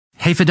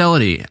Hey,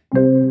 Fidelity.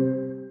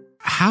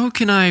 How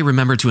can I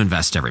remember to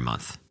invest every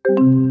month?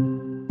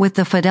 With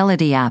the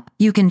Fidelity app,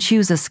 you can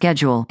choose a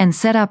schedule and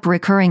set up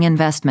recurring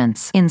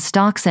investments in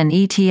stocks and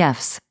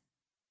ETFs.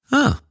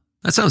 Oh,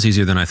 that sounds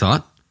easier than I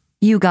thought.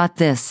 You got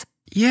this.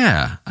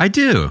 Yeah, I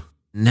do.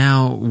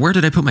 Now, where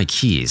did I put my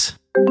keys?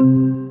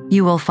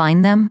 You will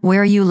find them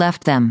where you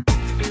left them.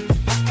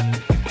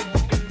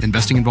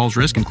 Investing involves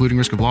risk, including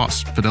risk of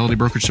loss. Fidelity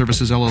Brokerage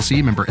Services,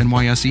 LLC, member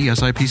NYSE,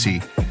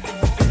 SIPC.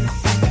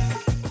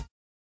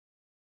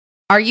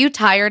 Are you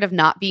tired of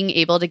not being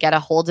able to get a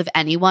hold of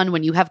anyone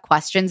when you have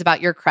questions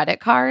about your credit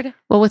card?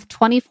 Well, with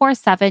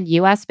 24/7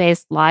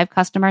 US-based live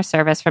customer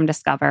service from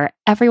Discover,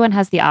 everyone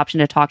has the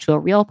option to talk to a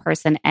real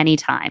person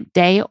anytime,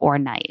 day or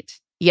night.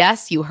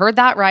 Yes, you heard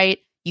that right.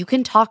 You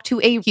can talk to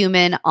a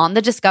human on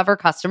the Discover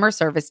customer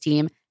service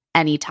team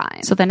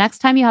anytime. So the next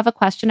time you have a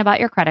question about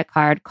your credit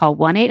card, call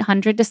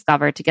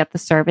 1-800-DISCOVER to get the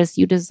service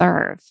you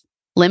deserve.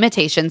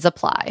 Limitations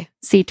apply.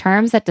 See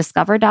terms at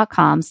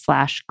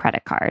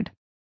discover.com/creditcard.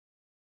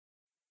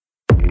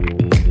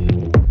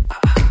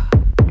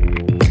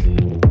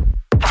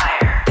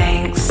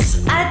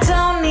 Thanks, I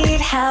don't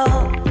need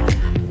help.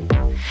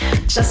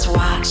 Just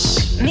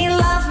watch me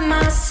love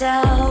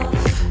myself.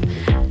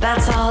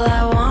 That's all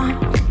I want.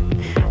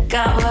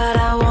 Got what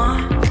I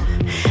want.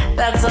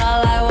 That's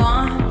all I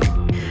want.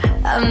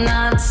 I'm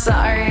not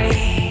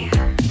sorry.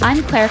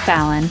 I'm Claire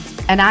Fallon.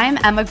 And I'm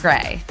Emma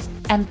Gray.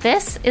 And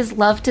this is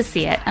Love to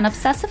See It, an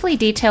obsessively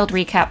detailed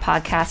recap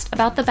podcast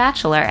about The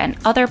Bachelor and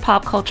other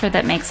pop culture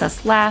that makes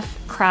us laugh,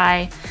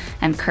 cry,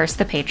 and curse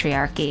the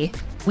patriarchy.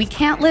 We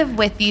can't live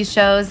with these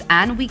shows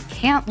and we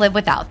can't live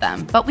without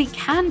them, but we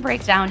can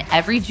break down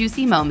every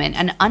juicy moment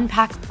and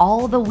unpack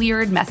all the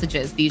weird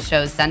messages these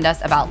shows send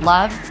us about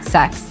love,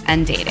 sex,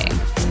 and dating.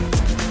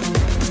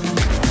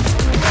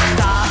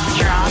 Stop,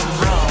 drop,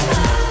 roll.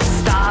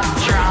 Stop,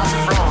 drop,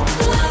 roll.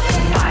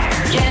 Fire.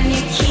 Can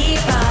you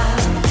keep up?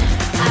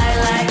 I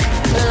like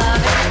love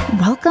it.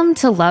 Welcome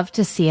to Love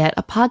to See It,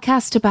 a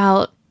podcast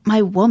about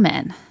my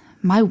woman,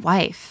 my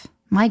wife,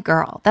 my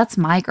girl. That's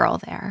my girl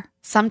there.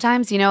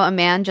 Sometimes, a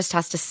man just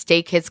has to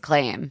stake his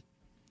claim.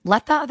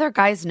 Let the other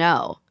guys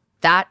know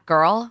that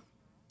girl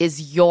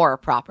is your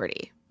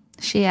property.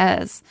 She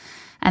is.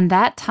 And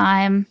that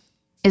time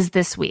is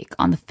this week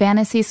on the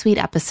Fantasy Suite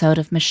episode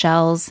of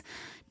Michelle's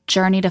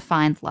Journey to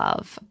Find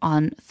Love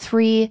on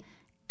 3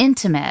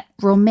 intimate,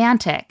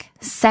 romantic,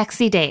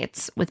 sexy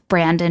dates with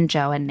Brandon,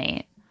 Joe, and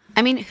Nate.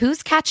 I mean,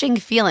 who's catching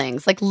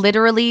feelings? Like,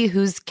 literally,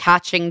 who's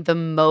catching the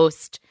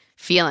most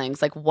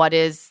feelings? Like, what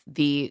is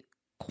the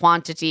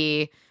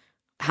quantity?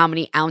 How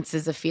many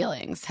ounces of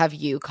feelings have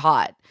you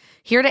caught?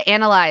 Here to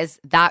analyze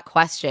that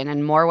question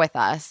and more with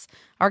us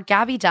are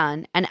Gabby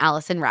Dunn and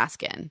Allison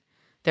Raskin.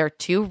 They're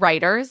 2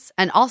 writers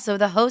and also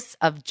the hosts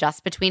of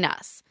Just Between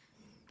Us.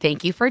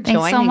 Thank you for joining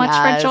us. Thanks so much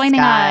for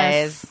joining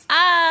guys. us.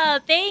 Oh,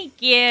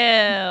 thank you.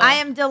 I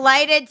am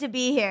delighted to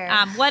be here.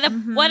 What a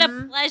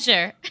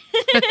pleasure.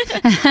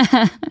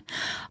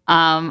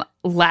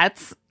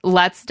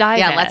 Let's dive in.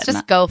 Yeah, let's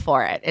just go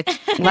for it.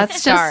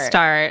 Let's just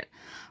start.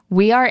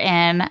 We are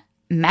in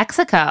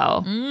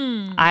Mexico.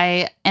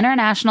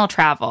 International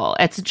travel.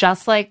 It's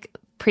just like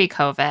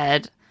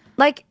pre-COVID.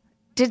 Like,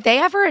 did they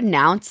ever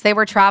announce they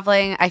were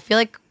traveling? I feel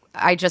like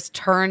I just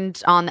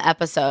turned on the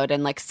episode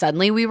and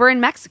suddenly we were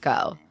in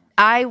Mexico.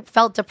 I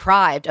felt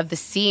deprived of the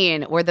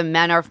scene where the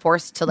men are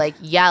forced to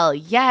yell,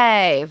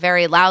 yay,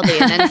 very loudly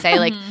and then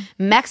say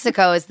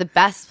Mexico is the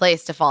best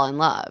place to fall in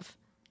love.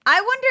 I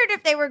wondered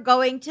if they were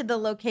going to the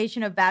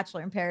location of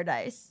Bachelor in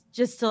Paradise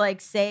just to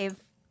save,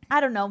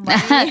 I don't know,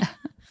 money.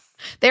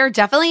 They're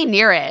definitely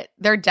near it.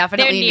 They're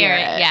definitely near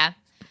it. Yeah.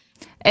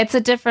 It's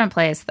a different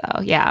place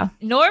though. Yeah.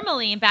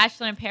 Normally in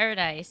Bachelor in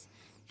Paradise,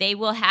 they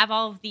will have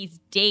all of these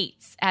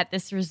dates at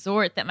this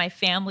resort that my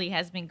family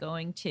has been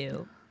going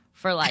to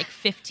for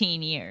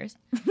 15 years.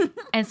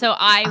 And so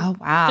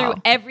through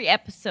every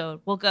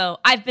episode, will go,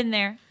 I've been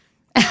there.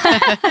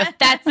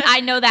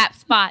 I know that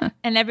spot.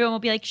 And everyone will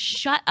be like,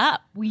 shut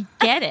up. We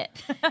get it.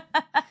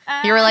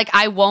 You were like,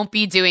 I won't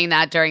be doing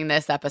that during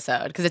this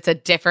episode because it's a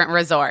different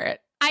resort.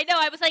 I know.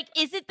 I was like,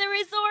 is it the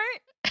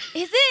resort?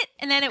 Is it?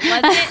 And then it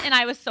wasn't. And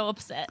I was so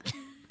upset.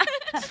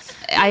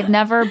 I've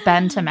never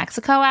been to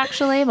Mexico,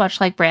 actually,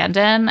 much like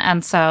Brandon.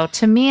 And so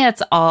to me,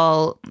 it's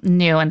all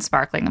new and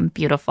sparkling and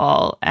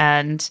beautiful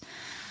and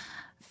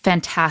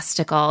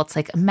fantastical. It's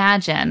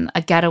imagine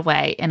a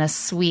getaway in a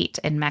suite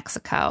in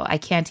Mexico. I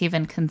can't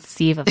even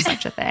conceive of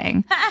such a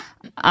thing.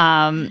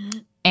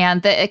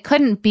 And it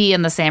couldn't be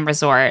in the same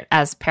resort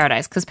as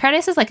Paradise because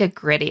Paradise is a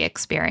gritty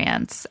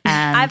experience.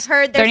 And I've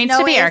heard there needs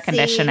to be AC. air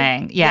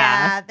conditioning.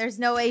 Yeah, there's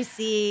no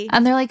AC.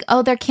 And they're like,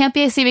 oh, there can't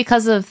be AC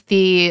because of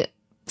the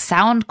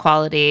sound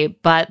quality,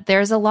 but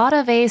there's a lot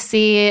of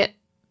AC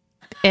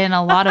in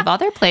a lot of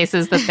other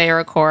places that they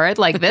record,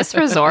 like this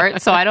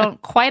resort. So I don't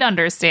quite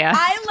understand.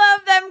 I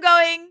love them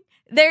going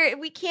there.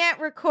 We can't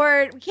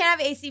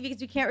have AC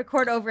because we can't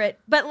record over it.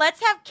 But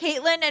let's have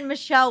Caitlin and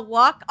Michelle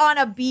walk on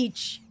a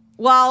beach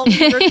while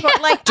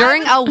like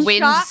during a shocked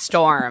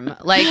windstorm.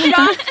 Like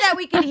shocked that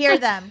we could hear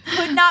them.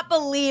 Could not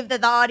believe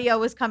that the audio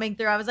was coming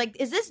through. I was like,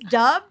 is this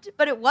dubbed?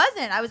 But it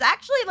wasn't. I was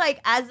actually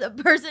like, as a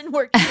person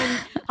working in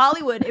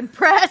Hollywood,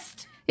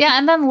 impressed. Yeah,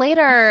 and then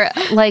later,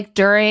 like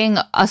during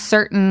a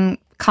certain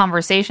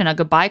conversation, a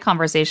goodbye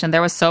conversation,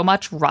 there was so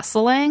much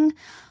rustling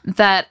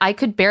that I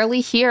could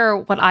barely hear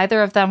what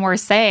either of them were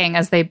saying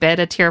as they bid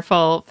a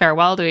tearful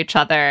farewell to each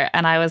other.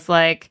 And I was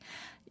like,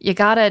 you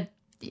gotta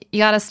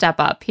step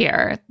up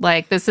here.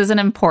 Like, this is an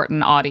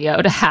important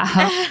audio to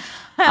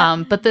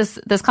have. But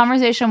this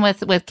conversation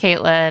with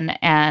Caitlyn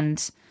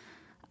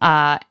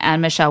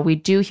and Michelle, we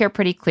do hear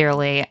pretty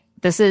clearly.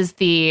 This is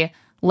the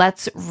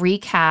let's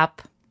recap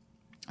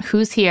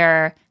who's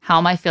here, how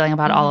am I feeling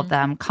about all of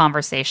them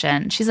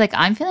conversation. She's like,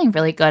 I'm feeling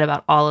really good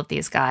about all of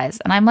these guys.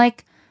 And I'm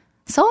like,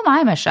 so am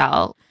I,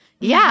 Michelle.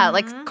 Yeah,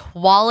 like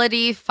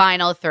quality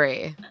final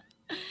three.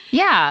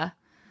 Yeah.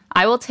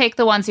 I will take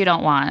the ones you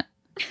don't want.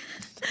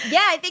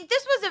 Yeah, I think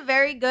this was a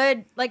very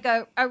good, like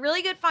a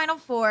really good final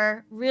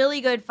four,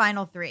 really good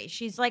final three.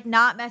 She's like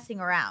not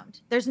messing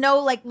around. There's no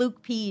like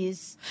Luke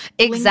Pease.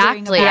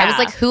 Exactly. Yeah. I was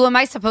like, who am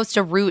I supposed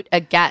to root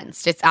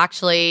against? It's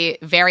actually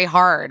very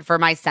hard for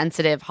my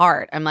sensitive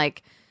heart. I'm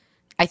like,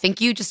 I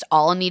think you just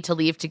all need to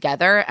leave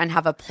together and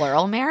have a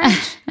plural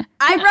marriage.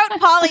 I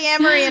wrote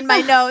polyamory in my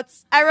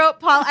notes. I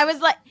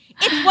was like,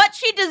 it's what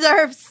she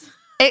deserves.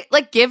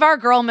 Like, give our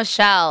girl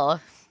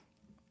Michelle,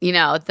 you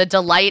know, the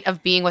delight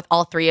of being with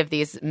all three of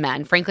these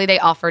men. Frankly, they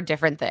offer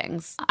different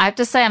things. I have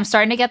to say, I'm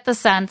starting to get the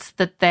sense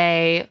that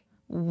they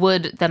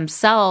would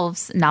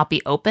themselves not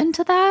be open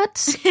to that.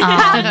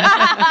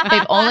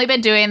 They've only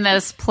been doing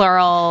this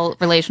plural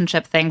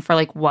relationship thing for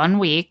like 1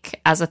 week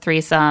as a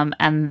threesome,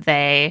 and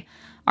they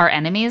are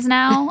enemies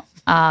now.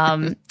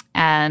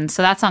 And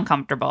so that's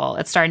uncomfortable.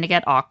 It's starting to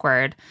get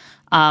awkward.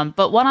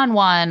 But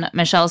one-on-one,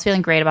 Michelle's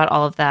feeling great about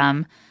all of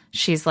them.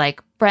 She's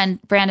like,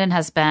 Brandon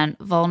has been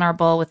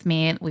vulnerable with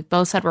me. We've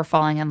both said we're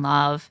falling in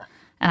love.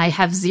 And I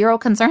have zero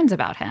concerns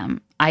about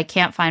him. I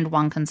can't find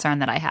one concern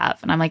that I have.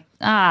 And I'm like,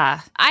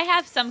 I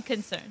have some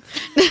concerns.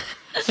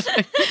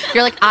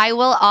 You're like, I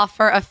will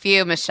offer a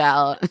few,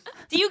 Michelle.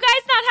 Do you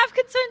guys not have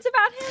concerns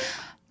about him?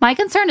 my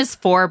concern is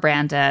for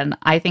Brandon.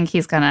 I think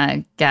he's going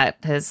to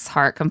get his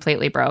heart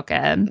completely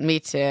broken. Me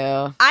too.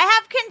 I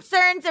have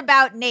concerns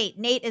about Nate.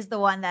 Nate is the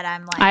one that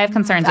I'm like. I have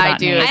concerns about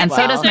do Nate. as And well.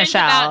 so does Concerns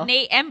Michelle. about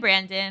Nate and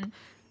Brandon.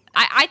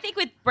 I think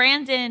with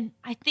Brandon,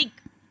 I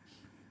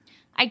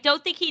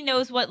don't think he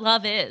knows what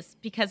love is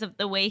because of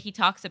the way he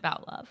talks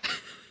about love.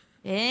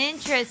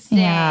 Interesting.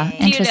 Yeah, Do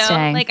you know?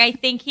 interesting. Like, I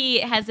think he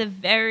has a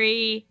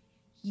very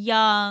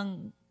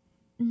young,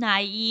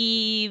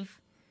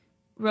 naive,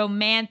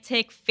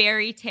 romantic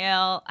fairy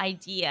tale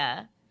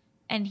idea.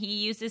 And he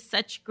uses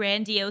such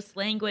grandiose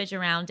language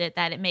around it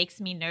that it makes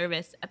me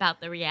nervous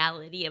about the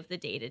reality of the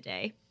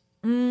day-to-day.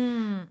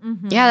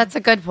 Mm-hmm. Yeah, that's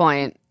a good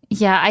point.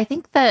 Yeah, I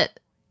think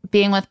that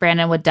being with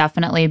Brandon would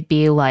definitely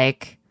be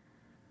like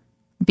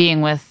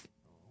being with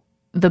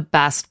the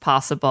best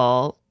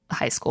possible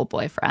high school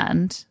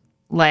boyfriend.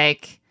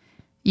 Like,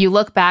 you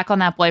look back on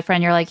that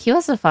boyfriend, you're like, he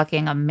was a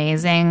fucking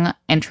amazing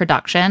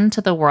introduction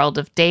to the world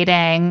of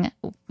dating.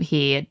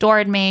 He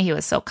adored me. He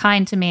was so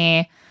kind to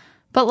me.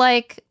 But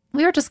like,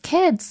 we were just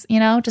kids, you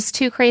know, just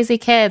two crazy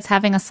kids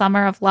having a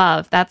summer of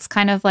love. That's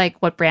kind of like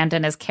what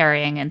Brandon is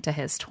carrying into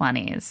his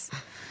 20s.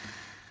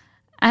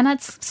 And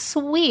it's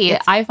sweet.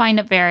 I find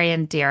it very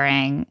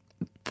endearing.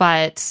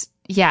 But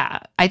yeah,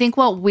 I think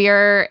what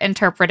we're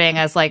interpreting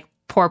as like,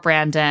 poor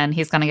Brandon,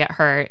 he's going to get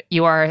hurt.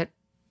 You're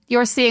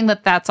seeing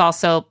that that's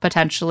also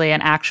potentially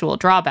an actual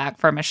drawback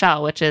for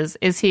Michelle, which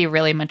is he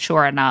really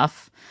mature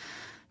enough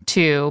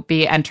to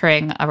be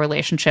entering a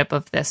relationship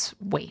of this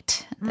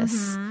weight,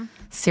 this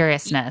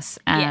seriousness?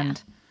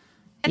 And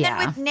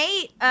then with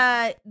Nate,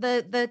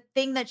 the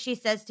thing that she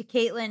says to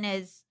Caitlyn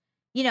is,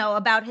 you know,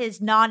 about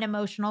his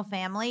non-emotional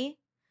family.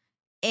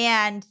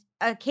 And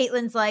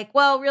Caitlyn's like,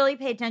 well, really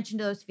pay attention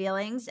to those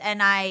feelings.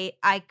 And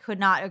I could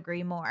not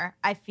agree more.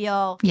 I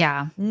feel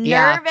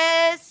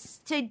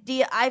nervous to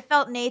deal. I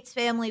felt Nate's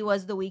family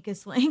was the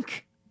weakest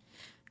link.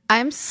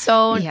 I'm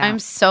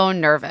so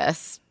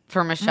nervous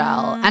for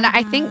Michelle. And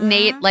I think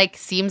Nate like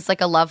seems like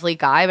a lovely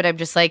guy, but I'm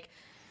just like,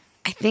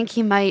 I think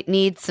he might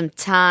need some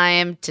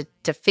time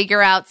to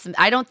figure out some.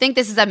 I don't think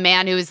this is a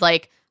man who's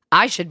like,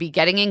 I should be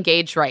getting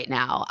engaged right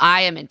now.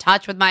 I am in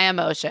touch with my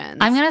emotions.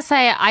 I'm going to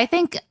say, I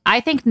think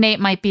Nate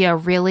might be a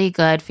really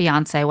good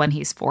fiance when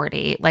he's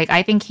 40. Like,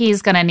 I think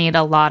he's going to need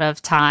a lot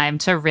of time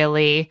to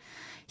really,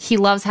 he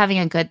loves having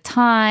a good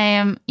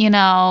time. You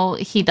know,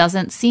 he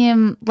doesn't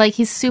seem like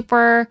he's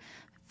super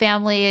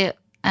family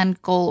and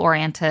goal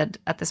oriented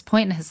at this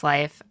point in his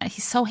life.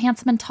 He's so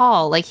handsome and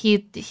tall. Like,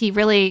 he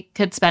really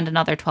could spend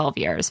another 12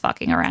 years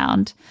fucking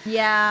around.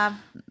 Yeah.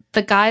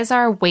 The guys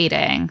are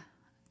waiting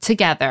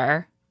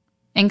together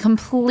in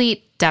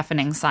complete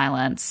deafening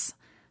silence,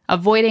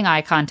 avoiding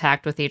eye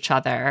contact with each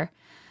other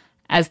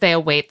as they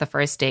await the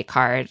first date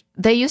card.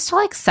 They used to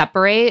like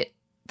separate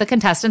the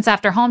contestants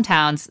after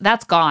hometowns.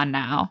 That's gone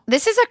now.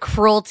 This is a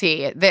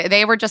cruelty.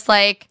 They were just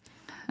like,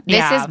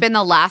 This has been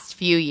the last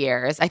few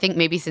years. I think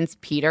maybe since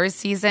Peter's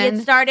season.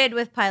 It started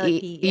with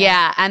Pilot Pete.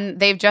 Yeah, and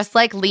they've just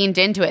like leaned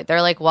into it.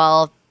 They're like,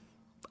 well,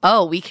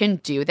 we can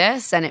do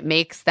this, and it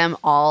makes them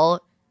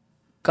all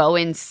go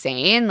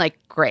insane. Like,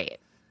 great.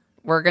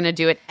 We're going to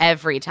do it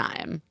every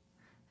time.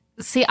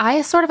 See,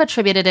 I sort of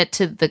attributed it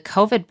to the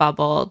COVID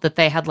bubble that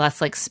they had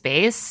less like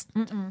space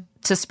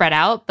to spread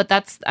out. But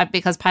that's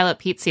because Pilot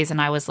Pete's season,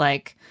 I was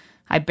like,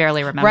 I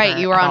barely remember. Right,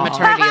 you were on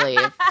maternity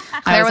leave.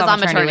 Claire was on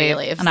maternity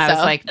leave. And I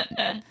was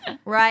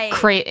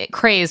like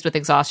crazed with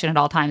exhaustion at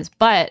all times.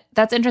 But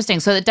that's interesting.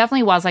 So it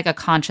definitely was like a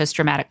conscious,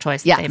 dramatic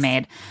choice that they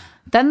made.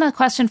 Then the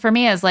question for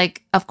me is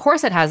like, of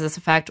course it has this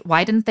effect.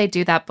 Why didn't they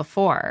do that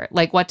before?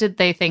 Like, what did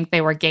they think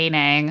they were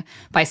gaining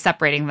by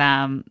separating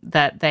them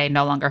that they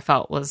no longer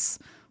felt was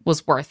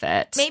worth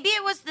it? Maybe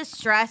it was the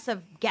stress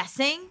of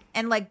guessing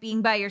and like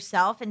being by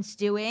yourself and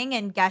stewing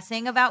and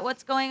guessing about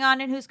what's going on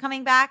and who's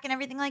coming back and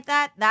everything like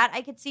that. That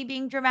I could see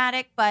being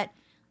dramatic, but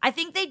I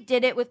think they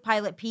did it with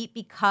Pilot Pete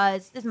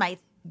because, this is my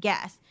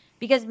guess,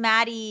 because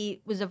Maddie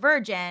was a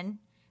virgin.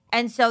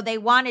 And so they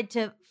wanted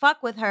to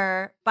fuck with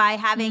her by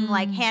having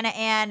like Hannah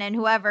Ann and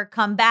whoever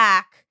come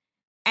back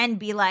and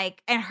be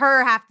like, and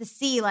her have to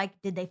see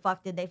like, did they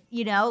fuck? Did they,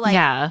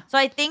 like, So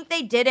I think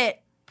they did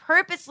it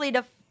purposely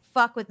to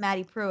fuck with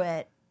Maddie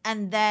Pruitt.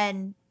 And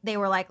then they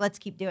were like, let's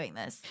keep doing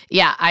this.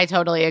 Yeah, I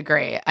totally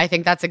agree. I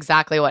think that's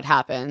exactly what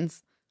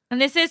happens. And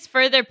this is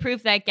further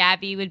proof that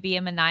Gabby would be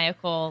a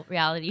maniacal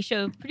reality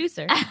show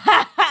producer.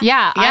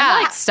 Yeah,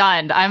 I'm like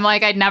stunned. I'm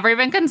like, I'd never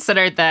even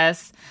considered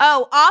this.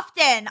 Oh,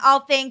 often I'll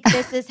think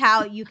this is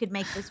how you could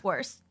make this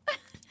worse.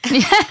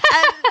 And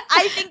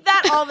I think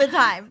that all the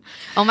time.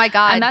 Oh my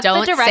God,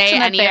 don't say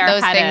any of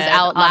those things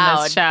out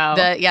loud.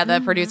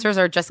 The producers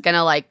are just going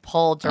to like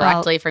pull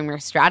directly from your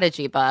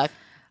strategy book.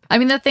 I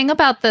mean, the thing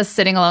about the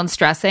sitting alone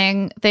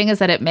stressing thing is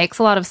that it makes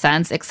a lot of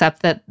sense,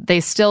 except that they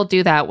still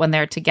do that when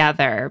they're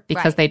together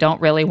because they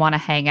don't really want to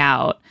hang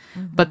out.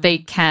 But they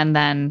can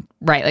then,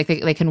 like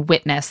they can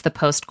witness the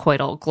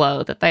post-coital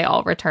glow that they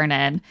all return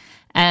in.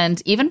 And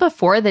even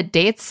before the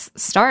dates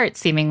start,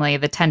 seemingly,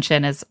 the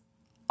tension is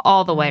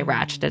all the way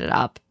ratcheted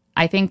up.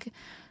 I think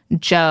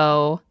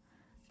Joe,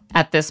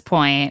 at this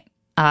point,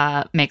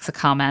 makes a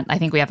comment. I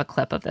think we have a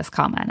clip of this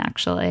comment,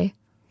 actually.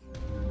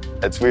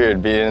 It's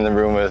weird being in the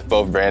room with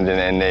both Brandon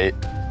and Nate.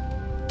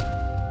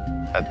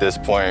 At this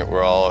point,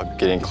 we're all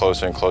getting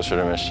closer and closer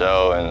to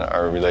Michelle, and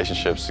our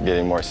relationship's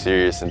getting more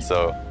serious, and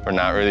so we're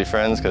not really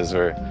friends because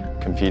we're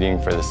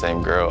competing for the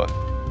same girl.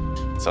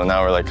 So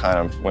now we're like kind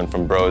of went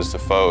from bros to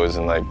foes,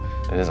 and like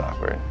it is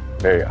awkward,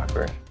 very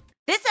awkward.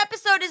 This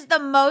episode is the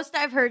most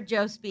I've heard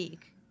Joe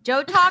speak.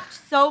 Joe talked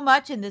so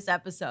much in this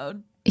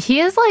episode.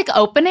 He is like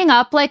opening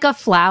up like a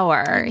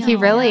flower. He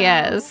really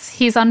is.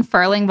 He's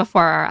unfurling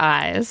before our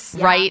eyes.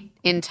 Yeah. Right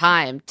in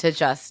time to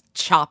just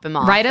chop him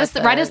off. Right as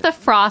the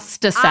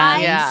frost descends.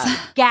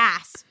 I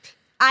gasped.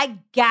 I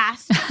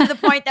gasped to the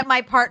point that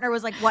my partner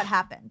was like, what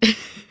happened?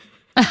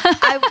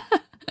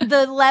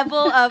 The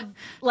level of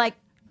like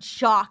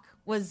shock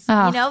was,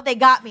 they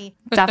got me.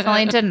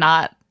 Definitely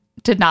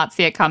did not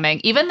see it coming.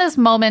 Even this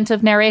moment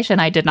of narration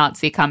I did not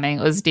see coming.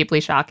 It was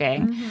deeply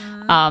shocking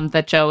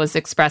that Joe was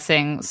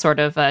expressing sort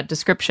of a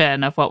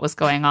description of what was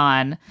going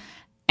on.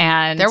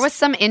 And there was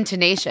some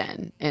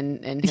intonation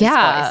in his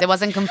voice. It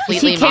wasn't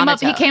completely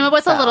monotone. He came up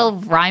with a little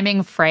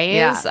ryming phrase.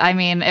 Yeah. I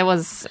mean, it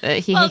was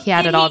he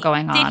had it all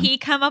going on. Did he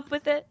come up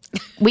with it?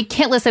 We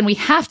can't listen. We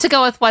have to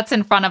go with what's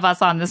in front of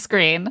us on the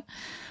screen.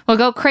 We'll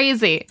go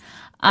crazy.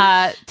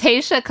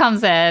 Tayshia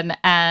comes in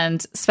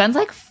and spends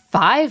like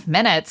 5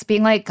 minutes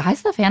being like,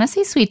 guys, the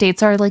fantasy suite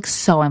dates are like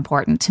so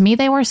important. To me,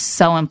 they were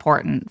so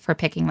important for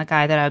picking the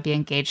guy that I would be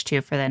engaged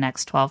to for the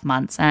next 12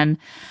 months. And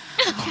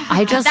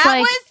I just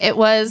that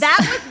was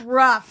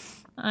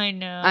rough. I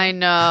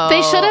know.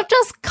 They should have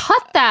just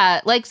cut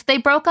that. Like they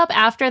broke up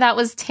after that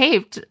was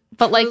taped.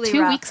 But like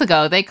 2 weeks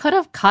ago, they could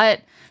have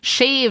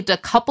shaved a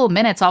couple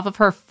minutes off of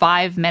her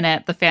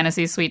 5-minute, the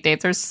fantasy suite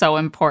dates are so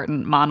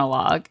important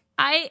monologue.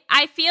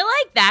 I feel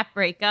like that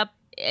breakup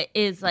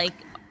is like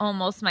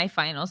almost my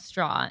final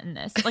straw in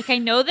this. Like I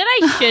know that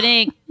I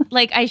shouldn't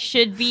I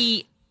should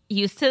be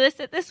used to this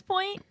at this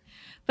point,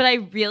 but I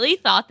really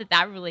thought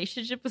that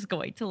relationship was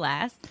going to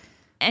last.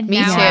 And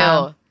me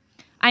too.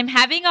 I'm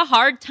having a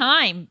hard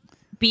time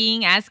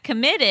being as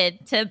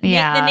committed to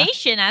the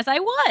nation as I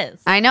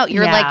was. I know.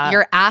 You're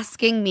you're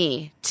asking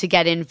me to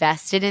get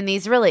invested in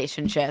these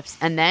relationships,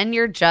 and then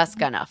you're just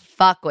gonna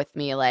fuck with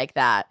me like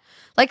that.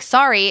 Like,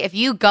 sorry, if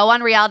you go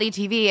on reality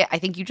TV, I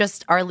think you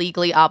just are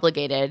legally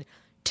obligated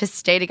to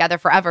stay together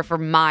forever for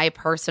my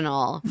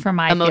personal,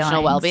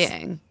 emotional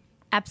well-being.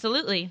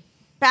 Absolutely.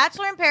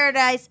 Bachelor in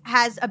Paradise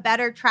has a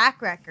better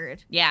track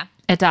record. Yeah.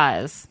 It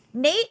does.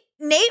 Nate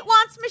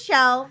wants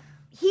Michelle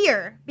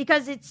here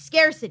because it's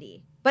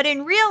scarcity. But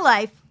in real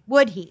life,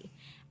 would he?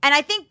 And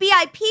I think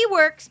BIP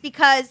works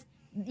because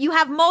you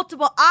have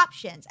multiple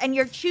options and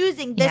you're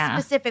choosing this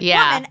specific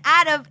woman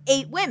out of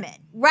 8 women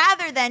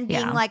rather than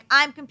being like,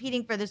 I'm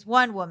competing for this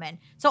one woman.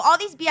 So all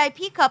these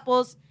BIP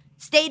couples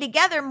stay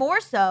together more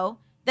so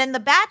than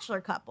the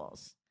Bachelor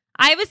couples.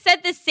 I said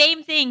the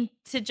same thing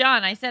to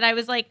John. I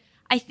was like,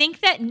 I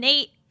think that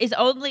Nate is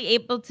only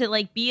able to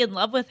like be in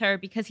love with her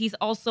because he's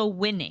also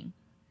winning.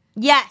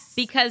 Yes.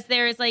 Because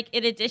there is like,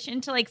 in addition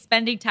to like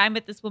spending time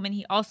with this woman,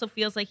 he also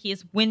feels like he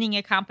is winning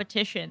a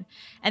competition.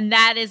 And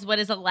that is what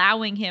is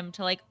allowing him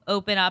to like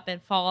open up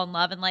and fall in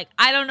love. And like,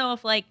 I don't know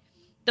if like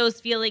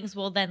those feelings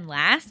will then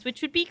last,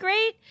 which would be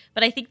great.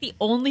 But I think the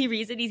only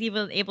reason he's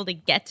even able to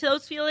get to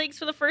those feelings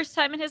for the first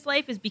time in his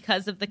life is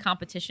because of the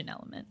competition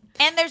element.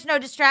 And there's no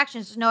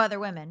distractions. There's no other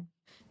women.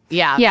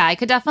 Yeah. Yeah, I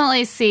could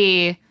definitely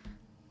see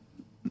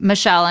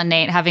Michelle and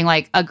Nate having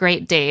like a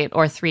great date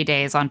or 3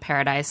 days on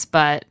Paradise,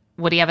 but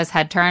would he have his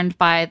head turned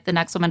by the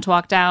next woman to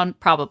walk down?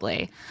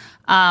 Probably.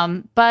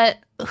 But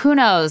who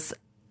knows?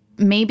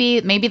 Maybe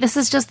this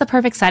is just the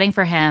perfect setting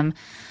for him.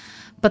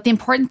 But the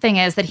important thing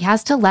is that he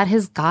has to let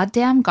his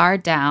goddamn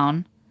guard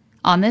down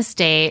on this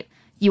date.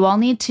 You all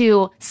need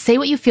to say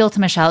what you feel to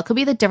Michelle. It could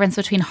be the difference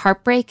between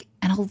heartbreak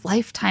and a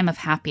lifetime of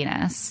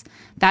happiness.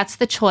 That's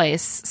the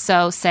choice.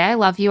 So say I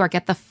love you or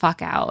get the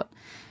fuck out.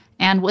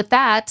 And with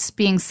that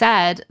being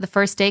said, the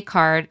first date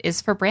card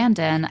is for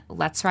Brandon.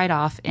 Let's ride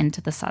off into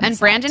the sunset. And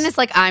Brandon is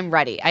like, I'm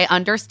ready. I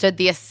understood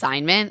the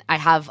assignment. I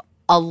have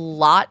a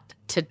lot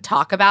to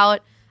talk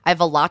about. I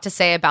have a lot to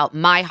say about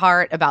my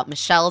heart, about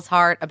Michelle's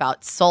heart,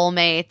 about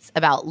soulmates,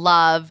 about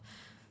love.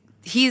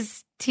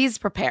 He's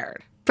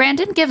prepared.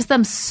 Brandon gives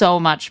them so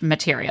much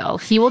material.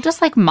 He will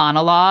just like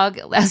monologue,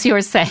 as you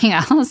were saying,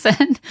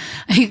 Allison.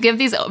 He give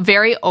these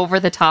very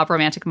over-the-top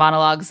romantic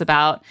monologues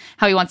about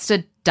how he wants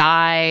to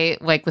die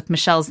like with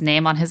Michelle's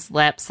name on his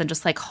lips and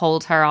just like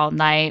hold her all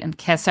night and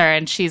kiss her.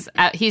 And she's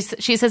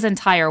his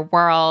entire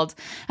world.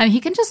 And he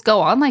can just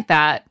go on like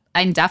that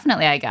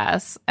indefinitely, I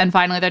guess. And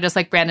finally, they're just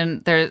like,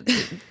 Brandon,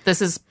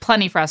 this is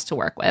plenty for us to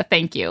work with.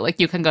 Thank you. Like,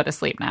 you can go to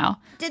sleep now.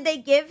 Did they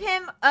give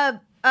him a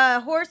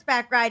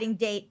horseback riding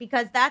date?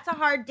 Because that's a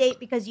hard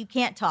date because you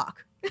can't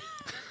talk.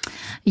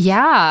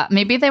 Yeah,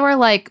 maybe they were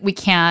like, we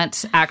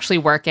can't actually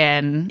work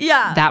in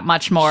that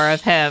much more of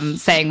him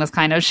saying this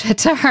kind of shit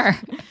to her.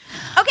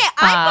 Okay,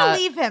 I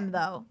believe him,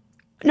 though.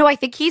 No, I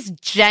think he's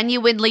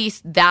genuinely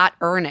that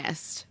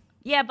earnest.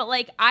 Yeah, but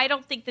like, I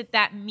don't think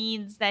that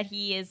means that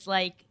he is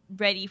like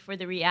ready for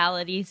the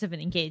realities of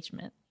an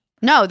engagement.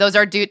 No, those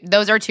are two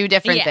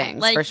different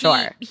things, like, for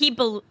sure.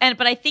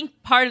 But I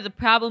think part of the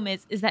problem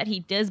is that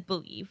he does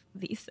believe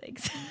these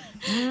things.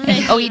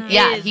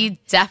 He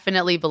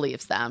definitely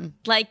believes them.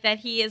 Like that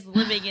he is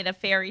living in a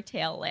fairy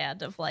tale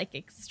land of like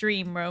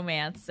extreme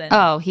romance.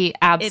 And he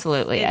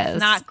absolutely is. It's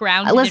not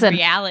grounded in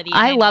reality.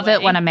 I love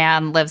it when a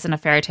man lives in a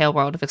fairy tale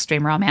world of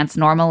extreme romance.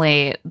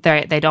 Normally,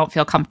 they don't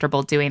feel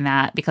comfortable doing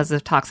that because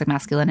of toxic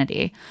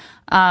masculinity.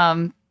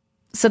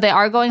 So they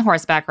are going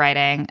horseback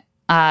riding.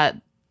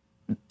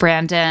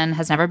 Brandon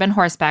has never been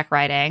horseback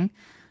riding.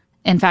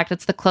 In fact,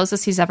 it's the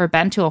closest he's ever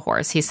been to a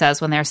horse, he says,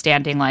 when they're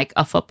standing like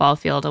a football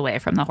field away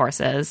from the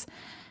horses.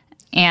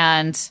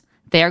 And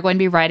they are going to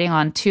be riding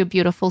on two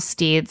beautiful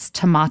steeds,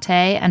 Tomate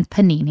and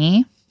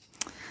Panini.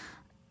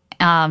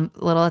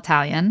 Little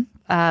Italian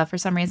for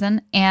some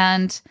reason.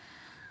 And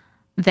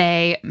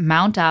they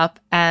mount up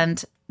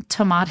and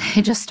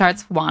Tomate just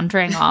starts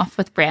wandering off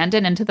with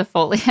Brandon into the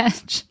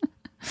foliage.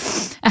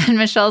 And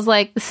Michelle's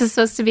like, this is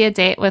supposed to be a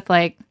date with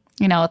like,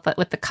 you know,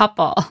 with the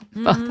couple,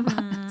 both of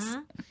us.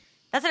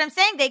 That's what I'm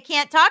saying. They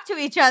can't talk to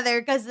each other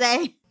because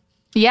the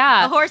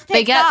horse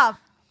takes off.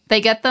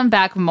 They get them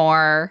back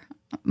more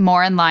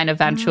in line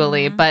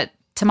eventually, but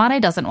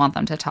Tomate doesn't want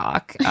them to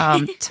talk.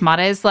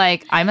 Tomate is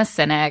like, I'm a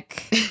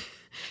cynic.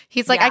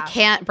 He's like,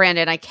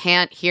 Brandon, I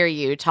can't hear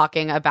you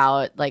talking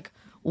about like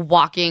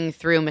walking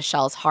through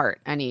Michelle's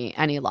heart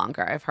any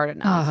longer. I've heard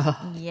enough.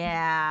 Oh.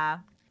 Yeah.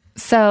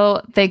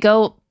 So they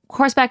go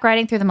horseback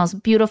riding through the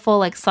most beautiful,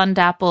 like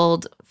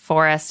sun-dappled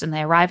forest, and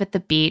they arrive at the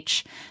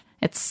beach.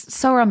 It's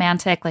so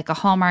romantic, like a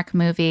Hallmark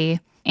movie.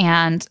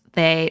 And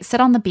they sit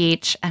on the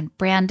beach, and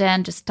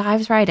Brandon just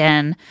dives right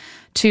in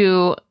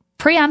to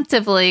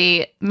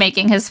preemptively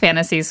making his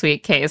fantasy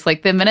suite case.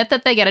 Like the minute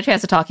that they get a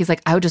chance to talk, he's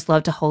like, I would just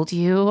love to hold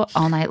you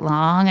all night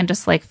long and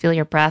just like feel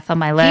your breath on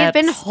my lips. He had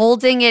been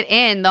holding it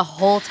in the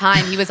whole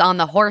time he was on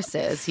the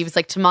horses. He was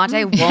like,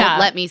 Tomate won't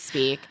let me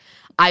speak.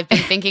 I've been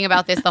thinking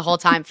about this the whole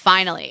time.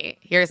 Finally,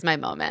 here's my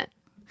moment.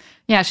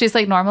 Yeah, she's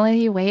like, normally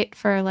you wait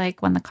for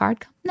like when the card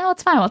comes. No,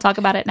 it's fine. We'll talk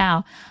about it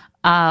now.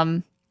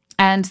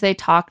 And they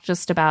talk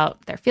just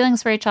about their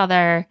feelings for each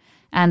other.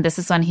 And this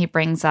is when he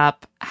brings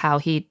up how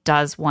he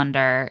does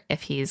wonder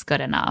if he's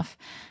good enough.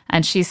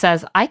 And she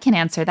says, I can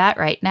answer that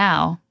right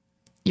now.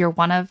 You're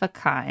one of a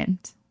kind.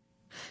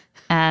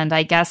 And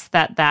I guess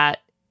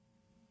that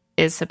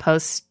is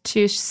supposed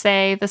to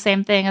say the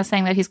same thing as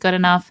saying that he's good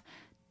enough.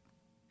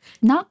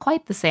 Not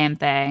quite the same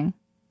thing.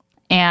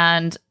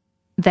 And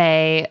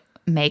they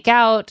make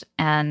out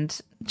and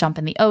jump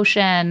in the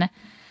ocean.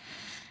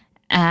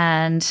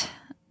 And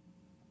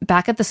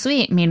back at the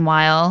suite,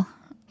 meanwhile,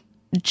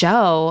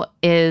 Joe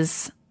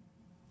is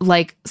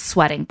like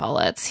sweating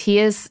bullets. He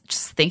is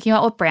just thinking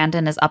about what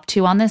Brandon is up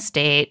to on this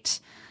date,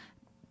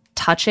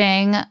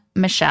 touching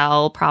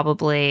Michelle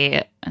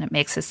probably, and it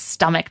makes his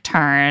stomach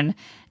turn.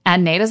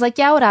 And Nate is like,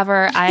 yeah,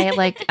 whatever.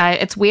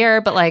 It's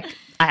weird, but like,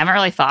 I haven't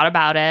really thought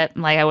about it.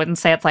 Like, I wouldn't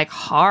say it's like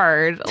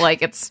hard.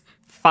 Like, it's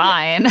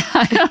fine.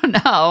 I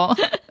don't know.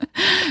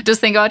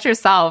 Just think about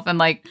yourself and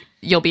like,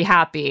 you'll be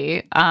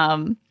happy.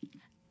 And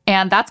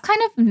that's kind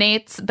of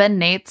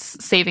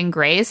Nate's saving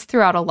grace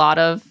throughout a lot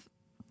of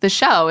the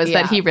show is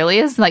that he really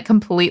is like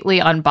completely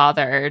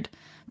unbothered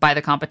by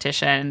the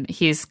competition.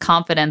 He's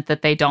confident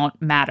that they don't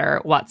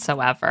matter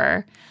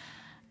whatsoever.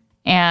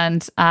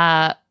 And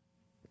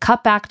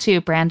cut back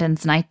to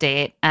Brandon's night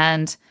date,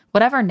 and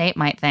whatever Nate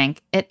might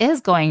think, it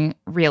is going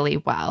really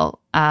well.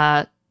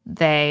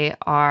 They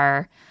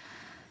are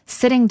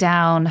sitting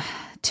down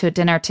to a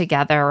dinner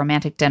together, a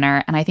romantic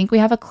dinner, and I think we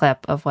have a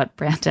clip of what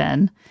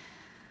Brandon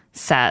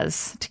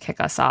says to kick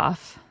us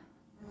off.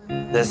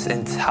 This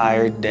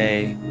entire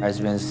day has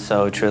been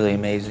so truly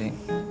amazing,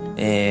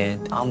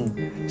 and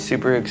I'm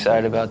super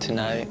excited about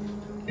tonight.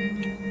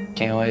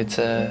 Can't wait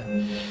to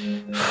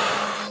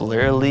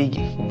literally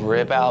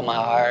rip out my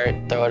heart,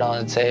 throw it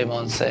on the table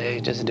and say,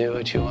 just do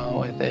what you want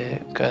with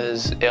it,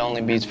 because it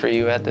only beats for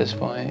you at this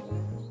point.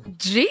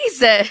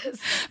 Jesus.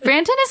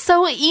 Brandon is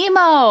so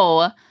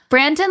emo.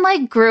 Brandon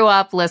like grew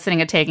up listening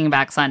to Taking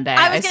Back Sunday.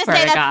 I was going to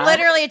say that's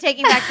literally a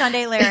Taking Back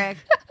Sunday lyric.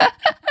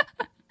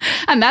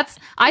 And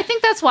I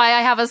think that's why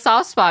I have a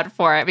soft spot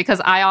for it,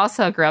 because I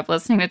also grew up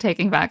listening to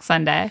Taking Back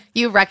Sunday.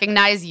 You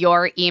recognize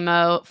your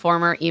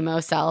former emo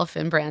self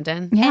in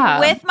Brandon? Yeah. And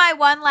with my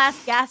one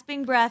last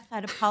gasping breath,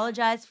 I'd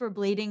apologize for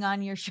bleeding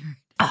on your shirt.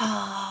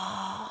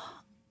 Oh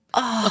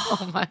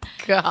my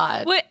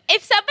God.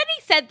 If somebody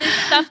said this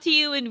stuff to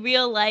you in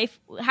real life,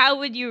 how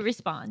would you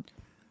respond?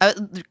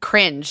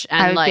 Cringe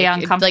and I would be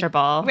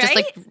uncomfortable. Just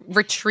like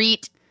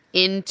retreat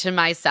into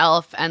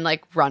myself and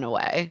like run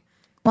away.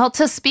 Well,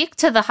 to speak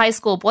to the high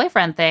school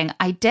boyfriend thing,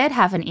 I did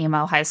have an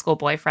emo high school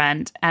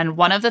boyfriend. And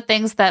one of the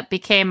things that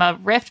became a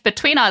rift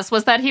between us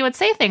was that he would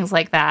say things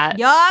like that.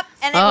 Yup.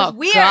 And it was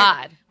weird.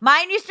 God.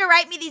 Mine used to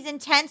write me these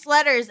intense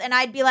letters, and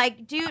I'd be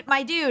like, dude,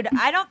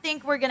 I don't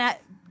think we're going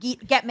to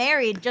get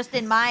married, just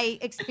in my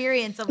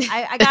experience.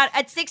 I got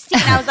at 16,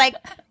 I was like,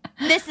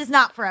 this is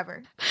not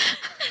forever.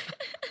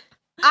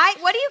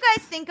 What do you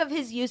guys think of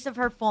his use of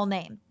her full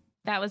name?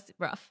 That was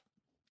rough.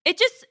 It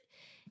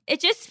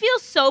just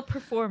feels so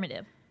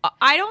performative.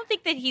 I don't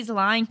think that he's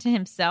lying to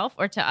himself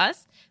or to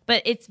us,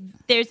 but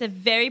there's a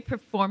very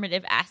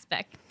performative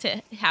aspect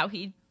to how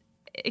he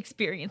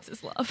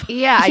experiences love.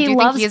 Yeah, I do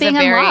think he's in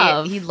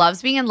love. He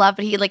loves being in love,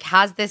 but he like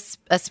has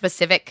a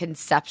specific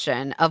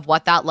conception of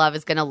what that love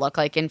is going to look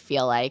like and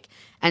feel like,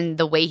 and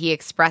the way he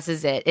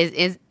expresses it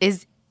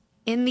is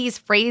in these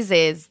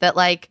phrases that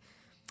like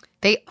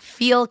they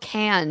feel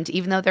canned,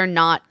 even though they're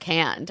not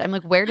canned. I'm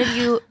like, where did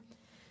you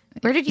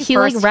he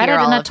first like read hear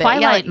it in all a of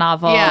Twilight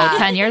novel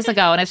 10 years years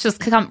ago, and it's just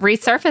come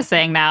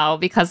resurfacing now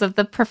because of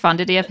the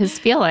profundity of his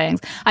feelings.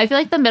 I feel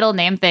like the middle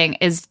name thing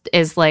is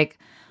like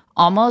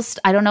almost,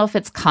 I don't know if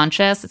it's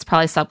conscious, it's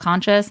probably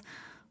subconscious,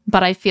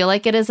 but I feel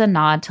like it is a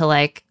nod to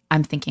like,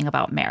 I'm thinking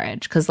about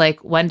marriage. Because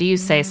like, when do you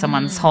say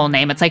someone's whole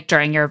name? It's like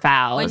during your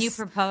vows. When you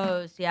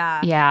propose,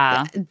 yeah.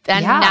 Yeah.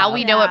 And now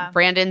we know what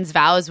Brandon's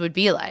vows would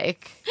be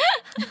like.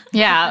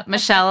 Yeah,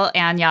 Michelle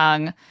Ann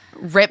Young.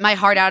 Rip my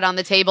heart out on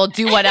the table,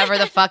 do whatever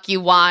the fuck you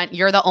want.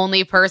 You're the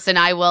only person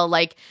I will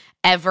like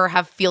ever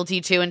have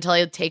fealty to until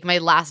I take my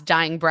last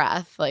dying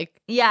breath. Like,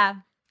 yeah.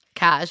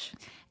 Cash.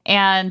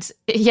 And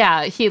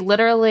yeah, he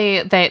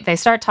literally, they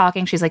start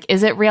talking. She's like,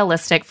 is it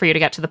realistic for you to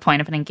get to the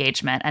point of an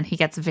engagement? And he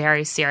gets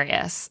very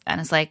serious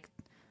and is like,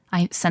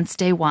 since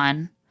day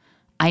one,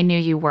 I knew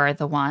you were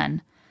the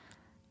one.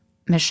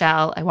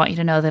 Michelle, I want you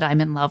to know that I'm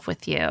in love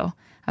with you.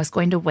 I was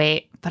going to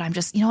wait, but I'm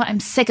just, you know what? I'm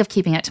sick of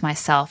keeping it to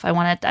myself. I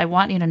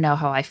want you to know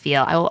how I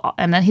feel.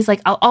 And then he's like,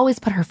 I'll always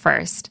put her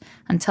first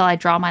until I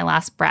draw my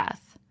last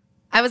breath.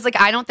 I was like,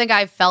 I don't think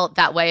I've felt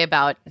that way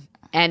about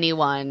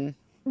anyone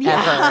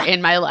ever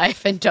in my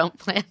life, and don't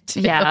plan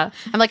to. Yeah.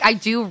 I'm like, I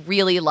do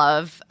really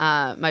love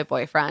my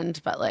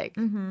boyfriend, but like,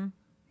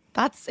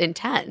 that's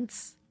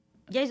intense.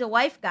 Yeah, he's a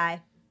wife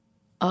guy.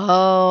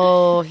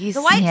 Oh, he's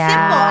the wife simple.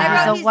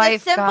 I wrote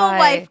he's a simple guy.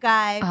 Wife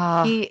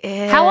guy. He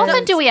is. How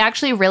often do we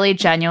actually really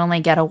genuinely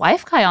get a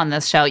wife guy on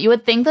this show? You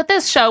would think that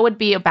this show would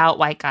be about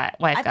wife guys.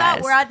 I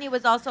thought Rodney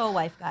was also a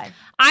wife guy.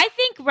 I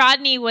think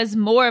Rodney was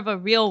more of a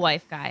real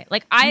wife guy.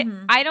 Like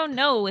I don't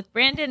know, with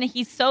Brandon,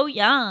 he's so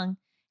young.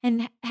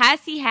 And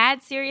has he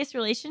had serious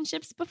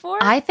relationships before?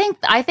 I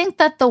think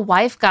that the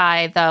wife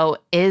guy, though,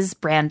 is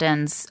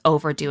Brandon's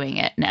overdoing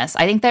itness.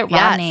 I think that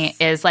Rodney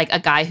is like a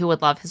guy who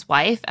would love his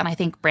wife, and I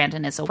think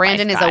Brandon is a wife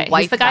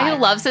guy. He's the guy who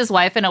loves his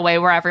wife in a way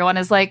where everyone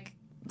is like,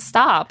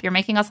 stop, you're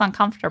making us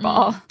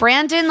uncomfortable.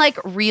 Brandon like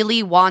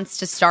really wants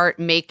to start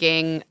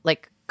making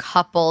like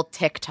couple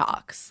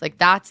TikToks. Like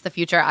that's the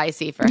future I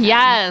see for him.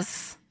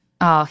 Yes.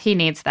 Oh, he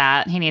needs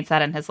that. He needs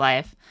that in his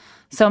life.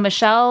 So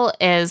Michelle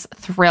is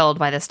thrilled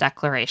by this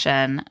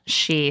declaration.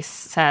 She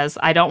says,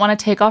 I don't want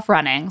to take off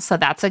running, so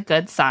that's a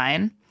good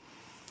sign.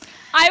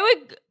 I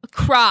would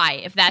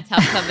cry if that's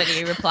how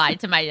somebody replied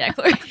to my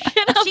declaration.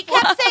 She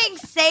kept saying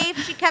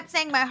safe. She kept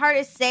saying my heart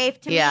is safe.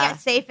 To me,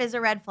 safe is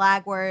a red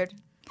flag word.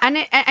 And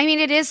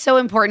it is so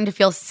important to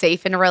feel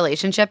safe in a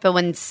relationship, but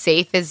when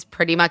safe is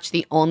pretty much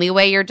the only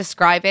way you're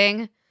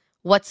describing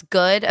what's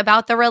good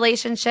about the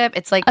relationship,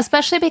 it's like...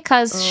 Especially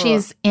because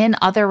she's in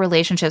other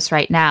relationships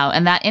right now,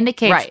 and that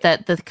indicates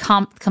that the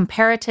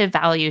comparative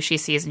value she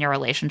sees in your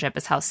relationship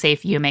is how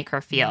safe you make her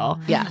feel.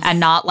 Yes.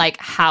 And not like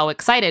how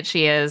excited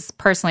she is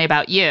personally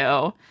about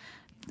you.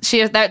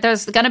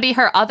 There's going to be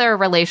her other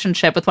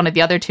relationship with one of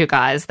the other two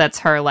guys that's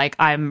her like,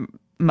 I'm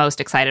most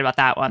excited about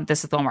that one.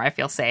 This is the one where I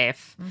feel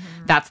safe.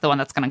 That's the one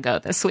that's going to go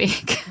this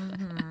week.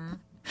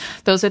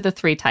 Those are the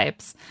 3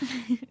 types.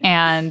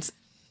 And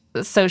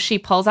so she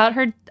pulls out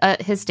her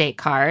his date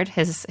card,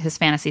 his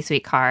fantasy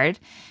suite card,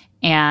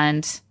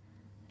 and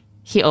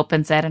he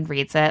opens it and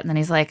reads it. And then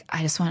he's like,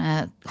 I just want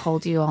to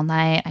hold you all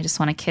night. I just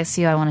want to kiss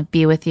you. I want to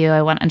be with you.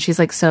 And she's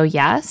like, so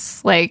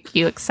yes, like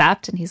you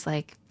accept? And he's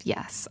like,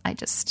 yes, I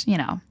just,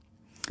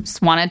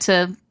 just wanted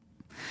to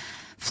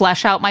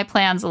flesh out my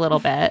plans a little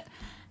bit.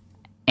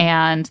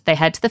 And they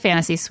head to the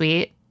fantasy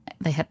suite.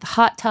 They hit the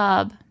hot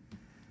tub.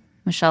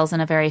 Michelle's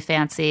in a very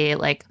fancy,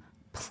 like,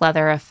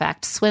 pleather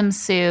effect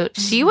swimsuit.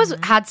 She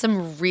had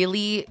some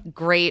really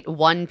great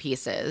one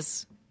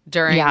pieces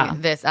during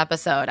this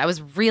episode. I was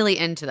really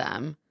into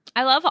them.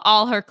 I love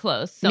all her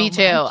clothes so Me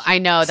too. much. I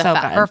know. So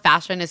her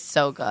fashion is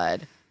so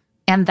good.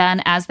 And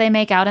then as they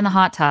make out in the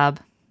hot tub,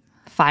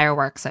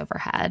 fireworks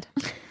overhead.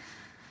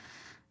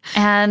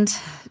 And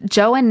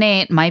Joe and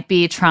Nate might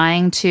be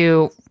trying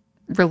to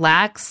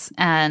relax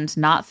and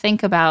not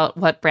think about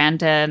what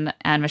Brandon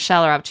and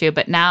Michelle are up to,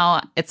 but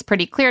now it's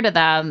pretty clear to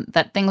them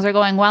that things are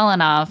going well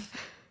enough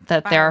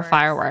that there are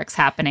fireworks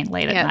happening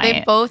late at night.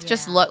 They both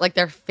just look like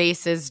their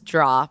faces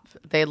drop.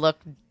 They look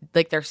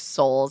like their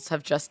souls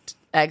have just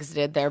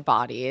exited their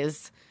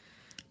bodies.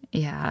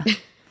 Yeah.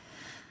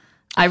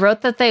 I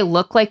wrote that they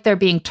look like they're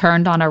being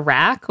turned on a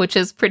rack, which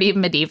is pretty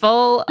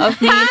medieval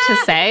of me to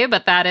say,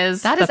 but that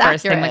is the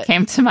first thing that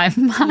came to my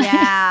mind.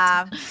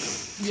 Yeah.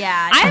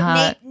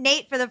 Yeah.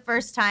 Nate for the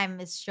first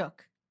time is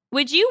shook.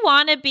 Would you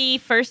want to be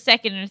first,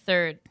 second, or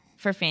third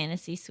for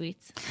fantasy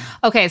suites?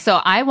 Okay, so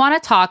I want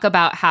to talk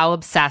about how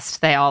obsessed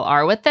they all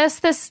are with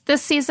this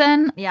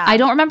season. Yeah. I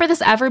don't remember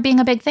this ever being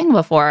a big thing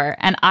before,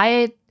 and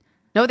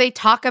No, they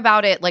talk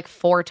about it like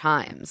 4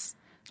 times.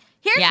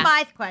 Here's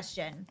my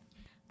question.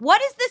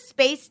 What is the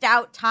spaced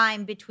out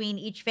time between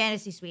each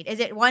fantasy suite? Is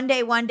it 1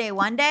 day, 1 day,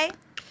 1 day?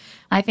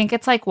 I think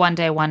it's like 1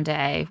 day, 1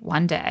 day,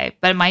 1 day.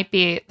 But there might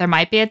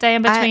be a day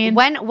in between.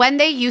 When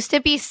they used to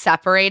be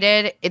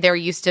separated,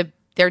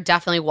 there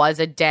definitely was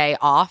a day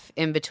off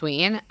in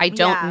between. I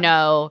don't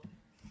know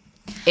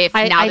if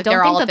now that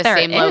they're all at the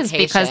same location.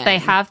 Because they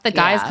have the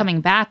guys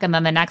coming back, and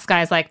then the next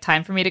guy's like,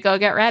 time for me to go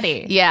get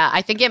ready. Yeah,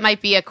 I think it might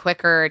be a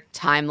quicker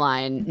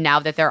timeline now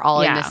that they're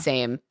all in the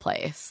same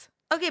place.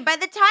 Okay, by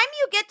the time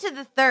you get to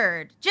the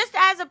third, just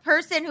as a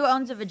person who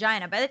owns a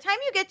vagina, by the time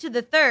you get to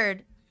the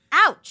third,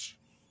 ouch.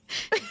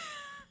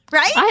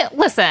 Right?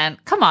 Listen,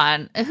 come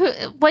on.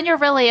 When you're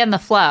really in the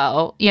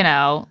flow,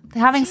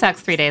 having sex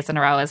 3 days in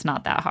a row is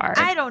not that hard.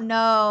 I don't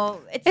know.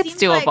 It's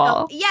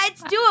doable.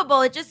 It's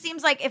doable. It just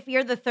seems like if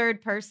you're the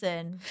third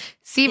person.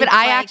 See, but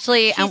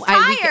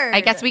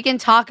I guess we can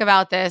talk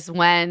about this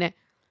when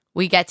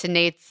we get to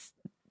Nate's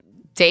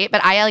date,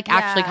 but I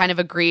actually kind of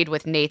agreed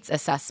with Nate's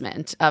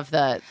assessment of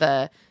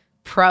the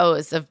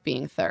pros of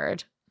being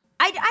third.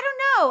 I don't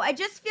know. I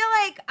just feel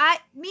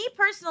like me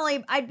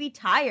personally, I'd be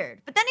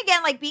tired. But then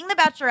again, like being the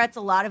Bachelorette's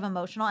a lot of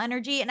emotional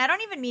energy, and I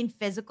don't even mean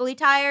physically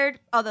tired,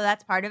 although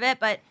that's part of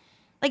it, but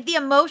like the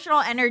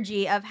emotional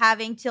energy of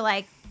having to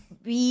like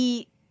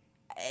be,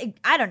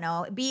 I don't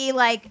know, be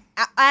like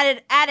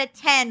at a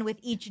 10 with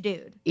each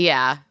dude.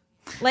 Yeah.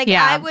 Like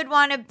I would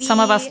want to be. Some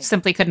of us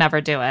simply could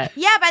never do it.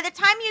 Yeah, by the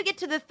time you get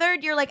to the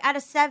third, you're like at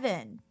a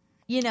 7.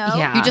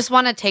 Yeah. You just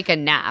want to take a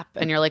nap,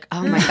 and you're like,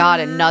 oh my God,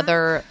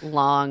 another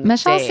long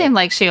Michelle day. seemed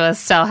like she was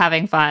still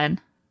having fun.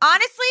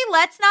 Honestly,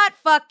 let's not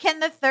fuck. Can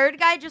the third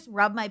guy just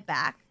rub my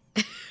back?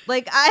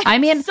 Like, I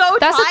mean, so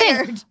that's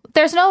tired. The thing.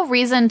 There's no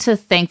reason to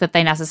think that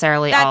they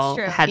necessarily all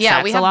had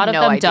sex. We have a lot of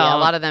no them idea. don't. A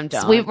lot of them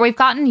don't. So we've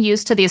gotten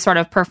used to these sort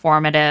of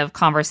performative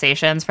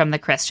conversations from the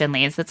Christian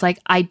leads. It's like,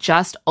 I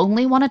just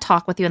only want to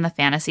talk with you in the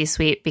fantasy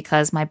suite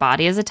because my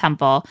body is a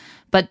temple.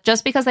 But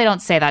just because they don't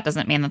say that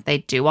doesn't mean that they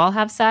do all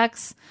have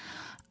sex.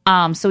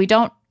 So we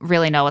don't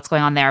really know what's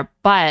going on there,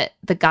 but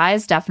the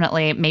guys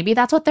definitely, maybe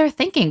that's what they're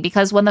thinking,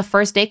 because when the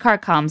first date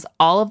card comes,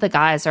 all of the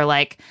guys are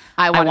like,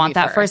 I want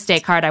that first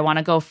date card. I want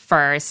to go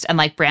first. And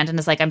like Brandon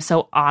is like, I'm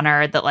so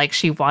honored that like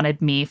she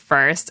wanted me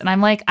first. And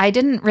I'm like, I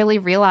didn't really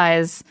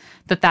realize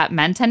that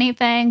meant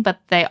anything, but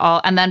they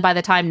all, and then by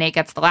the time Nate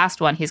gets the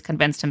last one, he's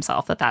convinced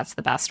himself that that's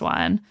the best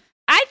one.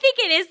 I think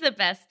it is the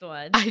best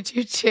one. I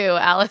do too,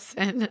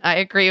 Allison. I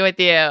agree with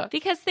you.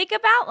 Because think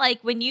about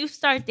like when you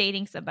start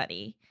dating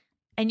somebody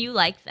and you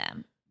like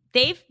them.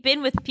 They've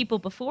been with people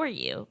before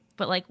you,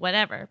 but like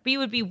whatever. But you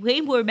would be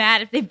way more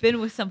mad if they've been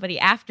with somebody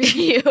after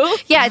you.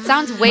 Yeah, it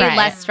sounds way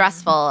less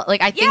stressful.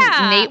 Like I think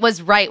Nate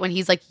was right when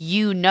he's like,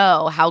 you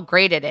know how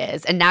great it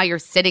is. And now you're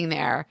sitting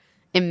there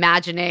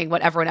imagining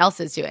what everyone else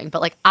is doing,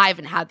 but like I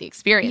haven't had the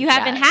experience. You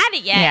haven't yet. had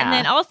it yet, Yeah. and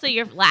then also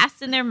you're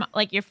last in their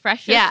like you're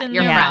freshest in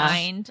their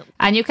mind.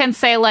 And you can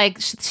say like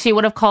she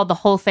would have called the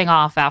whole thing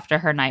off after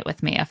her night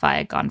with me if I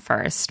had gone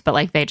first, but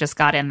like they just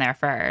got in there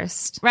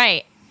first,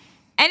 right?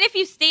 And if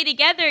you stay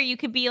together, you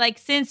could be like,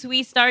 since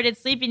we started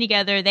sleeping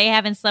together, they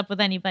haven't slept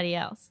with anybody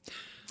else.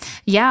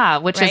 Yeah,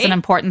 which is Right? an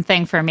important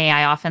thing for me.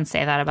 I often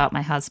say that about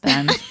my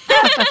husband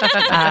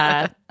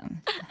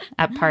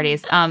at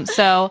parties.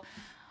 So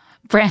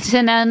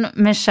Brandon and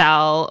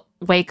Michelle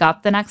wake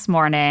up the next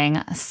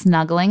morning,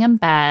 snuggling in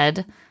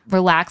bed,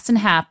 relaxed and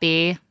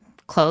happy,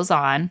 clothes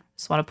on.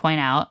 Just want to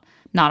point out,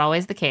 not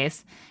always the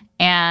case.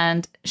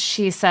 And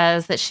she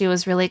says that she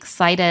was really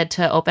excited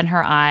to open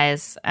her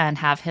eyes and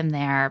have him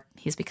there.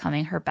 He's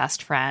becoming her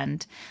best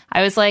friend.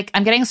 I was like,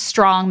 I'm getting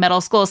strong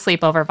middle school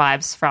sleepover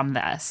vibes from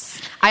this.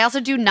 I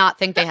also do not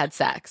think they had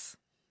sex.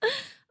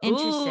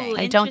 Interesting.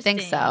 I don't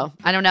think so.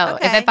 I don't know.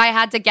 Okay. If I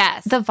had to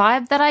guess. The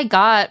vibe that I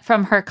got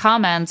from her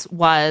comments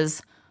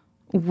was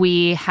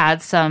we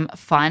had some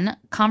fun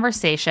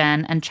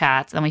conversation and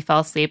chats, and we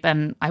fell asleep,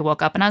 and I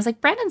woke up and I was like,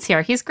 Brandon's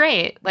here. He's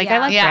great. Like, I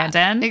like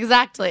Brandon.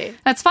 Exactly.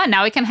 That's fun.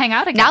 Now we can hang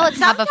out again. Now let's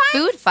have a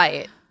food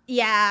fight.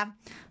 Yeah.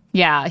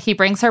 Yeah, he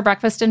brings her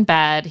breakfast in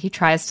bed. He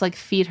tries to like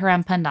feed her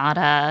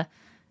empanada,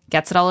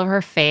 gets it all over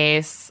her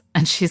face,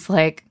 and she's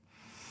like,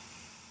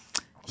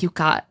 you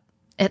got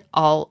it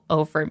all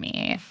over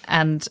me.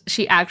 And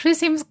she actually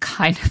seems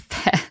kind of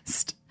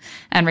pissed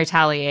and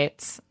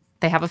retaliates.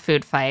 They have a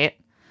food fight.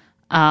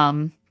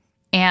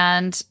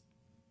 And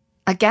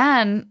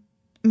again,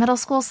 middle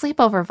school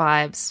sleepover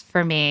vibes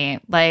for me.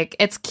 Like,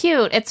 it's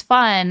cute. It's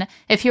fun.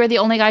 If you were the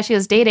only guy she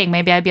was dating,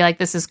 maybe I'd be like,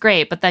 this is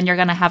great. But then you're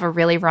going to have a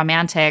really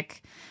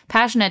romantic,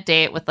 passionate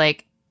date with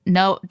like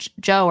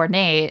Joe or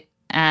Nate.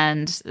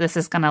 And this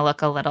is going to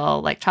look a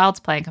little like Child's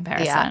Play in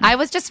comparison. Yeah, I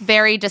was just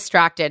very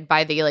distracted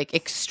by the like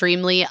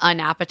extremely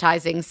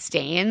unappetizing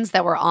stains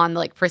that were on the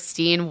like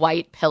pristine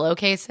white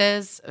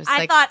pillowcases.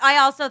 I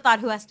also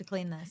thought, who has to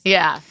clean this?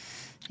 Yeah.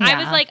 I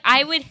was like,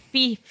 I would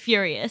be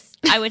furious.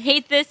 I would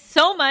hate this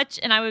so much,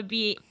 and I would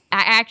be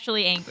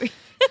actually angry.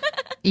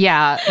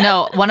 Yeah.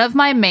 No, one of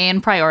my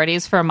main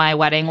priorities for my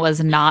wedding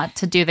was not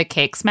to do the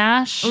cake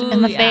smash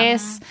in the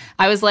face.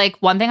 I was like,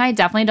 one thing I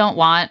definitely don't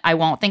want, I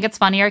won't think it's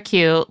funny or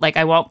cute. Like,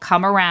 I won't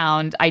come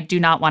around. I do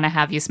not want to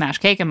have you smash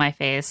cake in my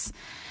face.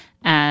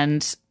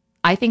 And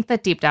I think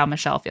that deep down,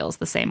 Michelle feels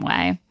the same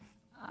way.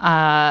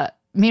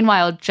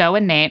 Meanwhile, Joe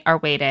and Nate are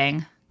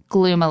waiting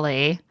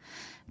gloomily.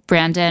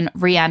 Brandon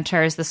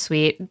re-enters the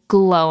suite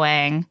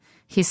glowing.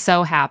 He's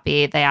so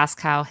happy. They ask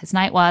how his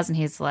night was, and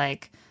he's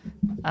like,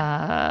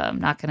 I'm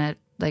not gonna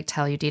like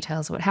tell you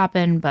details of what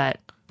happened, but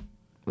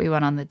we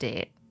went on the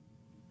date.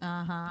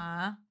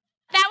 Uh-huh.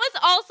 That was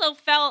also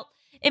felt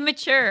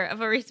immature of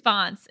a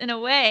response in a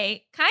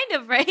way, kind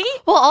of, right?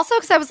 Well, also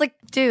because I was like,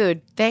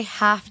 dude, they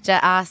have to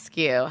ask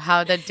you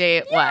how the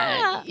date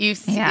went. You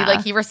see,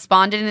 like he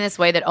responded in this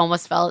way that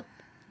almost felt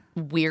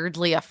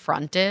weirdly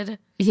affronted.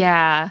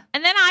 Yeah.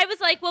 And then I was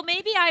like, well,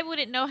 maybe I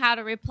wouldn't know how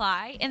to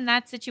reply in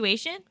that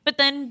situation. But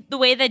then the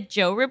way that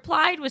Joe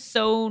replied was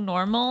so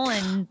normal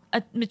and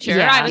mature.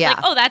 Yeah. I was like,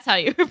 oh, that's how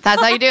you reply.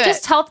 That's how you do it.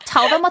 Just tell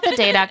them what the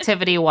date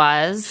activity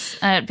was.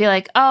 And it'd be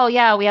like, oh,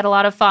 yeah, we had a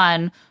lot of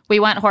fun. We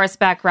went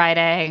horseback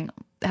riding,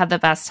 had the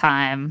best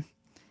time.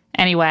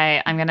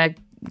 Anyway, I'm going to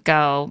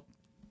go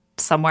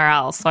somewhere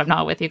else, so I'm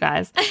not with you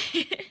guys.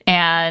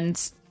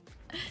 And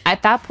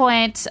at that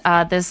point,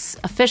 this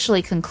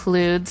officially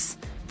concludes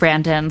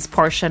Brandon's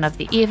portion of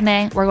the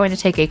evening. We're going to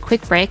take a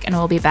quick break, and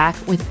we'll be back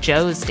with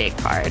Joe's date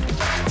card.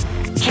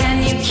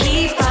 Can you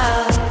keep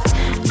up?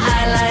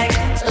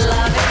 I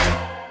love it.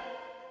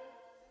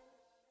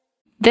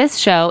 This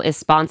show is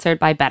sponsored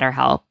by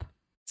BetterHelp.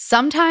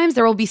 Sometimes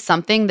there will be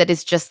something that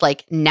is just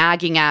like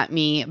nagging at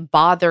me,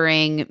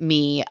 bothering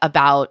me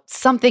about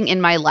something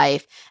in my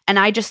life, and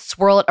I just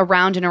swirl it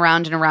around and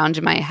around and around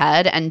in my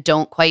head and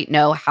don't quite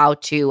know how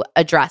to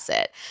address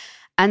it.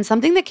 And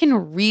something that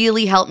can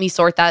really help me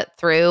sort that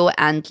through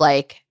and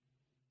like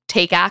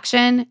take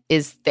action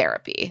is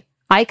therapy.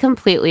 I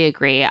completely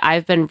agree.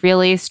 I've been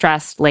really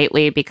stressed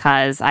lately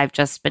because I've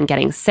just been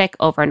getting sick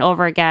over and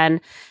over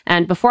again.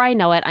 And before I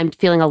know it, I'm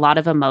feeling a lot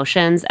of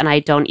emotions and I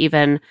don't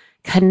even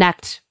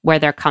connect where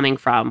they're coming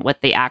from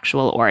with the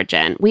actual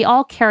origin. We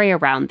all carry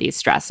around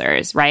these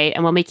stressors, right?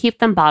 And when we keep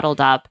them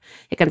bottled up,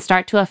 it can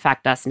start to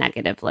affect us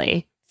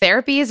negatively.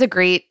 Therapy is a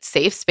great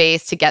safe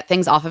space to get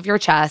things off of your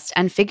chest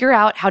and figure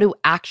out how to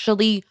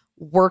actually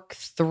work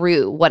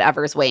through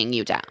whatever's weighing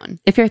you down.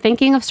 If you're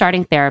thinking of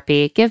starting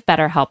therapy, give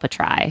BetterHelp a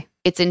try.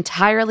 It's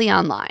entirely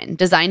online,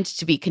 designed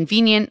to be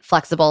convenient,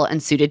 flexible,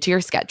 and suited to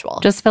your schedule.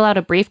 Just fill out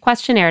a brief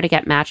questionnaire to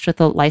get matched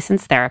with a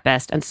licensed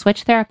therapist and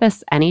switch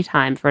therapists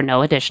anytime for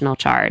no additional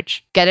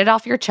charge. Get it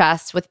off your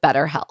chest with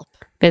BetterHelp.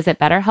 Visit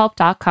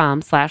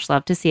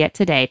BetterHelp.com/LoveToSeeIt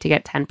today to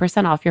get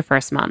 10% off your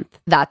first month.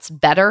 That's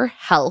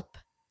BetterHelp,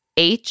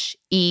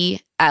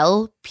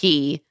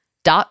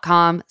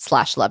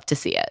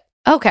 HELP.com/LoveToSeeIt.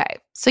 Okay,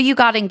 so you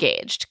got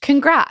engaged.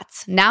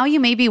 Congrats. Now you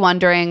may be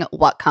wondering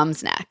what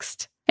comes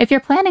next. If you're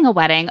planning a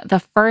wedding, the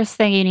first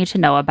thing you need to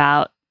know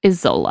about is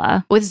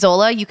Zola. With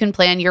Zola, you can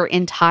plan your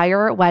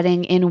entire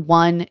wedding in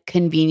one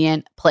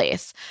convenient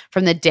place.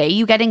 From the day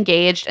you get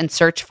engaged and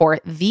search for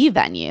the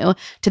venue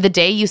to the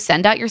day you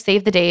send out your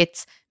save the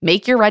dates,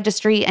 make your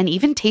registry, and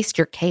even taste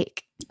your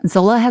cake.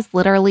 Zola has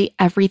literally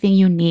everything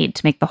you need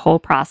to make the whole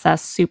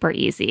process super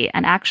easy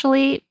and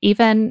actually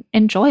even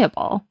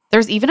enjoyable.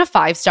 There's even a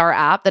 5-star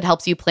app that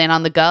helps you plan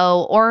on the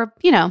go or,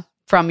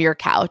 from your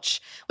couch,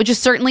 which is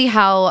certainly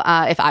how,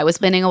 if I was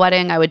planning a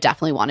wedding, I would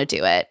definitely want to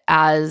do it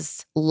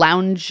as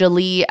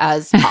loungily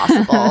as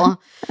possible.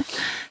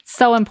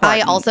 So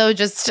important. I also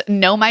just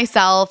know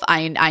myself.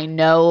 I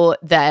know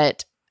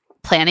that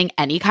planning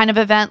any kind of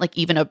event, like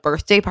even a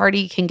birthday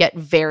party, can get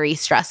very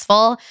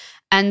stressful.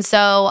 And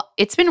so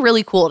it's been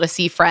really cool to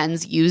see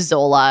friends use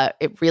Zola.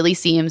 It really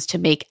seems to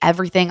make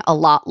everything a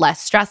lot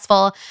less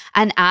stressful.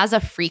 And as a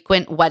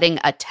frequent wedding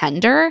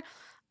attender,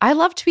 I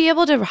love to be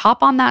able to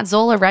hop on that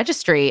Zola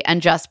registry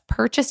and just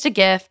purchase a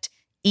gift.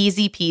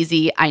 Easy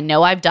peasy. I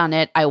know I've done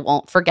it. I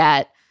won't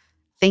forget.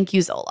 Thank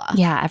you, Zola.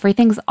 Yeah,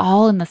 everything's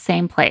all in the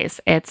same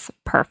place. It's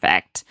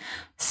perfect.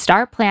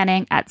 Start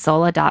planning at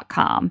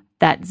Zola.com.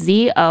 That's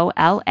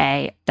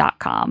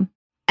ZOLA.com.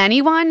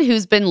 Anyone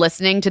who's been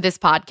listening to this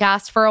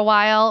podcast for a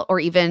while,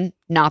 or even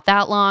not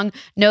that long,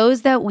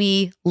 knows that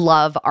we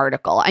love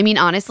Article. I mean,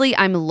 honestly,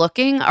 I'm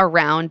looking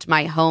around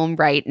my home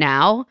right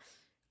now.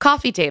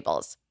 Coffee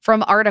tables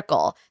from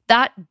Article.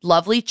 That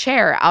lovely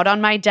chair out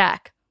on my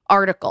deck.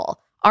 Article.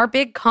 Our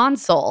big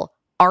console.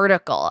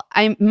 Article.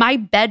 My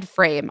bed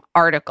frame.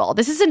 Article.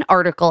 This is an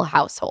Article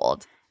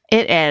household.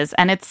 It is.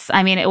 And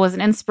it was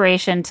an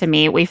inspiration to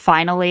me. We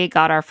finally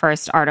got our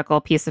first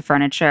Article piece of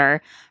furniture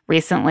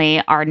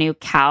recently, our new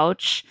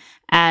couch.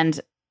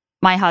 And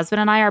my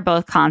husband and I are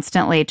both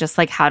constantly just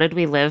like, how did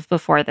we live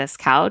before this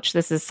couch?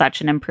 This is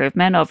such an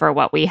improvement over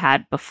what we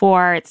had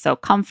before. It's so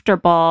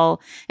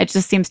comfortable. It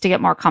just seems to get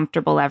more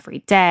comfortable every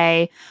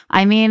day.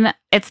 I mean,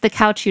 it's the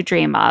couch you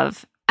dream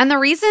of. And the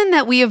reason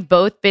that we have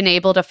both been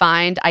able to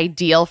find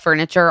ideal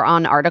furniture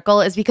on Article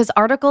is because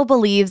Article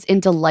believes in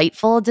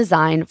delightful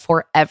design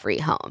for every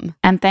home.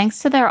 And thanks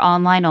to their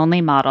online-only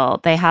model,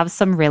 they have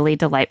some really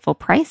delightful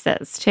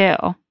prices, too.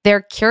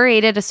 Their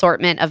curated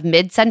assortment of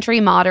mid-century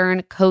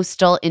modern,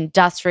 coastal,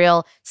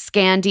 industrial,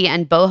 Scandi,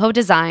 and boho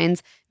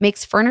designs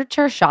makes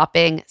furniture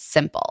shopping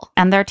simple.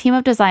 And their team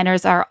of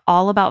designers are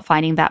all about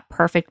finding that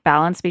perfect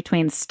balance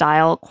between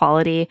style,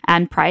 quality,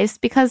 and price,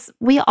 because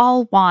we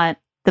all want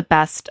the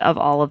best of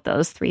all of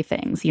those three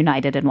things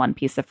united in one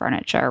piece of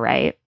furniture,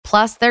 right?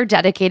 Plus, they're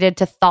dedicated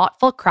to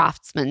thoughtful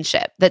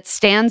craftsmanship that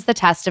stands the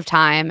test of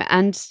time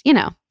and,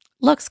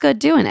 looks good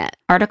doing it.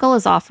 Article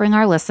is offering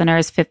our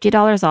listeners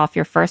 $50 off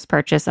your first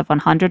purchase of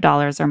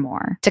 $100 or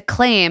more. To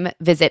claim,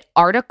 visit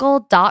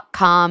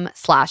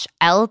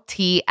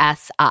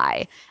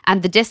article.com/LTSI,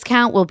 and the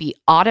discount will be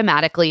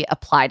automatically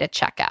applied at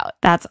checkout.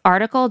 That's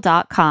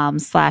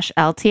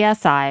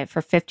article.com/LTSI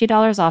for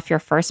 $50 off your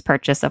first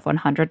purchase of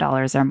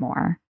 $100 or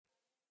more.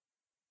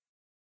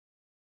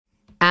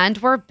 And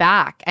we're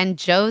back, and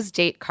Joe's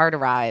date card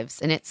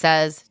arrives, and it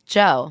says,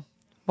 Joe,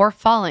 we're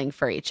falling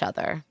for each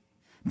other.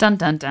 Dun,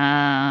 dun,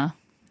 dun.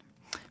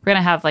 We're going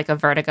to have like a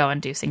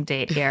vertigo-inducing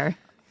date here.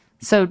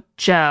 So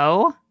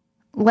Joe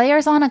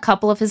layers on a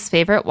couple of his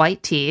favorite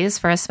white tees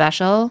for a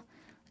special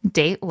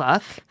date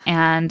look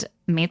and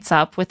meets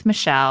up with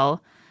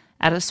Michelle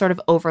at a sort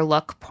of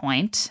overlook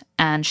point.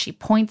 And she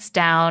points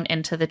down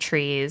into the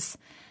trees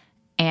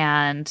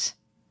and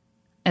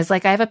is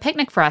like, I have a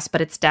picnic for us, but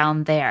it's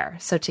down there.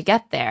 So to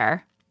get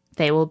there,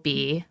 they will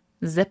be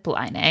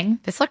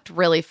ziplining. This looked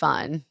really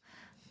fun.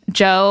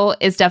 Joe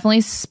is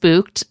definitely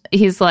spooked.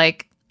 He's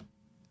like,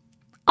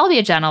 I'll be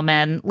a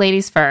gentleman,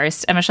 ladies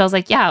first. And Michelle's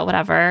like, yeah,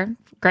 whatever.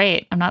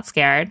 Great. I'm not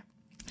scared.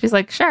 She's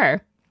like,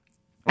 sure.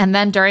 And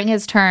then during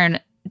his turn,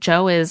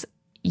 Joe is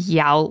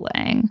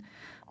yowling,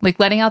 like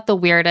letting out the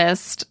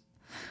weirdest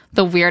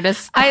howl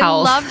I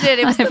loved it.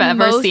 It was I've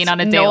ever seen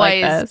on a date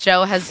like this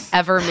Joe has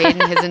ever made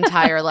in his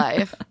entire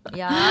life.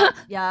 Yup.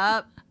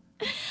 I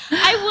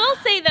will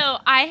say, though,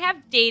 I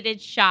have dated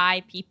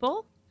shy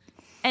people.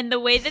 And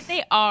the way that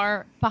they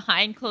are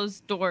behind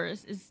closed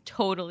doors is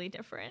totally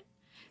different.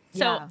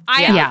 So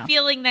I have a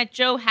feeling that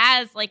Joe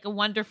has like a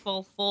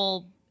wonderful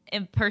full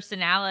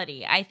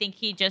personality. I think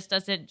he just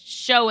doesn't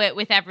show it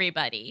with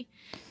everybody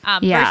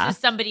versus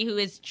somebody who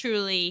is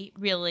truly,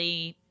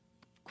 really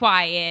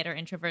quiet or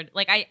introverted.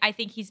 Like I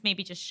think he's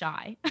maybe just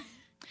shy.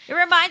 It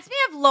reminds me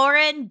of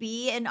Lauren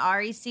B in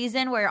Ari's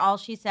season where all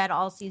she said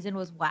all season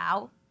was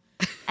wow.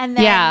 And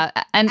then,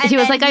 and he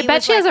was like, I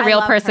bet she has a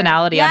real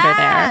personality under there.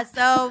 Yeah,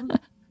 so...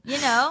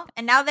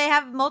 and now they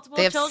have multiple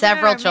children. They have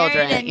several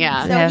children,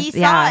 So he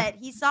saw it.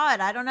 He saw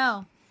it. I don't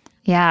know.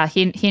 Yeah,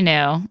 he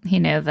knew. He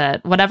knew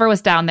that whatever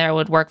was down there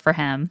would work for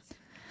him.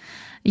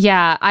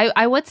 Yeah,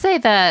 I would say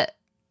that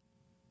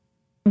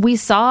we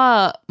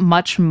saw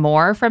much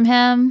more from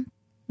him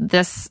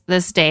this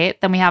date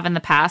than we have in the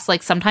past.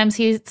 Like sometimes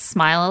he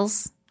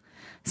smiles.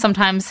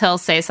 Sometimes he'll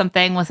say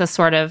something with a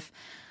sort of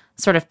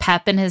sort of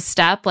pep in his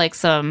step, like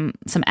some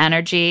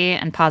energy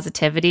and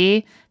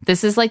positivity.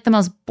 This is like the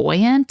most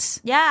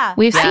buoyant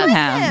we've seen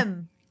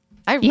him.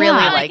 I really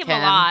like him a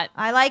lot.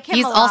 I like him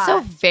He's a lot. also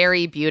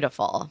very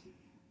beautiful.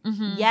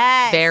 Mm-hmm.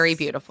 Yes. Very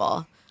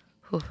beautiful.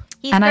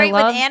 He's And I great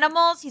with love-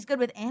 animals. He's good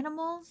with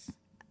animals.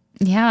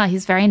 Yeah,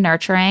 he's very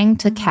nurturing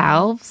to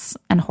calves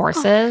and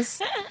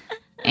horses.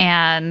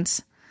 And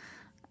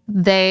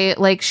they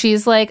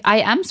she's like, I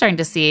am starting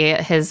to see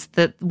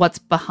what's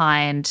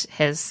behind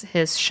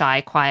his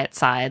shy, quiet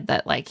side,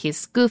 that like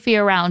he's goofy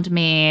around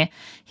me.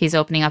 He's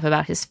opening up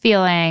about his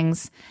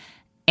feelings.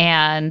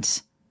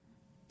 And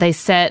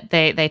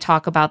they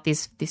talk about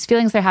these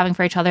feelings they're having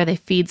for each other. They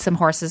feed some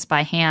horses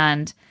by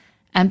hand.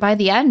 And by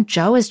the end,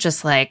 Joe is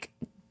just like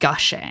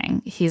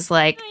gushing. He's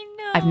like,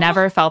 I've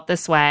never felt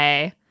this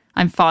way.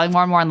 I'm falling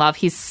more and more in love.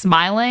 He's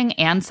smiling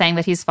and saying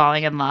that he's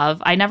falling in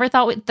love. I never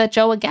thought that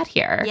Joe would get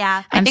here.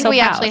 Yeah. I think we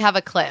proud. actually have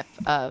a clip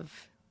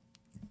of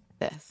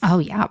this. Oh,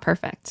 yeah.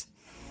 Perfect.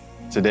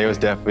 Today was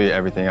definitely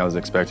everything I was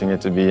expecting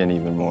it to be and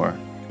even more.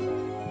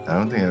 I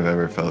don't think I've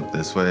ever felt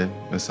this way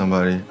with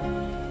somebody.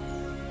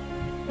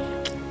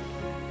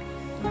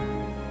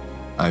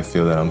 I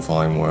feel that I'm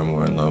falling more and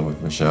more in love with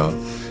Michelle.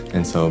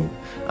 And so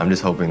I'm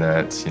just hoping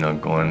that,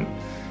 going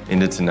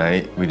into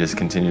tonight, we just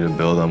continue to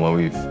build on what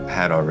we've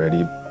had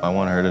already. I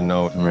want her to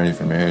know I'm ready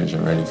for marriage,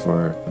 I'm ready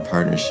for a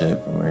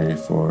partnership, I'm ready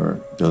for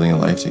building a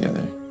life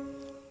together.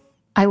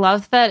 I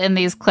love that in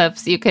these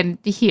clips you can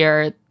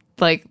hear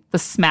like the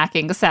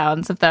smacking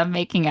sounds of them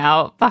making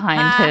out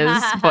behind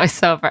his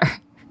voiceover.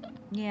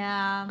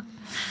 Yeah.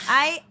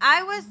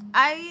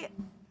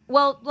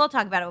 Well, we'll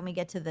talk about it when we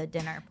get to the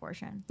dinner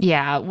portion.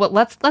 Yeah, well,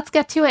 let's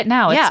get to it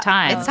now. Yeah, it's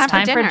time. it's time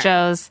for dinner.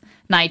 Joe's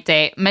night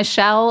date.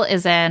 Michelle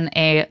is in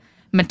a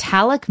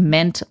metallic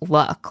mint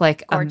look,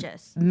 like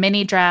gorgeous a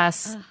mini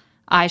dress,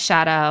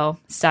 eyeshadow,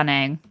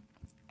 stunning.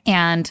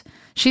 And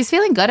she's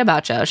feeling good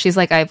about Joe. She's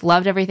like, I've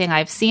loved everything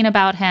I've seen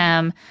about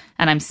him,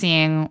 and I'm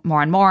seeing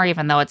more and more,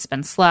 even though it's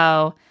been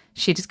slow.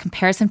 She just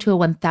compares him to a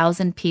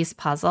 1,000-piece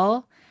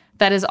puzzle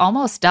that is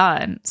almost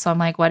done. So I'm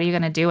like, what are you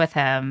going to do with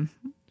him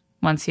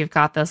once you've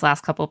got those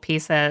last couple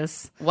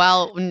pieces?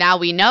 Well, now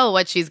we know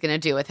what she's going to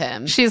do with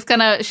him. She's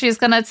gonna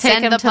take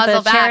Send him the to puzzle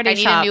the back. charity I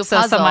need shop a new so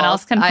puzzle. someone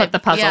else can put the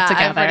puzzle together.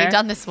 I've already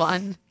done this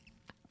one.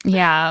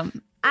 Yeah,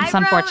 it's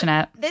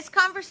unfortunate. This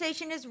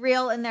conversation is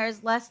real and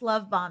there's less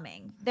love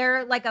bombing.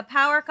 They're like a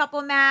power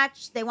couple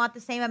match. They want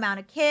the same amount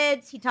of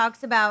kids. He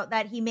talks about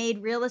that he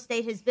made real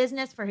estate his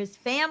business for his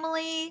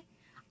family.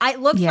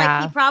 It looks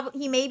like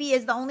he maybe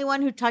is the only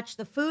one who touched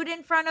the food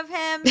in front of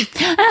him.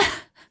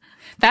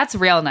 That's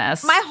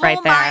realness. My whole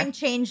right there. mind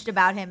changed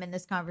about him in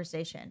this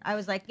conversation. I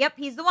was like, yep,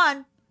 he's the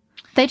one.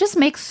 They just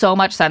make so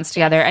much sense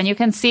together. And you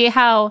can see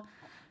how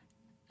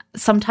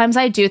sometimes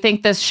I do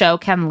think this show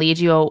can lead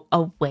you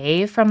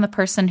away from the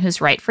person who's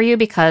right for you,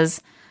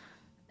 because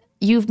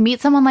you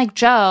meet someone like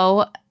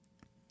Joe,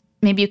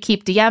 maybe you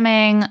keep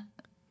DMing,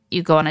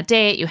 you go on a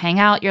date, you hang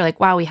out, you're like,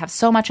 wow, we have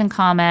so much in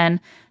common.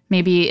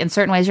 Maybe in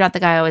certain ways you're not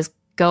the guy I always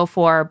go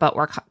for, but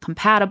we're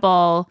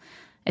compatible.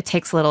 It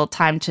takes a little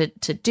time to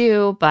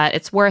do, but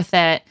it's worth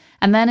it.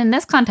 And then in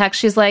this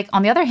context, she's like,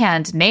 on the other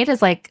hand, Nate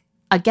is like,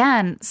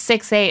 again,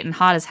 6'8" and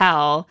hot as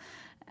hell.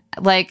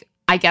 Like,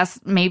 I guess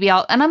maybe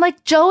and I'm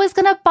like, Joe is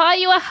going to buy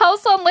you a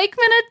house on Lake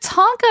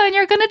Minnetonka and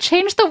you're going to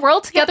change the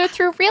world together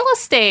through real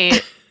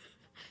estate.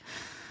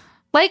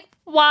 Like,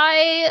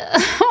 why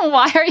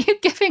are you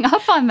giving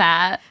up on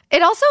that?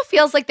 It also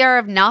feels like there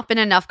have not been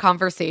enough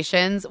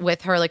conversations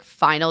with her like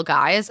final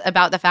guys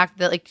about the fact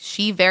that like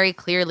she very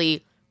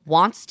clearly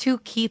wants to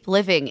keep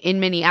living in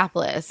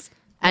Minneapolis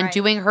and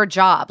doing her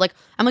job. Like,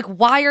 I'm like,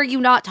 why are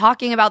you not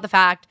talking about the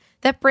fact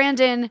that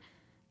Brandon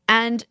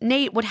and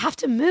Nate would have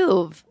to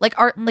move? Like,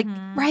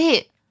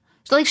 right.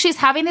 Like, she's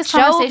having these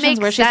conversations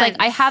where she's like,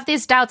 I have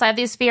these doubts, I have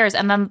these fears.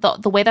 And then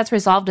the way that's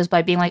resolved is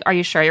by being like, are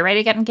you sure you're ready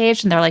to get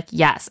engaged? And they're like,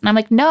 yes. And I'm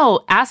like, no,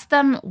 ask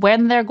them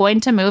when they're going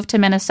to move to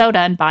Minnesota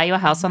and buy you a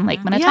house on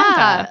Lake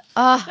Minnetonka.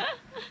 Yeah.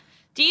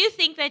 Do you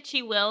think that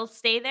she will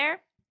stay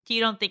there? Do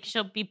you don't think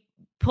she'll be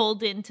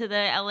pulled into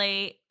the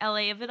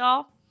LA of it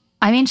all?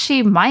 I mean,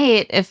 she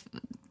might if,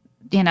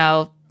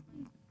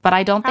 but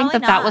I don't think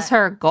that was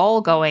her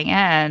goal going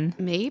in.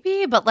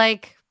 Maybe, but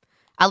like,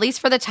 at least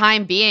for the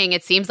time being,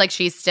 it seems like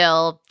she's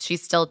still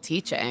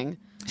teaching.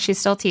 She's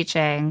still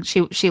teaching.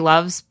 She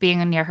loves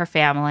being near her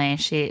family.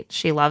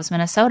 She loves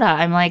Minnesota.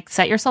 I'm like,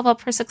 set yourself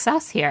up for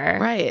success here.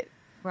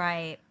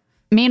 Right.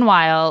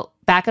 Meanwhile,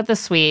 back at the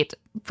suite,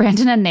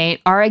 Brandon and Nate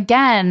are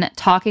again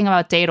talking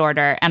about date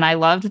order. And I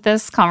loved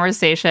this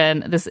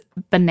conversation, this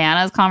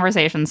bananas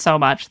conversation so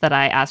much that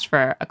I asked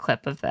for a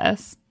clip of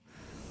this.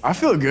 I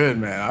feel good,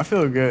 man. I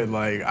feel good.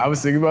 Like, I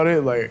was thinking about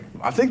it. Like,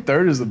 I think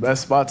third is the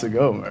best spot to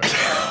go, man.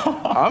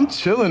 I'm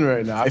chilling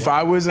right now. If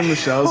I was in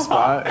Michelle's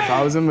spot,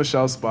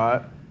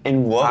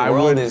 in what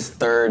world is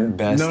third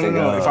best to go?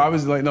 No. If I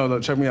was like, no,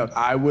 check me out.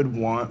 I would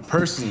want,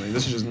 personally,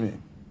 this is just me,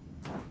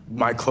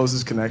 my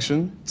closest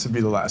connection to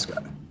be the last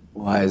guy.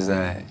 Why is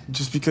that?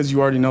 Just because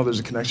you already know there's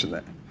a connection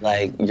there.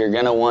 Like, you're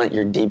gonna want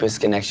your deepest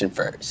connection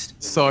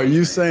first. So are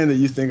you saying that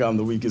you think I'm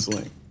the weakest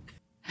link?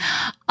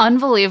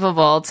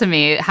 Unbelievable to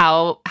me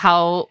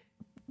how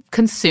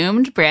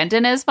consumed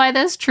Brandon is by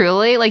this,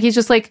 truly. Like, he's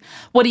just like,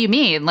 what do you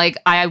mean? Like,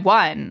 I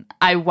won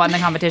the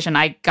competition.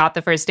 I got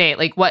the first date.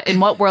 Like,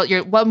 in what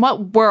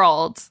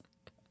world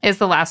is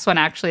the last one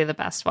actually the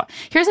best one?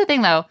 Here's the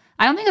thing, though.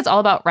 I don't think it's all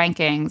about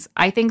rankings.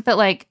 I think that,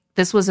 like,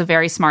 this was a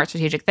very smart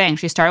strategic thing.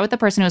 She started with the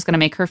person who was going to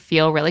make her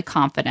feel really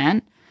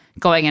confident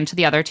going into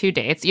the other 2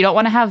 dates. You don't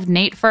want to have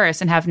Nate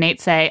first and have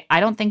Nate say, I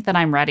don't think that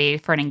I'm ready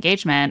for an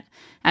engagement,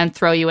 and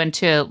throw you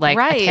into, like,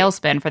 a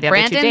tailspin for the other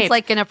 2 dates. Brandon's,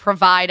 like, going to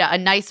provide a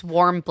nice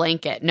warm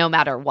blanket no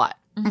matter what.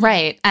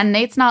 Right. And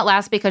Nate's not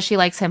last because she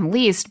likes him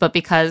least, but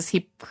because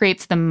he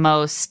creates the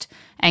most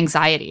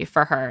anxiety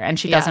for her, and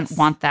she doesn't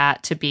want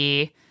that to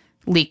be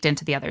leaked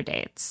into the other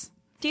dates.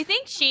 Do you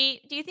think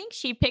she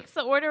picks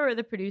the order or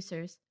the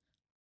producers?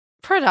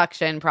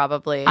 Production,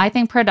 probably. I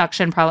think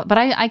production probably, but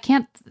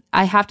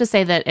I have to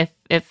say that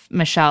if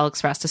Michelle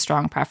expressed a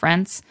strong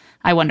preference,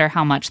 I wonder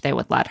how much they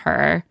would let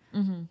her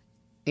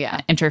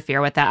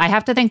interfere with that. I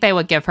have to think they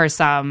would give her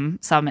some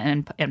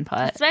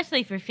input.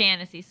 Especially for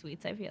fantasy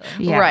suites, I feel like.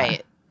 Yeah.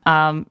 Right.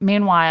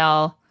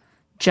 Meanwhile,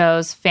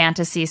 Joe's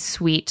fantasy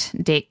suite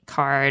date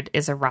card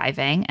is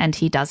arriving, and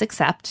he does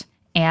accept.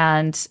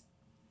 And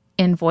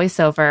in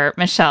voiceover,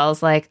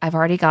 Michelle's like, I've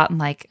already gotten,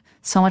 like,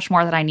 so much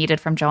more that I needed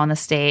from Joe on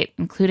this date,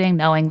 including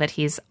knowing that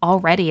he's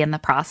already in the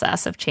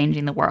process of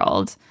changing the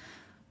world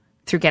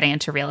through getting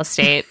into real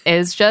estate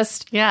is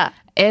just,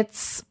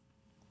 that's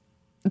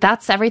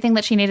everything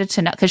that she needed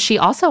to know, because she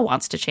also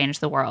wants to change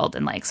the world,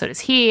 and, like, so does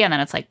he, and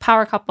then it's like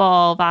power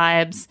couple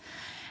vibes.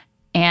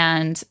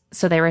 And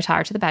so they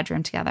retire to the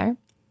bedroom together,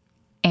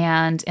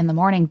 and in the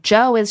morning,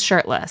 Joe is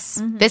shirtless.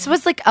 Mm-hmm. This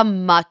was, like, a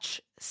much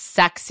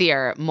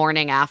sexier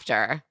morning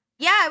after.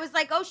 Yeah, I was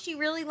like, oh, she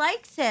really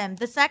likes him.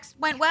 The sex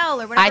went well,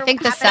 or whatever. I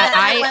think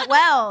went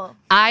well.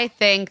 I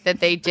think that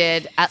they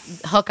did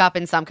hook up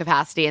in some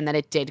capacity, and that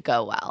it did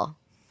go well.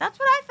 That's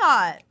what I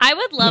thought. I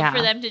would love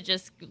for them to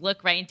just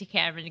look right into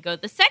camera and go,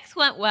 the sex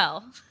went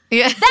well.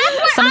 Yeah.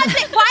 That's what I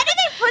think. Why did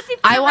they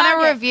pussyfoot I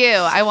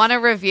want to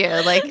review.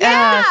 Like, 3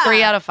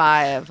 out of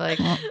 5. Like,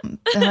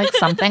 like,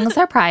 some things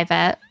are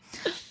private.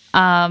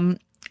 I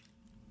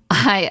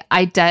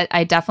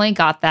definitely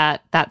got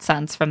that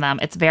sense from them.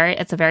 It's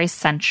a very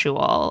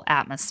sensual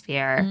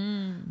atmosphere.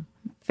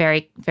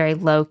 Very, very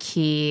low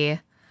key.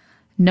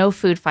 No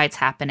food fights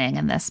happening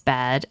in this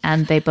bed,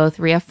 and they both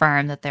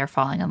reaffirm that they're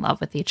falling in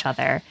love with each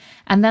other.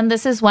 And then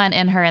this is when,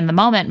 in the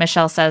moment,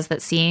 Michelle says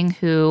that seeing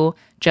who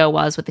Joe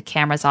was with the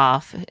cameras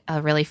off,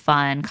 a really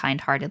fun,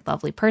 kind-hearted,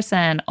 lovely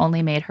person,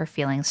 only made her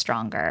feeling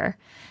stronger.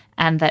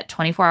 And that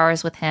 24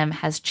 hours with him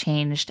has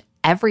changed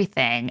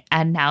everything,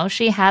 and now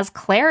she has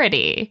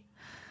clarity.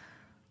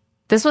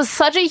 This was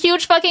such a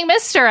huge fucking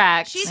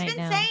misdirect. She's been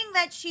saying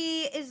that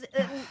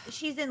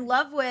she's in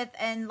love with,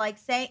 and, like,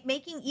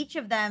 making each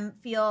of them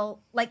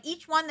feel like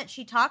each one that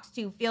she talks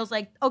to feels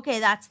like, okay,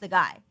 that's the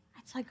guy.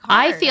 It's like hard.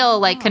 I feel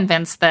like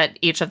convinced that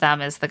each of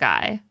them is the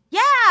guy.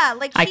 Yeah,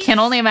 like I can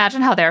only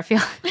imagine how they're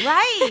feeling.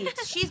 Right,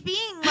 she's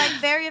being, like,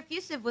 very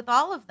effusive with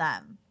all of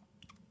them.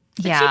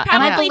 But she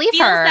probably feels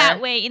that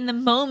way in the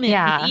moment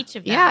with each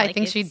of them. Yeah, like, I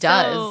think she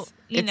does. So,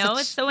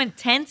 it's so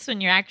intense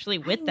when you're actually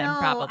with them,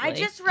 probably. I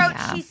just wrote,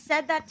 she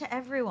said that to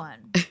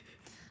everyone.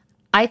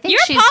 I think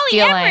you're she's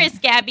polyamorous,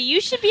 Gabby.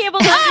 You should be able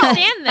to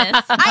understand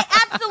this. I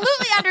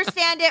absolutely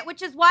understand it,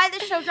 which is why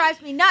this show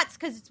drives me nuts,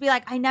 because it's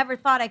like, I never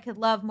thought I could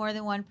love more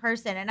than one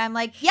person. And I'm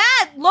like, yeah,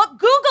 look,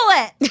 Google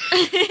it.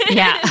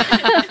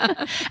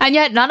 Yeah. And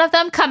yet none of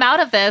them come out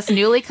of this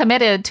newly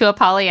committed to a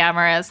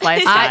polyamorous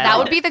lifestyle. That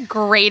would be the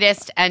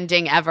greatest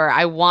ending ever.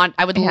 I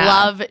would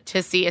love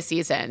to see a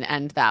season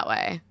end that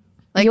way.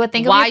 Like, you would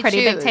think it would be a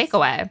pretty big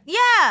takeaway.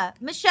 Yeah.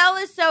 Michelle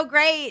is so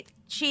great.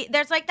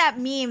 There's, like, that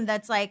meme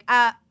that's like,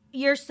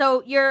 you're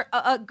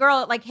a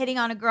girl, like, hitting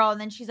on a girl, and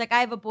then she's like,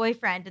 I have a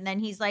boyfriend, and then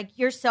he's like,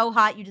 you're so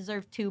hot, you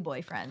deserve 2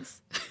 boyfriends.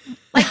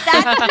 Like,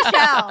 that's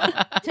Michelle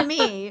to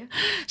me.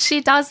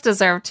 She does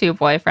deserve 2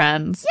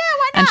 boyfriends. Yeah,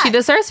 why not? And she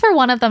deserves for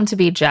one of them to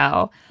be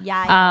Joe.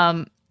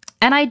 Yeah.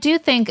 And I do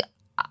think,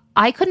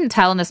 I couldn't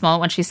tell in this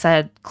moment when she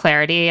said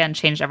clarity and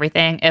changed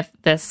everything, if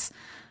this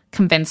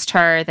convinced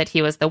her that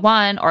he was the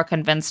one or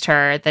convinced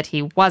her that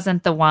he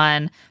wasn't the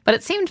one, but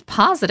it seemed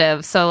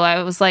positive. So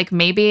I was like,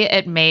 maybe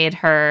it made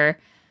her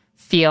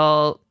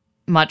feel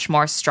much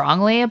more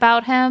strongly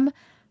about him,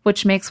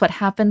 which makes what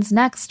happens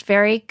next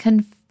very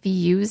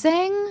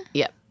confusing.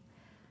 Yep.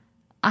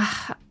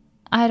 I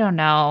don't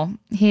know.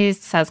 He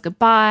says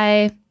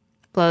goodbye,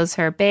 blows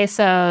her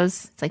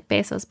Bezos. It's like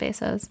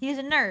Bezos. He's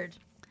a nerd.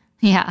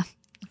 Yeah.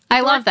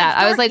 I love that.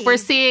 I was like, we're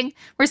seeing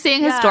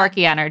his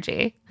dorky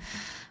energy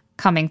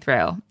coming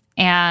through.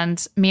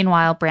 And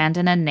meanwhile,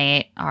 Brandon and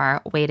Nate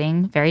are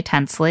waiting very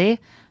tensely.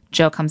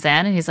 Joe comes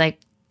in and he's like,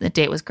 the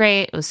date was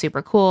great. It was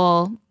super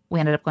cool. We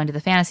ended up going to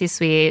the fantasy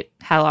suite,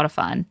 had a lot of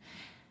fun.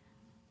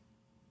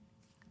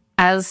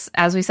 As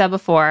we said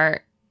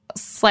before,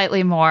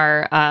 slightly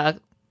more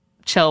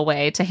chill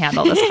way to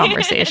handle this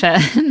conversation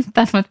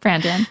than with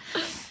Brandon.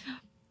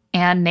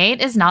 And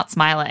Nate is not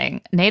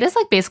smiling. Nate is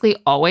like basically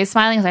always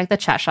smiling. He's like the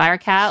Cheshire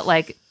cat.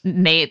 Like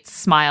Nate's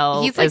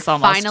smile He's like is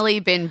almost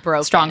finally been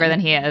broken. Stronger than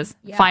he is.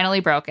 Yeah.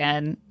 Finally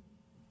broken.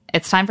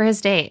 It's time for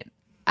his date.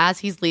 As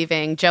he's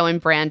leaving, Joe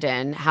and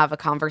Brandon have a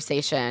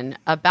conversation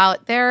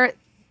about their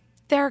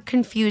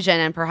confusion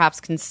and perhaps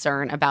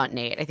concern about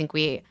Nate. I think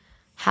we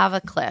have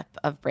a clip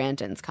of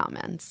Brandon's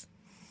comments.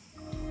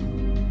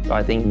 Do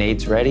I think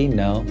Nate's ready?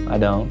 No, I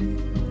don't.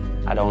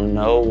 I don't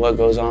know what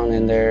goes on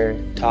in their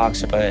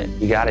talks, but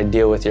you got to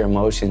deal with your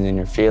emotions and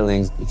your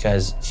feelings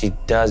because she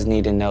does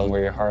need to know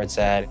where your heart's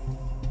at.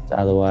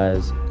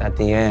 Otherwise, at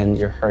the end,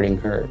 you're hurting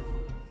her.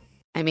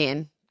 I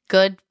mean,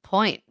 good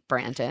point,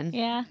 Brandon.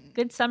 Yeah,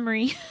 good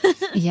summary.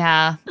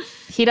 Yeah.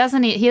 He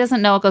doesn't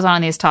know what goes on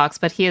in these talks,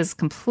 but he is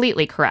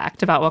completely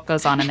correct about what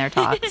goes on in their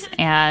talks.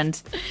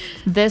 And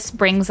this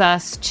brings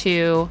us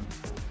to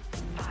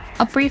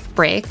a brief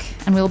break,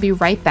 and we'll be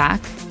right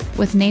back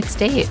with Nate's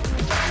date.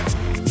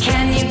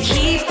 Can you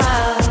keep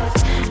up?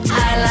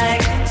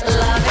 I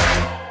love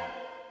it.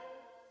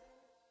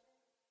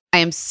 I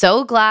am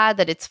so glad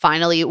that it's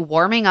finally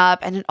warming up,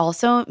 and it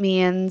also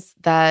means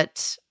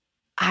that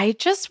I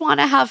just want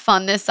to have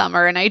fun this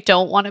summer and I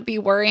don't want to be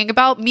worrying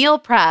about meal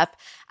prep.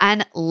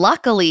 And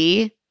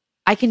luckily,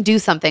 I can do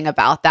something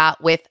about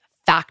that with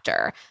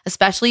Factor,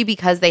 especially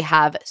because they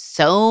have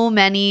so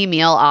many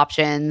meal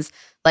options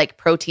like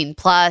Protein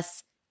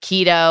Plus,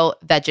 keto,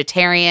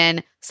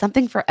 vegetarian,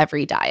 something for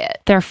every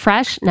diet. Their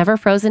fresh, never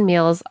frozen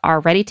meals are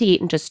ready to eat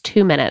in just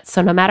 2 minutes.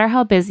 So no matter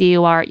how busy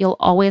you are, you'll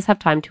always have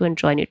time to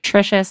enjoy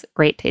nutritious,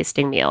 great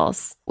tasting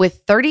meals.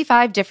 With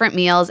 35 different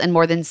meals and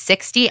more than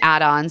 60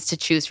 add-ons to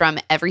choose from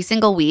every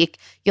single week,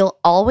 you'll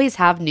always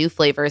have new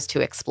flavors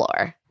to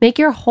explore. Make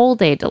your whole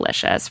day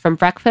delicious. From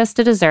breakfast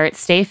to dessert,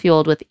 stay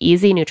fueled with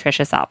easy,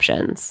 nutritious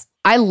options.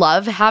 I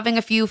love having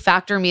a few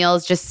Factor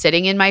meals just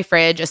sitting in my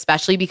fridge,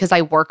 especially because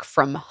I work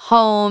from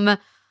home.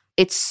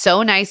 It's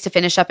so nice to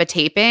finish up a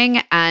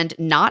taping and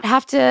not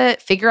have to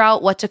figure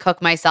out what to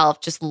cook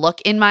myself. Just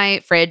look in my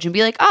fridge and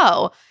be like,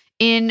 oh,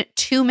 in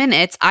 2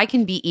 minutes, I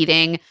can be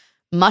eating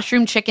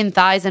mushroom chicken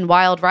thighs and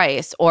wild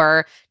rice,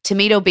 or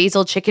tomato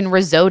basil chicken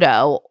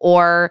risotto,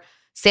 or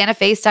Santa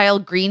Fe style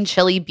green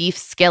chili beef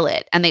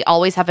skillet. And they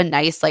always have a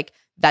nice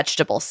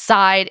vegetable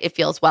side. It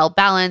feels well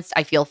balanced.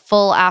 I feel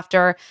full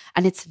after,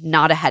 and it's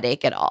not a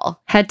headache at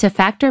all. Head to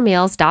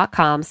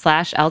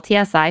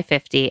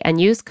factormeals.com/LTSI50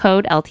 and use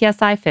code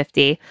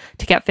LTSI50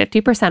 to get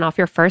 50% off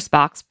your first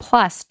box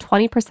plus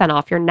 20%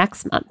 off your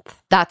next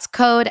month. That's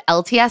code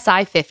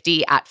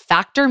LTSI50 at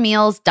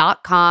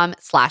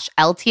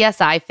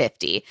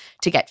factormeals.com/LTSI50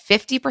 to get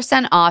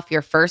 50% off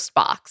your first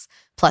box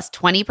plus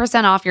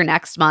 20% off your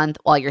next month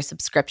while your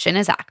subscription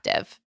is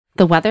active.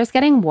 The weather's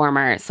getting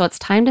warmer, so it's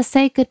time to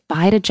say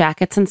goodbye to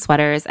jackets and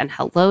sweaters and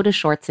hello to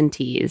shorts and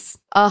tees.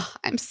 Oh,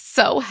 I'm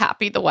so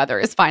happy the weather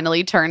is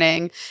finally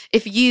turning.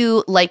 If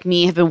you, like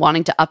me, have been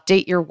wanting to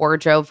update your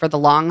wardrobe for the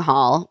long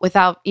haul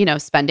without,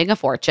 spending a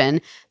fortune,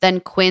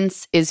 then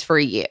Quince is for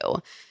you.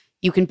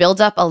 You can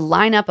build up a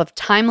lineup of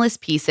timeless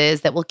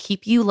pieces that will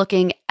keep you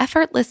looking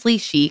effortlessly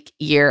chic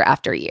year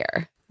after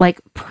year.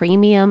 Like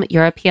premium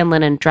European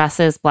linen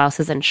dresses,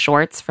 blouses, and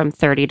shorts from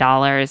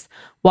 $30,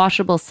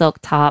 washable silk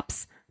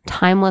tops,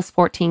 timeless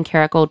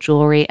 14-karat gold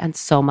jewelry, and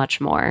so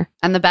much more.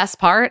 And the best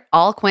part,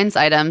 all Quince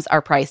items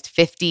are priced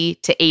 50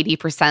 to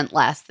 80%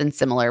 less than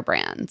similar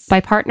brands.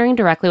 By partnering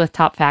directly with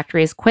top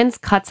factories, Quince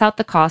cuts out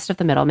the cost of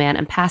the middleman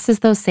and passes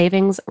those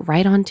savings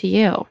right on to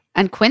you.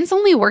 And Quince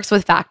only works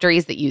with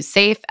factories that use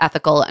safe,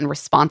 ethical, and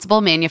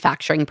responsible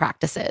manufacturing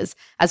practices,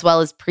 as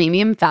well as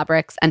premium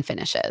fabrics and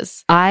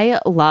finishes. I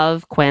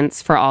love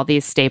Quince for all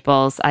these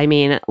staples. I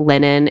mean,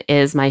 linen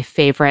is my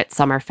favorite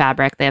summer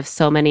fabric. They have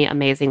so many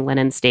amazing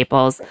linen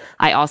staples.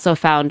 I also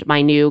found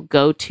my new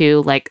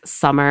go-to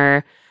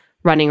summer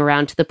running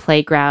around to the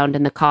playground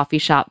in the coffee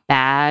shop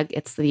bag.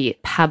 It's the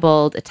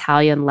pebbled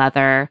Italian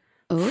leather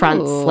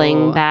front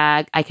sling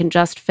bag. I can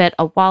just fit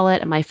a wallet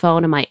and my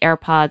phone and my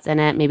AirPods in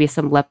it, maybe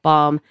some lip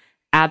balm.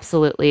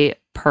 Absolutely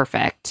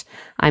perfect.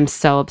 I'm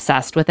so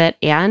obsessed with it.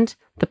 And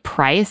the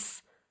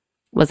price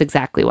was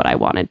exactly what I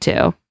wanted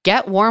to.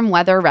 Get warm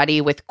weather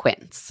ready with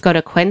Quince. Go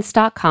to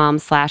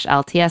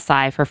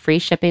quince.com/LTSI for free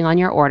shipping on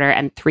your order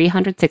and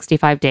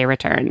 365-day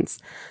returns.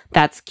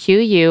 That's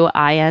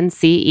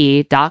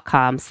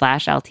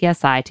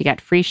QUINCE.com/LTSI to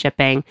get free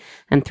shipping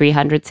and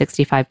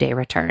 365-day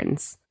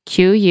returns.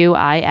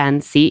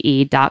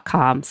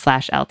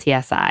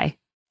 QUINCE.com/LTSI.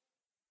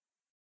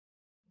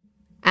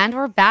 And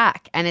we're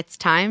back, and it's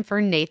time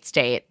for Nate's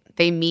date.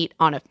 They meet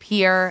on a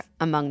pier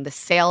among the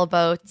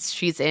sailboats.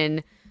 She's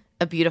in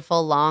a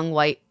beautiful long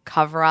white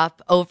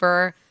cover-up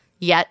over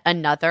yet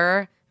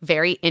another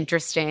very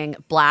interesting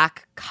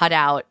black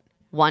cutout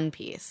one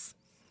piece.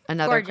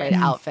 Another Gorgeous. great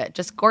outfit.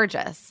 Just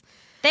gorgeous.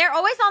 They're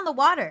always on the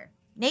water.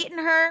 Nate and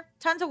her,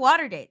 tons of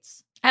water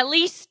dates. At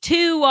least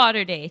 2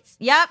 water dates.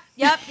 Yep.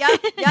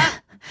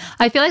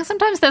 I feel like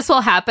sometimes this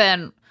will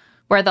happen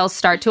where they'll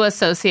start to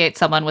associate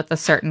someone with a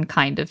certain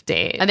kind of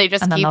date. And they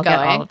just keep they'll going. get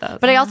all of those.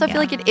 But I also feel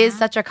like it is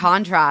such a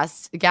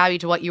contrast, Gabby,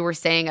 to what you were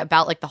saying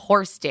about like the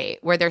horse date,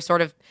 where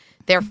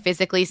they're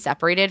physically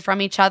separated from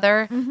each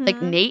other.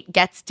 Like Nate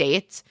gets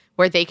dates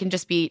where they can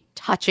just be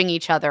touching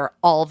each other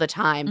all the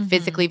time,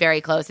 physically very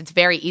close. It's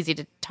very easy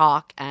to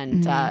talk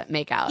and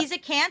make out. He's a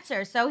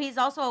Cancer, so he's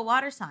also a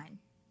water sign.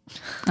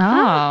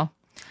 Oh.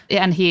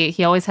 And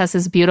he always has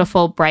his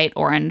beautiful bright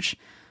orange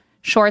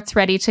shorts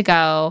ready to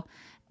go.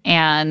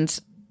 And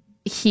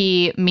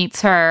he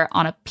meets her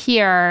on a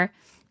pier,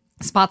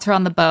 spots her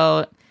on the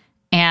boat,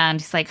 and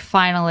he's like,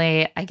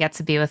 finally, I get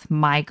to be with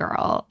my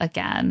girl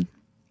again.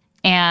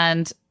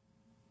 And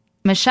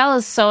Michelle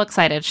is so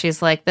excited.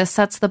 She's like, this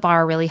sets the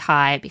bar really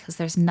high because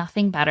there's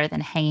nothing better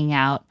than hanging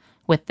out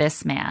with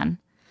this man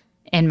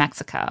in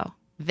Mexico.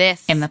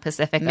 In the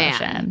Pacific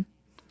Ocean.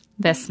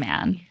 This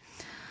man.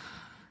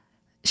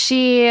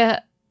 She,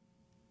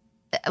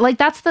 like,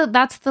 that's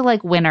the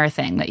like winner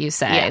thing that you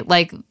say. Yeah.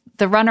 Like,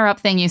 the runner-up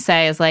thing you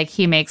say is like,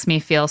 he makes me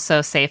feel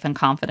so safe and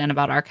confident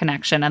about our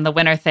connection. And the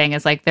winner thing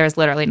is like, there's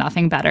literally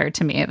nothing better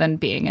to me than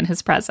being in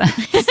his presence.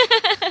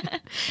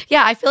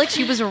 Yeah, I feel like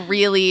she was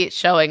really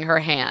showing her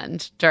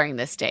hand during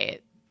this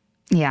date.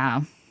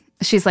 Yeah.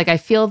 She's like, I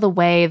feel the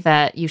way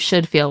that you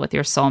should feel with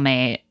your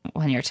soulmate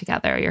when you're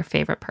together, your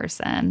favorite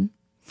person.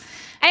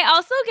 I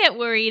also get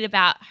worried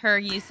about her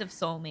use of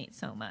soulmate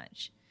so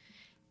much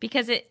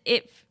because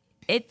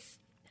it's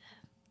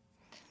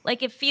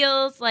like, it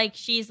feels like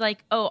she's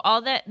like, oh,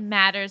 all that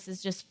matters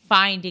is just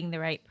finding the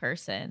right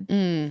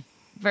person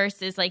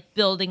versus like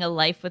building a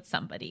life with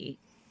somebody.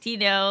 Do you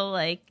know?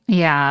 Like,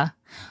 yeah.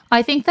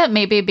 I think that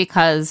maybe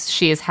because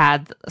she has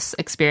had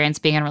experience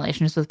being in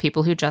relationships with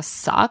people who just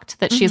sucked,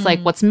 that she's like,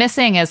 what's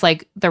missing is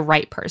like the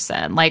right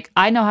person. Like,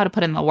 I know how to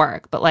put in the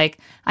work, but like,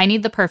 I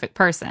need the perfect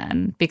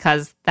person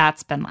because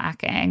that's been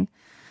lacking.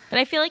 But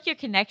I feel like your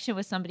connection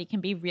with somebody can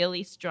be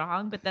really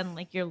strong, but then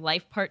like your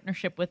life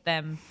partnership with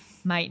them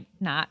might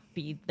not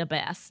be the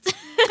best.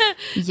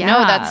 Yeah.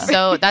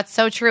 No, that's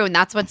so true. And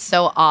that's what's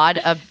so odd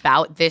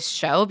about this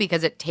show,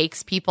 because it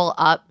takes people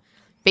up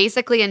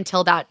basically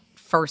until that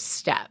first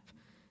step.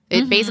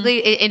 It basically,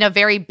 in a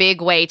very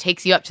big way,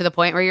 takes you up to the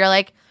point where you're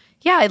like,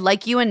 yeah, I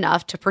like you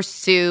enough to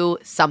pursue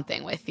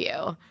something with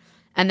you.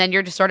 And then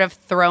you're just sort of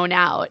thrown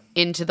out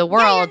into the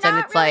world, and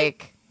it's really,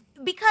 like...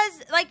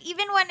 Because, like,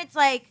 even when it's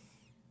like,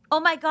 oh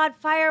my God,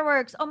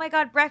 fireworks, oh my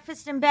God,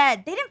 breakfast in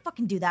bed, they didn't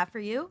fucking do that for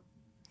you.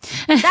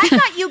 That's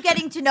not you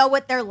getting to know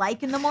what they're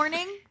like in the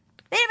morning.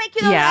 They didn't make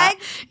you those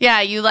eggs.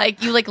 Yeah, you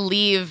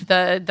leave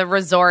the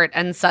resort,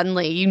 and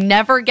suddenly you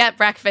never get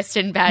breakfast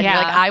in bed. Yeah.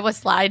 You're like, I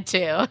was lied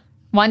to.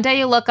 One day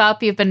you look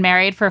up, you've been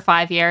married for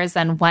 5 years,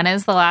 and when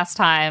is the last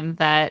time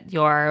that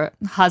your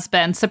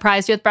husband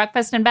surprised you with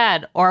breakfast in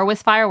bed, or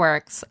with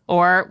fireworks,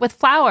 or with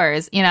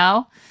flowers, you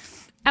know?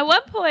 At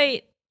one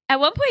point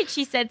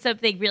she said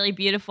something really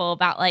beautiful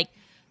about like,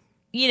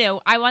 you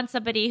know, I want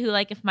somebody who,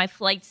 like, if my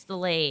flight's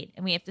delayed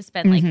and we have to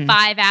spend like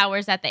 5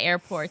 hours at the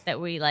airport, that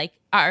we like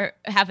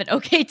have an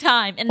okay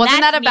time. And wasn't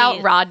that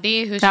about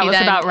Rodney? Who that she was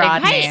then about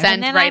Rodney.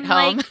 Sent right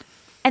home. Like,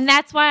 and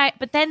that's why,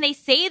 but then they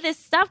say this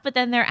stuff, but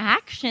then their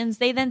actions,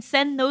 they then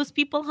send those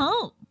people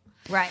home.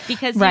 Right.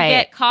 Because you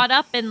get caught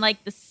up in like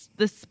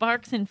the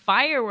sparks and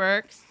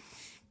fireworks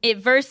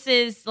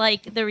versus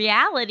like the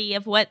reality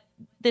of what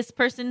this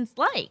person's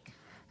like.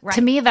 Right.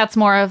 To me, that's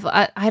more of,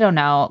 I don't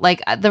know.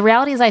 Like, the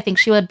reality is I think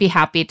she would be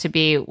happy to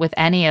be with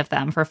any of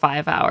them for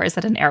 5 hours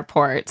at an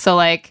airport. So,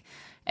 like,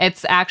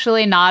 it's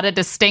actually not a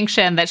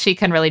distinction that she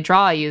can really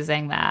draw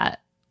using that.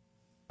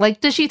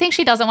 Like, does she think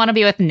she doesn't want to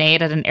be with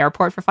Nate at an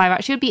airport for 5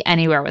 hours? She would be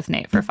anywhere with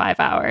Nate for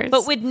 5 hours.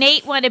 But would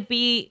Nate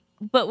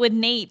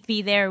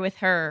be there with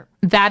her?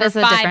 That is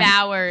a 5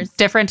 hours,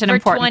 different and for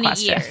important 20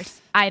 question. years.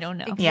 I don't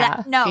know.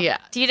 Yeah. No. Yeah.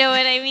 Do you know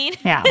what I mean?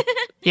 Yeah.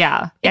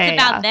 Yeah. It's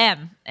about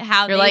them.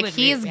 How you're they like, would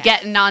he's react.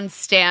 getting on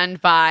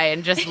standby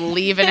and just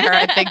leaving her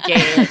at the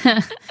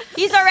gate.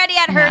 He's already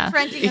at Hertz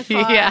renting a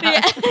car.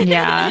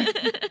 Yeah.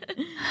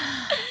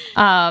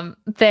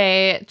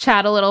 They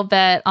chat a little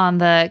bit on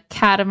the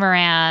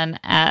catamaran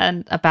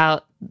and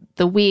about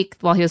the week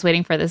while he was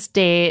waiting for this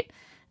date,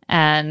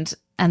 and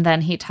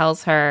then he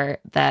tells her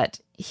that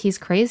he's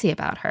crazy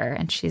about her,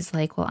 and she's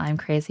like, well, I'm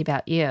crazy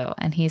about you.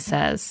 And he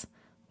says,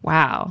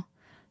 wow,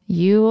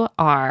 you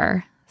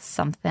are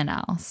something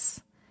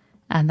else.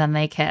 And then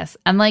they kiss.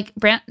 And like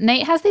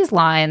Nate has these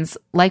lines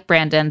like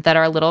Brandon that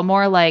are a little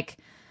more like,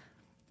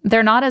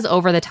 they're not as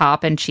over the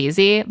top and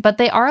cheesy, but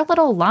they are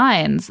little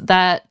lines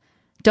that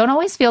don't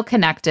always feel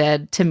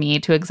connected to me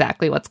to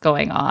exactly what's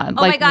going on.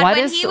 Oh like, my God, what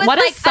when is he was what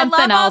like, is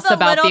something else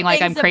about being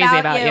like, I'm crazy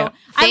about you?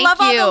 I love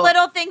all the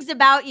little things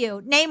about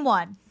you. Name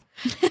one.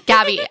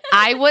 Gabby,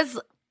 I was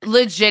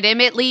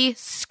legitimately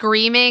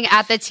screaming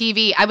at the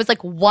TV. I was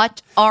like,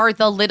 what are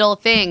the little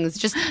things?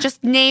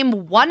 Just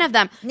name one of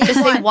them.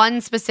 Just say one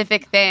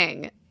specific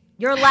thing.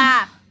 Your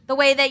laugh. The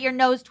way that your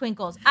nose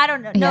twinkles. I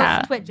don't know.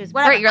 Nose twitches.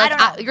 Whatever.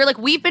 Right, you're like,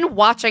 we've been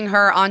watching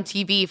her on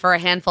TV for a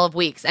handful of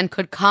weeks and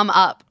could come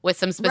up with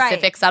some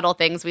specific subtle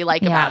things we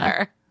like about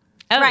her.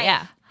 Oh, right.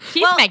 yeah.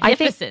 She's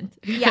magnificent.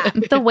 Yeah.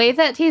 The way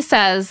that he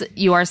says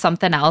you are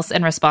something else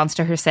in response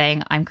to her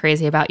saying I'm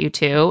crazy about you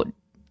too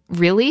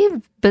really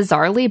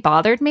bizarrely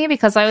bothered me,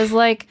 because I was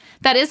like,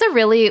 that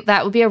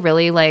would be a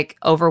really like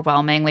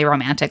overwhelmingly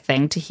romantic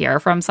thing to hear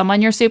from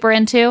someone you're super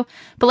into.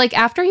 But like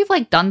after you've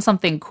like done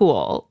something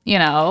cool, you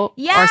know,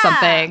 or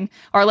something,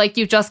 or like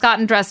you've just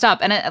gotten dressed up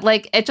and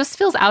it just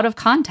feels out of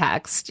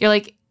context. You're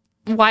like,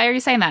 why are you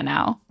saying that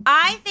now?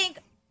 I think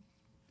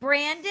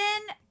Brandon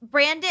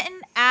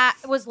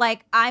was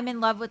like, I'm in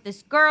love with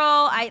this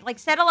girl. I like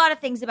said a lot of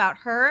things about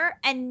her,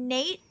 and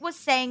Nate was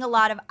saying a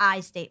lot of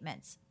I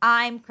statements.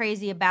 I'm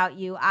crazy about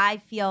you. I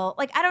feel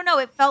like, I don't know,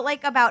 it felt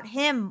like about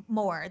him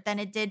more than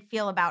it did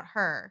feel about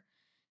her.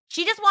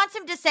 She just wants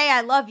him to say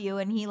I love you,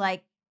 and he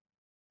like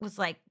was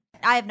like,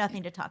 I have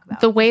nothing to talk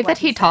about. The way that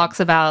he talks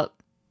about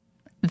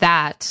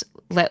that,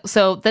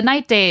 so the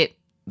night date,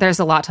 there's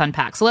a lot to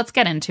unpack. So let's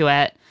get into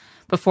it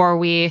before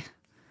we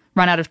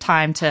run out of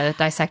time to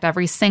dissect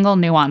every single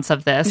nuance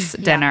of this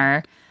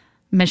dinner.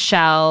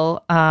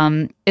 Michelle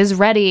is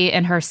ready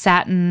in her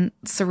satin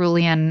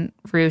cerulean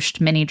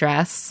ruched mini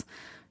dress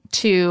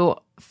to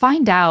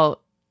find out,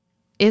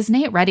 is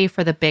Nate ready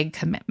for the big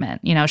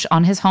commitment? You know,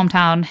 on his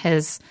hometown,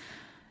 his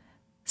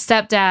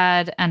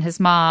stepdad and his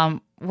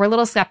mom were a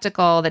little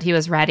skeptical that he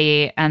was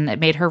ready, and it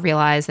made her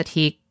realize that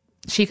she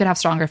could have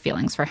stronger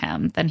feelings for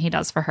him than he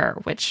does for her,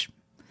 which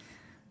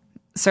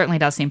certainly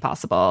does seem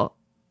possible.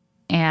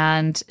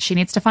 And she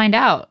needs to find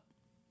out.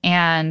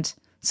 And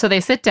so they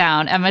sit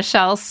down, and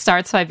Michelle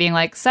starts by being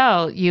like,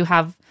 so you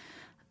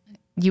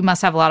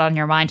must have a lot on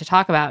your mind to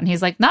talk about. And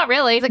he's like, not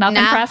really. Like,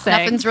 nothing pressing.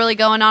 Nothing's really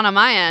going on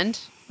my end.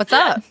 What's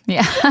up?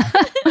 Yeah.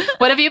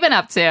 What have you been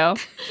up to?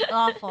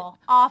 Awful.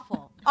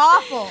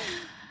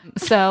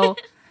 So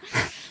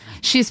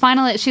she's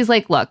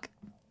like, look,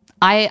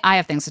 I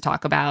have things to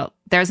talk about.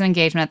 There's an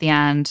engagement at the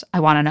end. I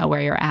want to know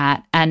where you're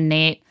at. And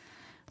Nate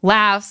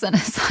laughs and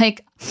is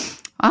like,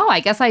 oh,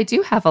 I guess I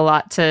do have a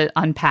lot to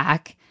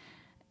unpack.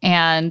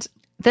 And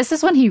this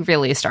is when he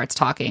really starts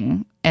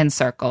talking in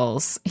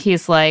circles.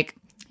 He's like,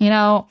 you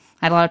know,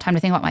 I had a lot of time to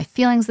think about my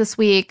feelings this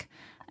week.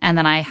 And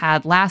then I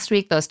had last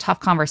week those tough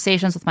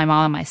conversations with my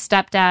mom and my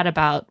stepdad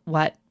about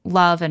what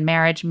love and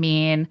marriage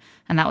mean.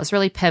 And that was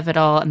really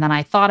pivotal. And then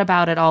I thought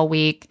about it all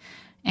week.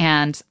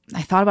 And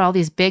I thought about all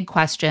these big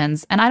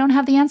questions, and I don't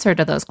have the answer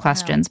to those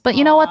questions. But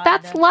you know what?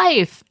 That's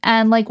life.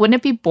 And like, wouldn't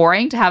it be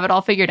boring to have it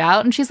all figured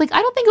out? And she's like,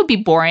 I don't think it would be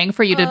boring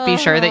for you to be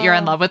sure that you're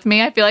in love with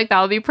me. I feel like that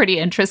would be pretty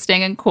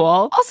interesting and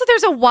cool. Also,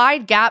 there's a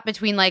wide gap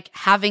between like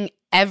having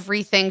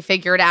everything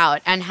figured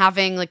out and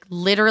having like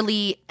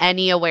literally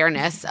any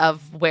awareness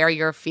of where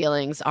your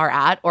feelings are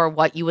at or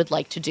what you would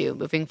like to do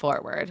moving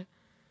forward.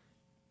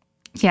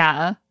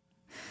 Yeah.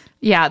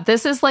 Yeah,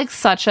 this is like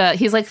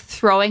he's like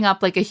throwing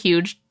up like a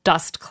huge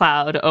dust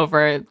cloud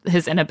over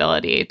his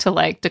inability to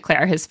like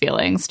declare his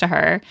feelings to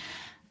her.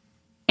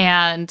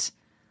 And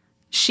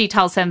she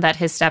tells him that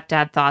his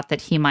stepdad thought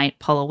that he might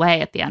pull away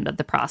at the end of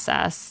the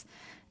process.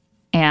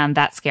 And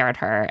that scared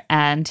her.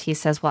 And he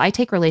says, well, I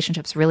take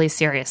relationships really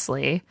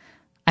seriously.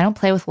 I don't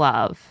play with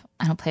love.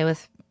 I don't play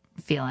with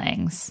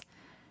feelings.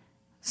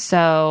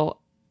 So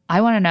I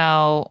want to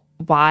know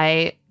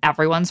why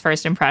everyone's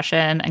first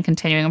impression and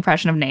continuing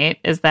impression of Nate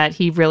is that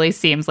he really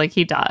seems like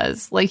he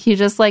does. Like he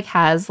just like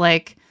has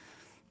like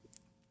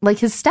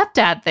his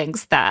stepdad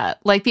thinks that.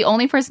 Like the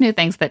only person who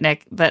thinks that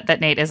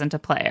Nate isn't a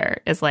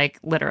player is like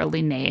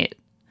literally Nate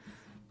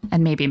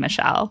and maybe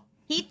Michelle.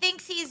 He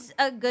thinks he's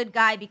a good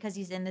guy because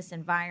he's in this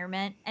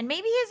environment, and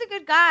maybe he's a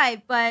good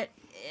guy, but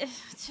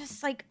it's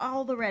just like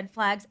all the red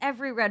flags,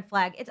 every red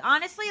flag. It's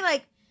honestly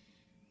like,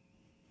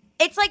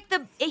 it's like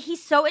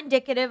he's so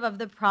indicative of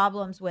the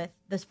problems with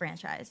this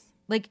franchise.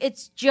 Like,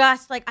 it's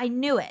just like, I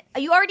knew it.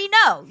 You already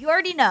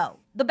know.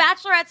 The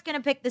Bachelorette's going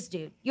to pick this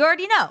dude. You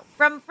already know.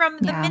 From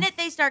the minute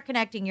they start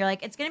connecting, you're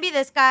like, it's going to be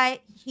this guy.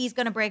 He's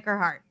going to break her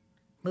heart.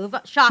 Move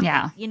up. Shocking.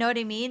 Yeah. You know what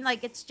I mean?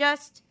 Like, it's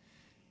just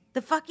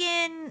the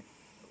fucking,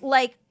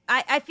 like,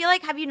 I feel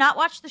like, have you not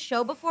watched the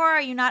show before?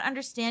 Are you not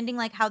understanding,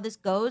 like, how this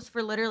goes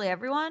for literally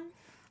everyone?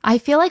 I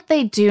feel like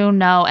they do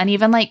know. And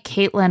even, like,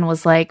 Caitlin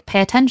was like,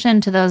 pay attention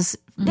to those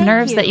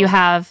nerves that you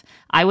have.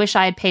 I wish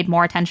I had paid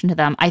more attention to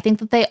them. I think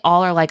that they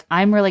all are like,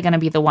 I'm really going to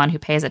be the one who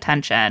pays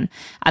attention.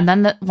 And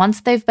then once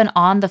they've been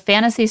on the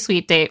fantasy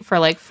suite date for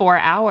like 4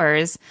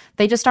 hours,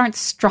 they just aren't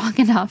strong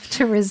enough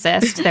to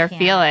resist their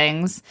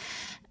feelings.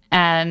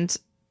 And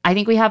I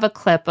think we have a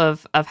clip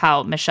of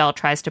how Michelle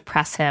tries to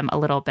press him a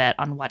little bit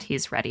on what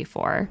he's ready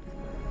for.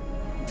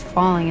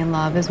 Falling in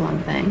love is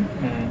one thing.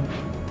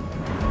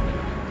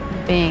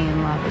 Being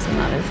in love is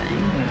another thing.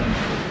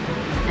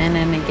 And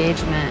an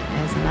engagement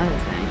is another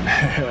thing.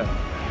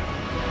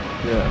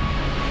 Yeah.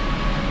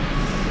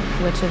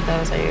 Which of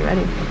those are you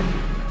ready for?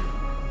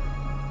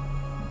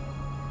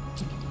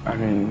 I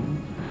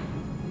mean,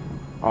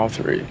 all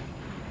three.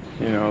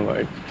 You know,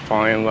 like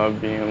falling in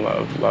love, being in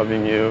love,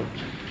 loving you.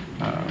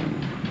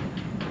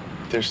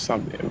 There's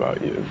something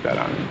about you that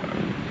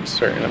I'm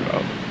certain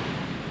about.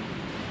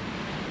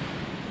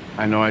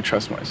 I know I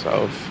trust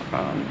myself.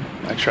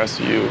 I trust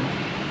you.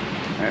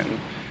 And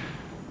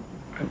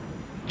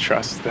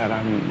trust that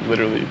I'm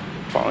literally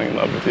falling in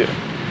love with you.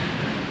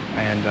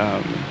 And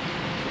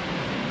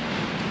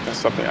that's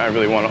something I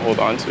really want to hold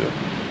on to.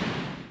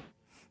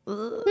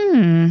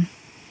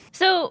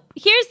 So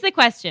here's the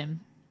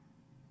question.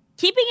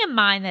 Keeping in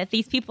mind that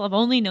these people have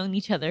only known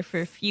each other for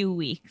a few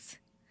weeks,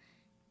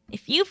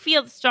 if you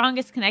feel the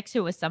strongest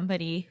connection with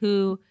somebody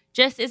who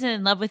just isn't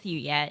in love with you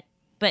yet,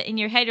 but in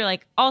your head you're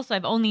like, also,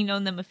 I've only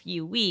known them a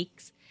few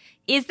weeks,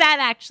 is that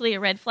actually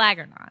a red flag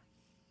or not?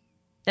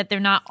 That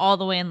they're not all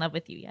the way in love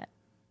with you yet?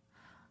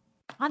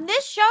 On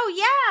this show,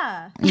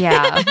 yeah.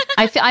 Yeah.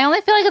 I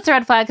only feel like it's a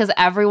red flag because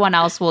everyone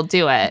else will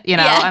do it. You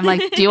know, Yeah. I'm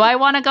like, do I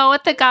want to go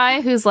with the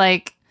guy who's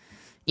like,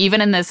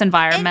 even in this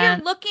environment? And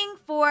you're looking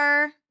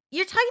for,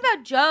 you're talking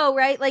about Joe,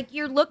 right? Like,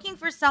 you're looking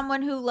for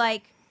someone who,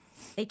 like,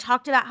 they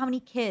talked about how many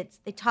kids.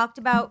 They talked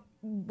about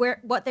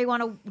what they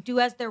want to do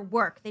as their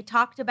work. They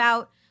talked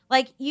about,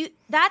 like,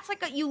 that's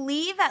like you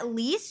leave at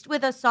least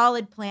with a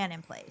solid plan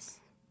in place.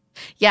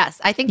 Yes,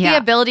 I think the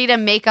ability to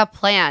make a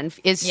plan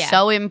is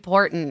so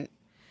important.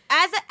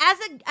 As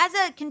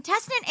a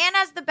contestant and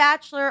as the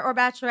bachelor or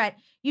bachelorette,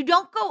 you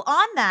don't go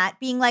on that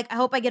being like, I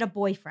hope I get a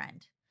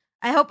boyfriend.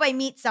 I hope I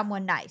meet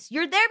someone nice.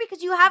 You're there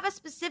because you have a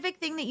specific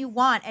thing that you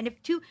want. And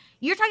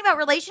you're talking about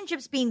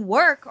relationships being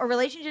work or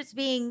relationships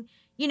being,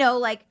 you know,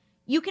 like,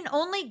 you can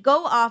only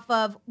go off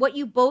of what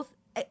you both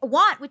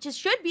want, which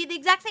should be the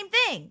exact same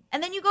thing.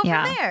 And then you go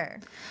from there.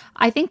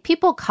 I think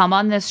people come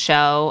on this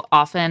show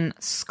often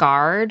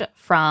scarred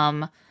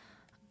from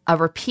a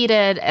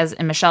repeated, as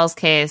in Michelle's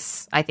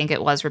case, I think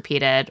it was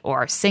repeated,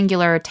 or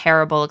singular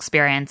terrible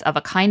experience of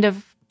a kind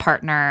of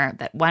partner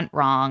that went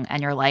wrong.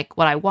 And you're like,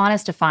 what I want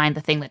is to find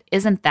the thing that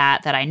isn't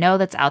that I know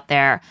that's out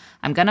there.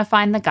 I'm going to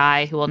find the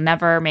guy who will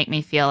never make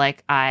me feel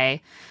like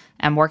I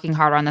am working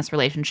harder on this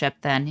relationship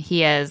than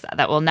he is,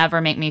 that will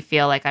never make me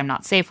feel like I'm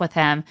not safe with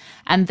him.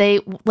 And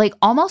they, like,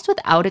 almost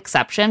without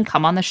exception,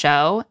 come on the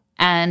show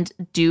and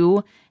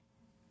do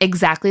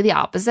exactly the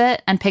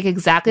opposite and pick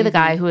exactly the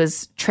guy who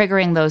is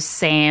triggering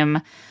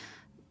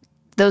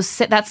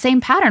that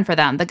same pattern for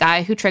them. The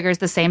guy who triggers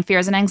the same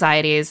fears and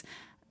anxieties.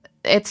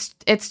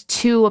 It's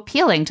too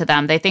appealing to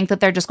them. They think that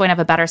they're just going to have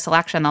a better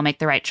selection. They'll make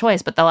the right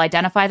choice, but they'll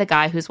identify the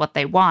guy who's what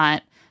they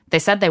want. They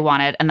said they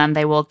wanted, and then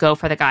they will go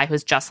for the guy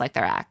who's just like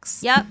their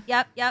ex. Yep.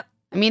 I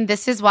mean,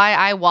 this is why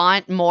I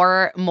want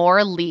more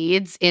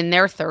leads in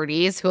their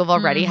 30s who have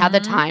already had the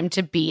time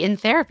to be in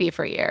therapy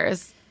for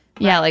years.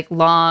 Yeah, like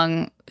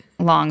long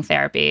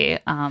therapy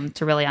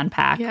to really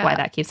unpack why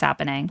that keeps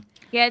happening.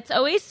 Yeah, it's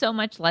always so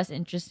much less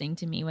interesting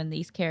to me when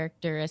these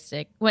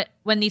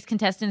when these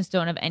contestants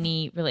don't have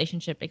any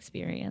relationship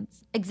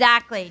experience.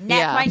 Exactly.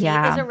 That's why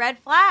Nate is a red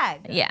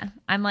flag. Yeah.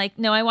 I'm like,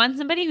 no, I want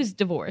somebody who's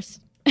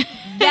divorced.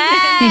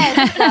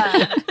 Yes.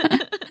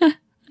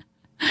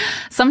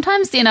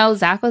 Sometimes, you know,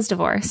 Zach was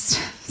divorced.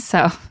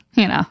 So,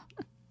 you know,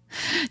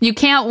 you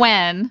can't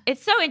win.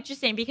 It's so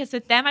interesting because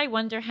with them, I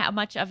wonder how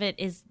much of it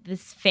is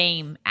this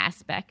fame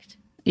aspect.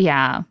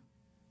 Yeah.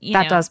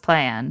 That does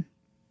play in.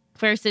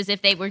 Versus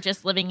if they were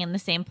just living in the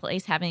same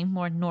place, having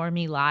more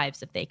normie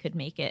lives, if they could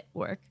make it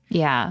work.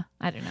 Yeah.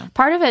 I don't know.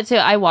 Part of it, too,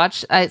 I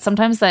watch,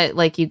 sometimes that,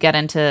 like, you get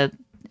into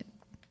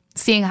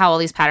seeing how all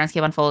these patterns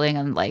keep unfolding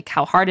and, like,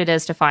 how hard it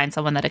is to find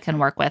someone that it can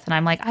work with. And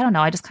I'm like, I don't know.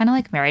 I just kind of,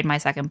 like, married my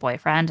second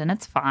boyfriend, and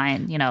it's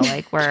fine. You know,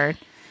 like,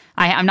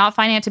 I'm not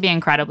finding it to be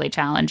incredibly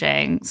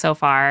challenging so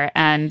far.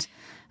 And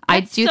I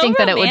do think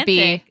that it would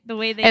be, the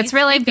way it's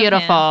really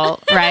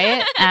beautiful,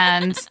 right?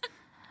 And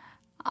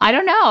I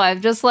don't know.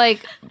 I'm just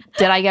like,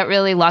 did I get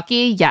really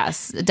lucky?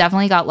 Yes,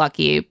 definitely got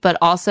lucky. But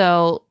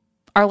also,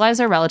 our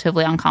lives are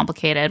relatively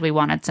uncomplicated. We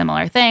wanted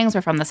similar things.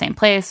 We're from the same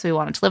place. We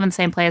wanted to live in the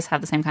same place,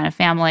 have the same kind of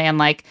family. And,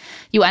 like,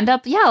 you end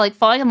up, like,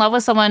 falling in love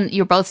with someone.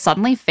 You're both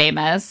suddenly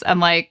famous. And,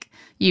 like,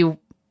 you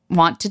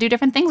want to do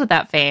different things with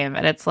that fame.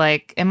 And it's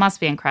like, it must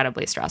be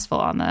incredibly stressful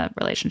on the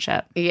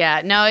relationship.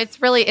 Yeah, no,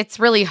 it's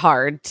really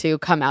hard to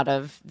come out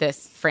of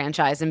this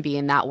franchise and be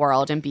in that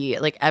world and be,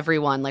 like,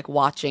 everyone, like,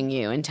 watching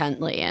you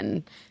intently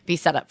and be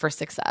set up for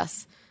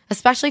success,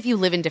 especially if you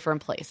live in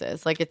different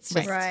places. Like, it's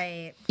just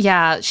right.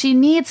 Yeah,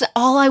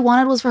 all I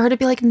wanted was for her to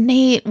be like,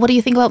 Nate, what do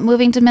you think about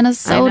moving to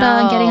Minnesota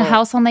and getting a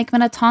house on Lake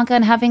Minnetonka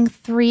and having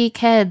 3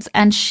 kids?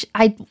 And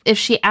if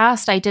she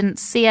asked, I didn't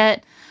see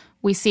it.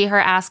 We see her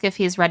ask if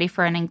he's ready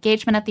for an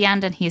engagement at the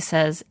end, and he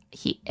says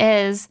he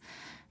is,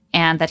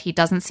 and that he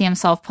doesn't see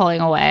himself pulling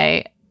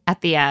away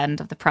at the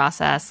end of the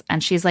process.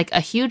 And she's like,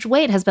 a huge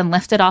weight has been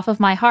lifted off of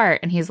my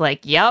heart. And he's like,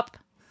 yep.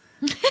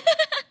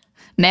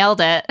 Nailed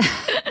it.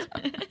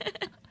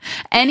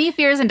 Any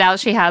fears and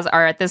doubts she has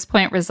are at this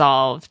point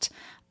resolved.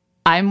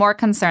 I'm more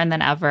concerned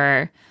than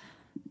ever.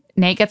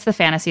 Nate gets the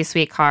fantasy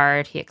suite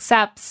card. He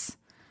accepts.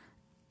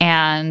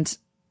 And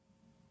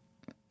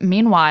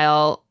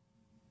meanwhile,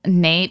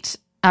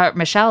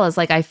 Michelle is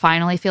like, I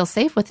finally feel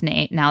safe with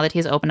Nate now that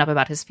he's opened up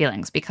about his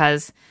feelings,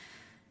 because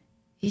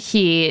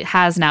he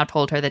has now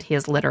told her that he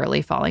is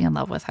literally falling in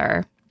love with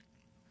her.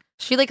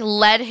 She, like,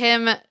 led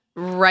him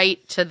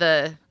right to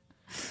the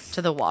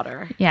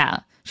water. Yeah.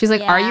 She's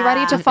like, are you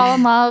ready to fall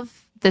in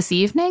love this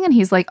evening? And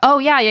he's like, oh,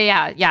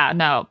 yeah,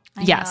 no.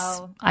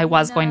 Yes, I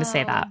was going to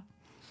say that.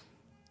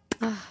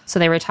 So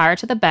they retire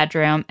to the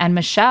bedroom, and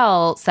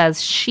Michelle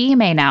says she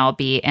may now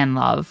be in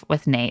love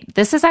with Nate.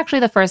 This is actually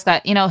the first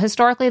that,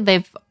 historically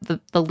the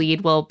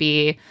lead will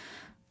be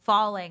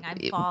falling. I'm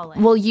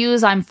falling. We'll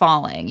use I'm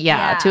falling,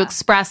 to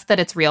express that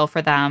it's real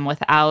for them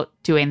without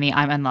doing the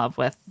I'm in love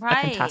with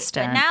a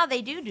contestant. But now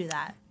they do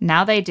that.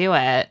 Now they do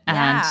it,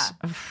 and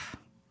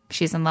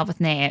she's in love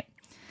with Nate.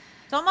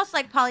 It's almost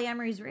like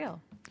polyamory's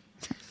real.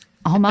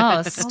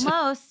 Almost.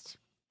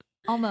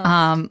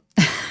 Almost.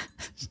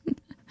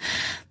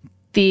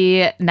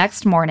 The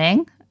next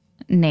morning,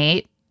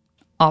 Nate,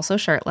 also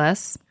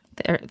shirtless,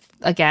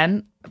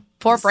 again,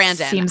 poor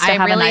Brandon, seems to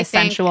have a nice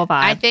sensual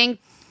vibe.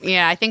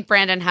 I think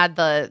Brandon had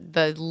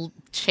the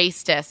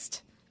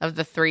chastest of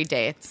the 3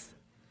 dates.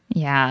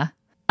 Yeah.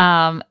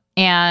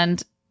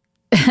 And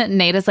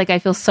Nate is like, I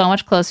feel so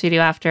much closer to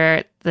you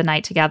after the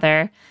night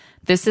together.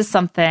 This is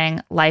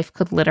something life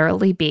could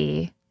literally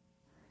be.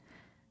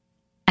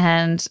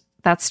 And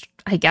that's,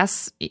 I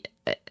guess,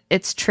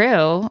 it's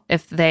true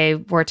if they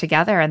were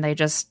together and they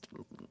just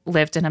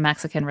lived in a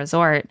Mexican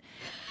resort.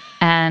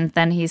 And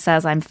then he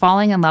says, I'm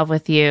falling in love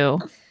with you.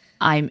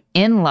 I'm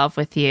in love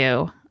with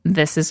you.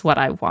 This is what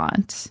I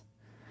want.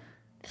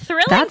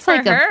 Thrilling That's for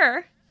like her.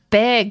 A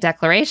big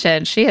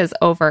declaration. She has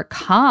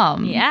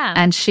overcome. Yeah.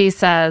 And she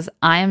says,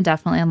 I am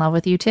definitely in love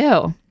with you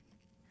too.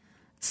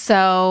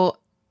 So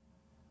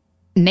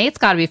Nate's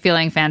got to be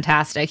feeling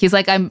fantastic. He's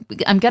like, I'm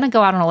going to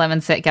go out on a limb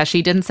and say, yeah,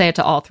 she didn't say it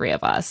to all 3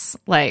 of us.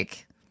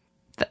 Like,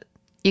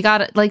 you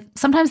got it. Like,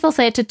 sometimes they'll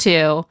say it to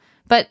 2,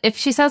 but if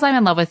she says I'm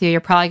in love with you, you're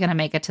probably going to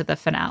make it to the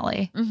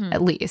finale,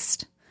 at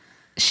least.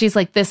 She's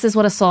like, this is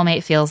what a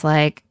soulmate feels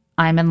like.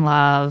 I'm in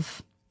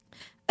love.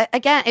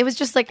 Again, it was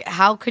just like,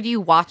 how could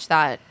you watch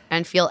that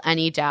and feel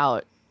any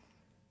doubt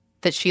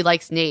that she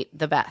likes Nate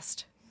the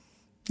best?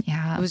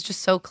 Yeah. It was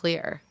just so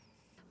clear.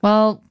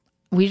 Well,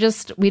 we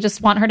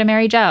just want her to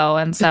marry Joe,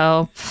 and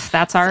so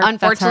that's our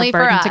unfortunately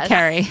burden for us to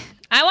carry.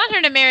 I want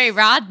her to marry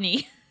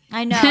Rodney.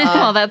 I know.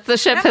 Well, that's the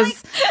ship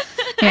has.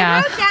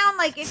 I wrote down,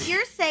 like, if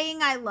you're saying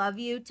I love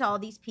you to all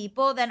these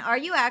people, then are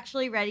you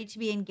actually ready to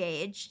be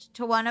engaged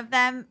to one of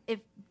them?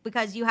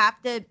 Because you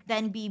have to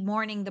then be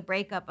mourning the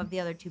breakup of the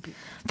other 2 people.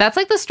 That's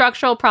like the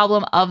structural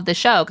problem of the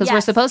show, because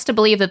we're supposed to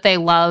believe that they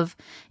love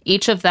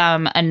each of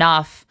them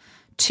enough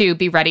to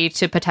be ready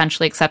to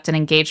potentially accept an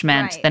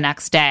engagement the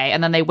next day.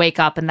 And then they wake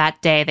up and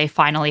that day they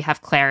finally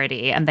have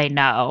clarity and they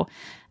know.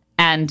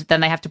 And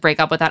then they have to break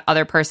up with that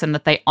other person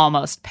that they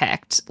almost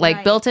picked.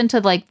 Like, built into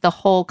like the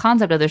whole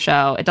concept of the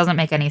show, it doesn't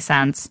make any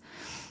sense.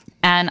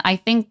 And I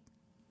think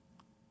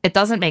it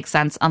doesn't make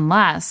sense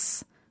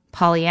unless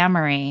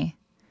polyamory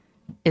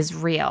is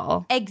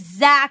real.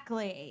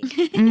 Exactly.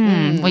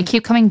 We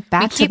keep coming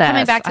back to this. We keep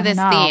coming back to this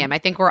theme. I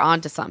think we're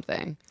on to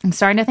something. I'm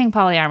starting to think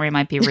polyamory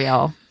might be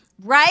real.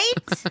 Right?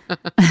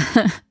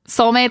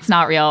 Soulmate's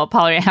not real.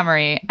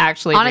 Polyamory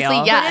actually honestly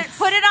real. Yes.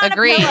 Put it on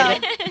Agreed. a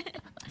pillow.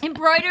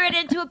 Embroider it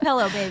into a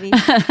pillow, baby.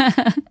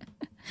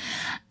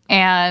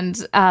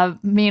 And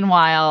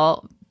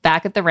meanwhile,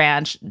 back at the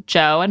ranch,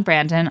 Joe and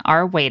Brandon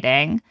are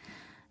waiting.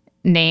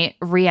 Nate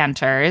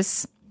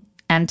re-enters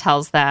and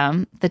tells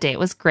them the date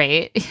was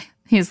great.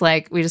 He's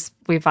like, we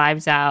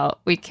vibed out.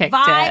 We kicked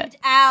it.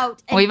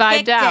 We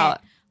vibed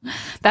out.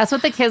 That's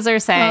what the kids are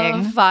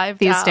saying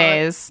these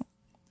days.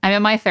 I'm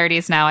in my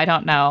 30s now. I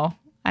don't know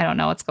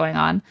what's going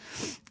on.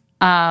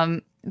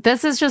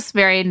 This is just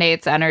very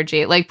Nate's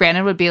energy. Like,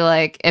 Brandon would be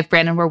like, if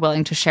Brandon were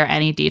willing to share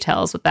any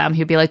details with them,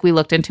 he'd be like, we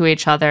looked into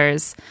each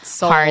other's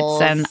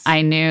hearts and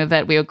I knew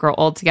that we would grow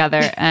old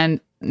together.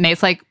 And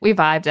Nate's like, we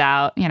vibed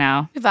out, We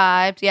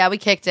vibed. Yeah, we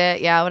kicked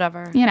it. Yeah,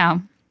 whatever.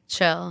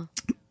 Chill.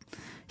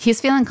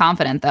 He's feeling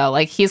confident, though.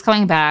 Like, he's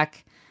coming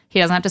back. He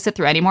doesn't have to sit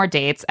through any more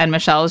dates. And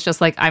Michelle is just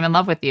like, I'm in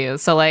love with you.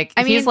 So, like,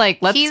 he's like,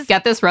 let's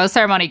get this rose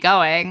ceremony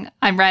going.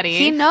 I'm ready.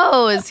 He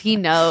knows. We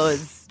know.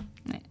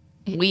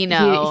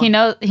 He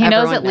knows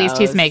Everyone at least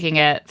he's making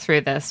it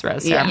through this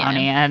rose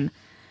ceremony. And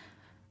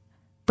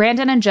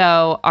Brandon and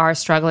Joe are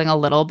struggling a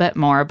little bit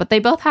more, but they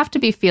both have to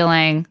be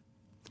feeling,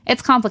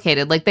 it's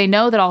complicated. Like, they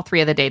know that all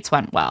 3 of the dates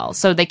went well.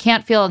 So they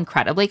can't feel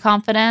incredibly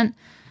confident,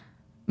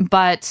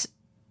 but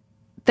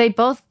they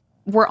both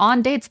were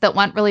on dates that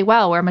went really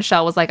well where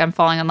Michelle was like, I'm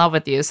falling in love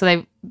with you.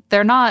 So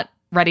they're not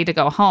ready to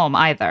go home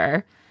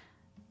either.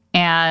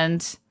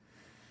 And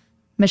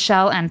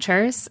Michelle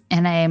enters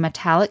in a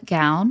metallic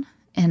gown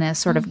in a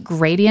sort of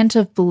gradient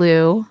of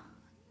blue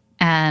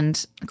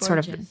and sort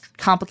of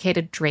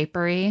complicated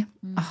drapery.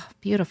 Oh,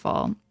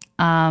 beautiful.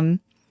 And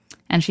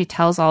she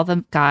tells all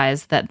the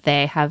guys that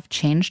they have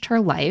changed her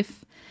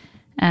life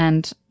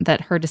and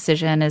that her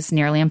decision is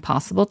nearly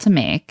impossible to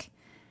make.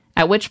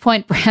 At which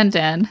point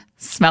Brandon,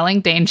 smelling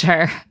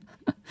danger,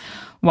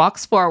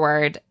 walks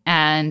forward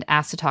and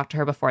asks to talk to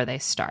her before they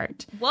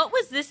start. What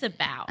was this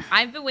about?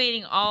 I've been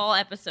waiting all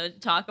episode to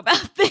talk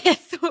about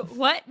this.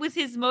 What was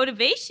his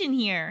motivation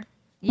here?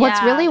 Yeah.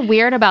 What's really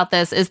weird about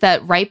this is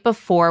that right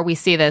before we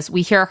see this,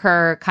 we hear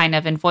her kind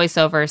of in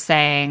voiceover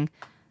saying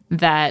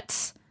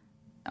that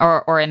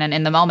or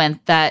in the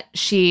moment that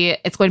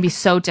it's going to be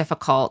so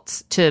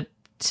difficult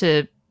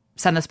to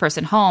send this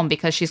person home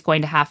because she's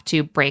going to have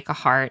to break a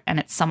heart, and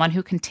it's someone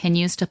who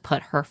continues to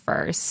put her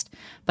first,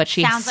 but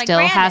she still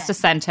has to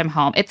send him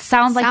home. It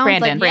sounds like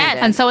Brandon.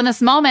 Brandon. And so in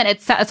this moment,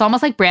 it's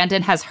almost like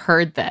Brandon has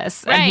heard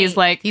this, and he's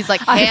like,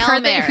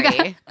 Hail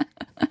Mary.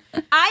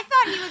 I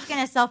thought he was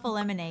going to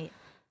self-eliminate.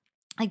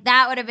 Like,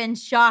 that would have been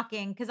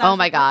shocking. Because oh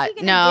my God,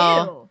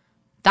 no.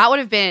 That would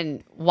have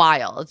been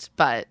wild,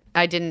 but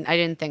I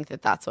didn't think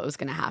that that's what was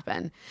going to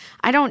happen.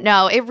 I don't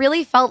know. It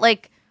really felt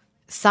like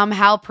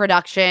somehow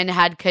production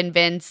had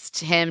convinced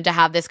him to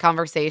have this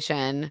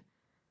conversation.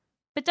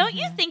 But don't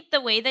you think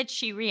the way that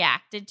she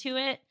reacted to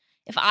it,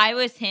 if I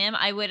was him,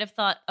 I would have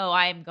thought, oh,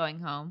 I am going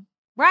home.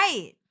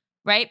 Right.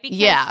 Right?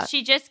 Because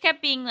she just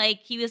kept being like,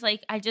 he was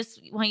like, I just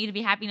want you to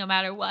be happy no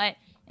matter what.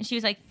 And she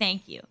was like,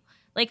 thank you.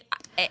 Like,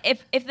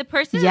 if the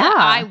person that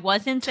I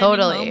wasn't sending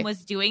home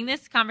was doing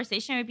this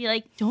conversation, I would be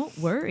like, don't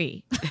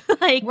worry.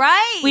 Like,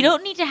 we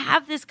don't need to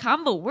have this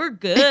combo. We're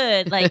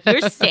good. Like,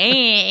 you're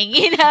staying,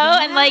 you know?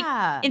 And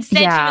like, instead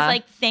she was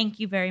like, thank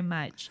you very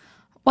much.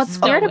 What's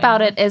weird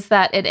about it is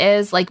that it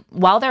is like,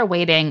 while they're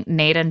waiting,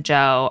 Nate and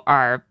Joe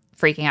are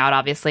freaking out,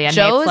 obviously. And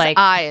Joe's Nate's like,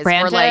 eyes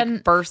Brandon, were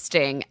like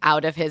bursting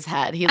out of his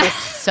head. He looked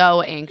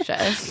so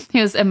anxious.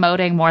 He was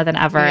emoting more than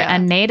ever. Yeah.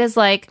 And Nate is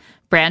like,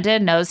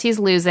 Brandon knows he's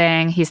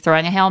losing. He's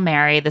throwing a Hail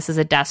Mary. This is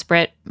a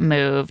desperate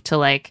move to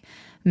like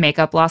make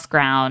up lost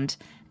ground.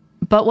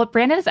 But what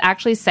Brandon is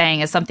actually saying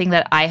is something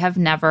that I have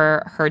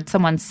never heard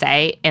someone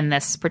say in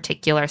this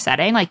particular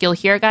setting. Like, you'll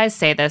hear guys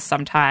say this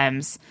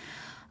sometimes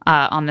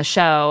on the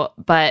show,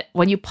 but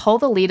when you pull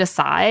the lead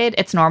aside,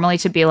 it's normally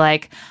to be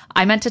like,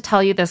 I meant to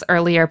tell you this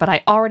earlier, but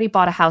I already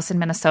bought a house in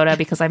Minnesota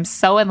because I'm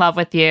so in love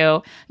with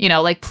you. You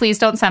know, like, please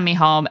don't send me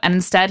home. And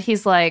instead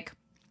he's like,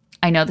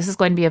 I know this is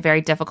going to be a very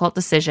difficult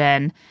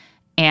decision,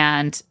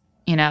 and,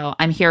 you know,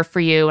 I'm here for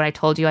you. And I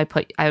told you I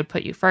would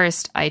put you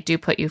first. I do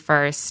put you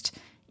first.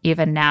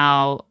 Even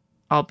now,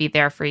 I'll be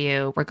there for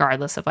you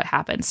regardless of what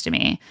happens to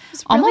me.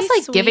 Really almost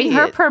like sweet. Giving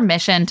her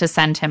permission to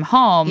send him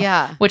home,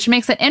 which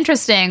makes it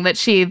interesting that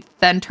she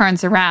then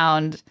turns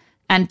around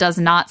and does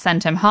not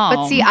send him home.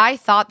 But see, I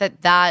thought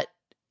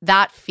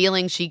that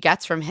feeling she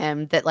gets from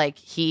him, that like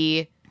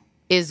he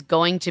is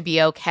going to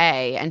be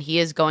okay and he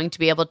is going to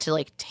be able to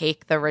like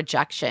take the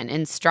rejection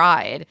in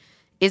stride,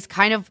 is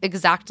kind of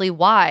exactly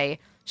why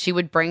she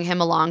would bring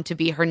him along to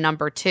be her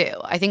number two.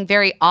 I think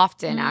very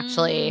often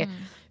actually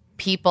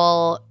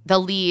the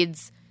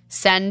leads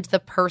send the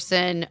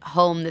person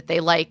home that they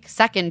like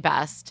second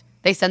best.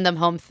 They send them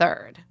home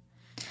third.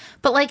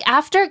 But like,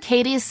 after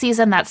Katie's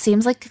season, that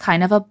seems like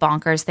kind of a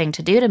bonkers thing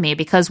to do to me,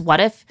 because what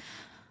if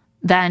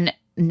then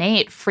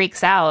Nate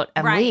freaks out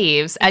and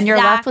leaves, and you're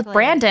left with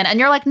Brandon, and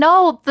you're like,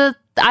 no,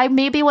 I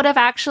maybe would have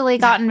actually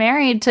gotten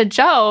married to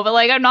Joe, but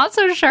like, I'm not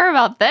so sure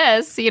about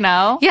this, you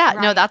know? Yeah,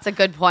 no, that's a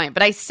good point.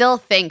 But I still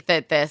think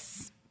that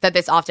this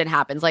often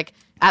happens. Like,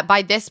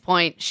 by this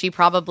point,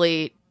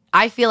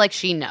 I feel like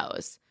she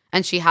knows,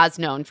 and she has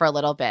known for a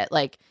little bit.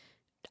 Like,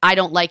 I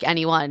don't like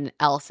anyone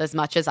else as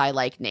much as I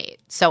like Nate.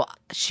 So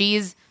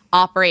she's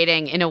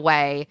operating in a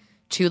way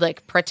to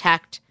like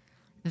protect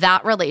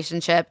that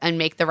relationship and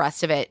make the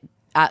rest of it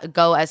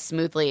go as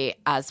smoothly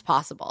as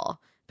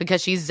possible,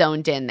 because she's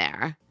zoned in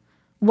there.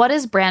 What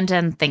is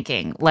Brandon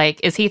thinking? Like,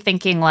 is he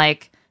thinking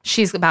like,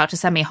 she's about to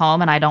send me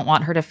home and I don't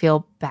want her to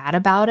feel bad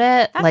about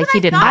it? That's like, he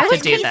didn't have to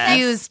do this. I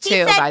was confused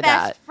too by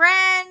that.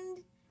 Friend.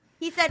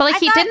 He said, but like,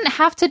 he didn't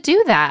have to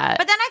do that.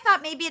 But then I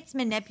thought maybe it's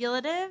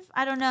manipulative.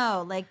 I don't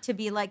know. Like, to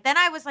be like, then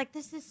I was like,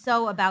 this is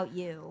so about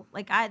you.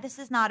 Like, this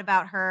is not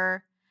about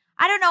her.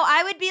 I don't know.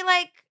 I would be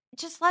like,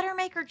 just let her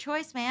make her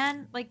choice,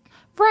 man. Like,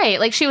 right.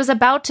 Like, she was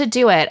about to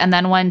do it. And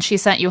then when she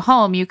sent you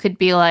home, you could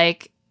be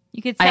like,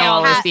 you could say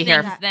I'll always be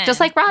here. Then. Just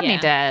like Rodney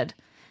did.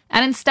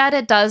 And instead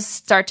it does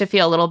start to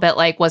feel a little bit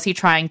like, was he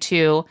trying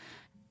to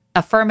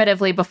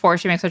affirmatively, before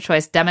she makes her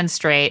choice,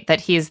 demonstrate that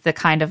he's the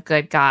kind of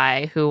good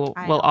guy who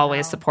will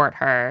always support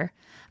her?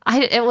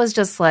 It was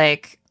just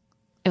like,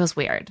 it was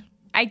weird.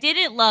 I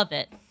didn't love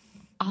it.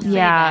 I'll say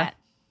that.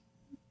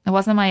 It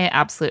wasn't my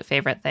absolute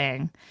favorite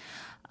thing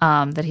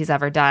that he's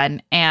ever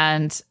done.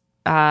 And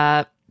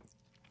at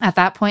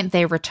that point,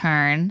 they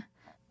return,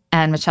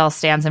 and Michelle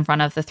stands in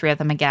front of the three of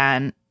them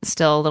again,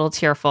 still a little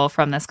tearful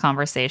from this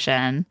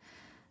conversation,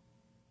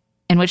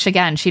 in which,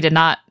 again, she did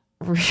not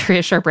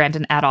reassure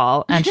Brandon at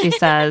all. And she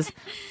says,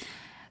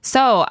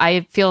 so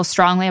I feel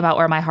strongly about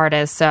where my heart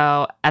is.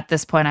 So at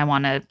this point, I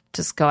want to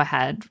just go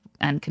ahead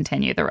and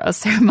continue the rose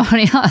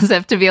ceremony, as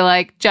if to be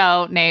like,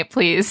 Joe, Nate,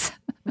 please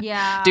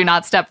do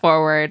not step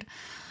forward.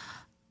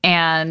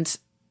 And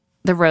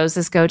the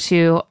roses go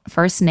to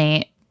first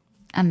Nate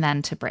and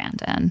then to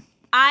Brandon.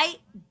 I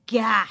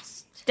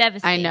gasped.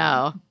 Devastating. I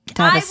know.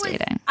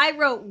 Devastating. I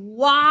wrote,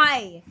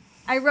 why?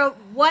 I wrote,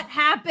 what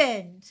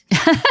happened?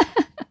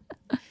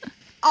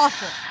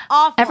 Awful.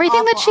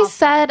 Everything that she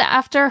said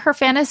after her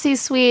fantasy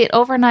suite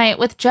overnight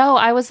with Joe,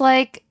 I was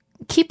like,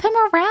 keep him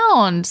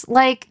around.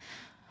 Like,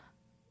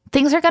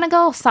 things are going to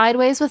go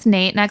sideways with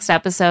Nate next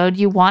episode.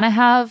 You want to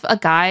have a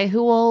guy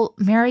who will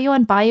marry you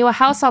and buy you a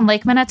house on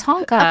Lake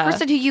Minnetonka. A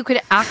person who you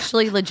could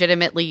actually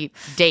legitimately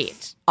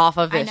date off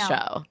of this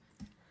show.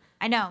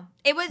 I know.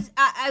 It was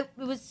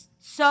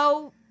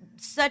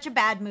such a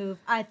bad move.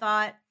 I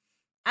thought.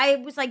 I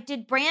was like,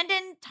 did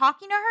Brandon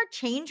talking to her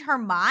change her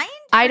mind?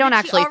 I don't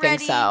actually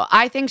think so.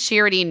 I think she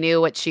already knew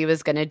what she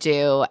was going to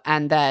do,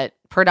 and that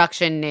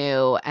production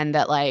knew, and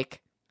that like,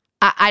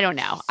 I don't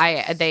know.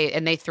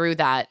 They threw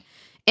that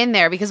in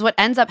there, because what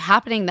ends up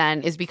happening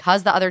then is,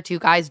 because the other two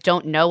guys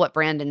don't know what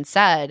Brandon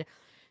said,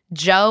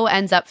 Joe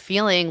ends up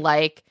feeling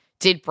like,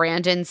 did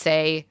Brandon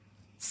say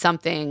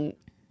something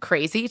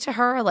crazy to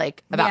her,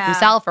 like about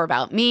himself or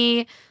about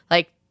me?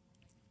 Like,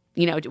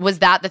 you know, was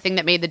that the thing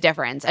that made the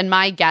difference? And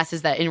my guess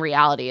is that in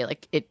reality,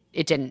 like it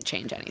didn't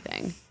change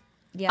anything.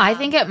 Yeah. I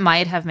think it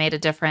might have made a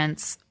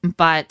difference,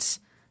 but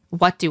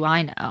what do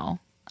I know?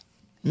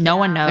 No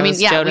one knows. I mean,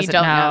 Joe doesn't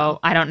know.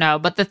 I don't know.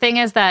 But the thing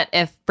is that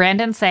if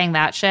Brandon saying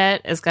that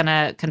shit is going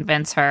to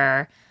convince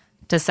her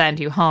to send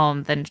you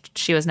home, then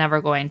she was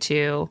never going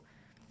to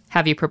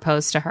have you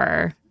propose to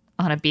her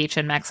on a beach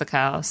in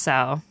Mexico.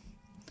 So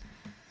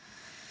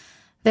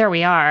there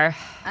we are.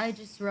 I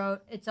just wrote,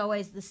 it's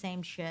always the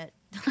same shit.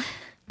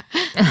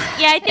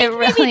 Yeah, I think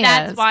really maybe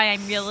that's is. why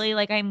I'm really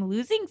like, I'm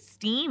losing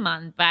steam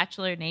on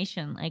Bachelor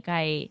Nation. Like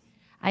I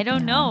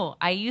don't know.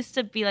 I used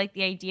to be like,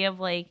 the idea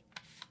of like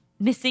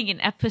missing an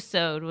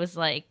episode was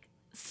like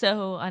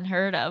so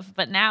unheard of,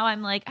 but now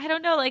I'm like, I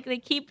don't know, like they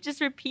keep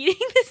just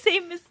repeating the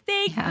same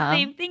mistakes, the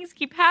same things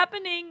keep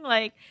happening.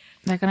 Like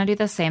they're gonna do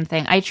the same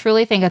thing. I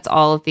truly think it's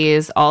all of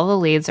these. All the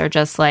leads are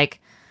just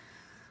like,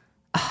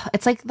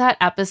 it's like that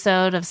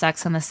episode of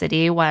Sex and the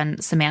City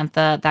when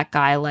Samantha, that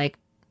guy, like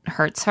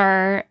hurts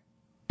her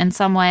in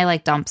some way,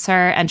 like dumps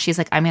her, and she's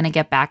like, I'm gonna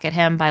get back at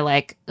him by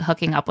like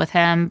hooking up with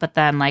him, but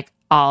then like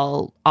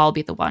I'll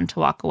be the one to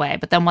walk away.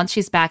 But then once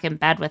she's back in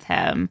bed with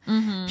him,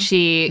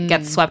 she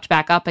gets swept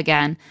back up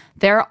again.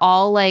 They're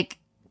all like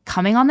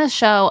coming on this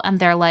show and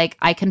they're like,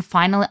 I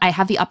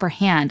have the upper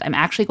hand. I'm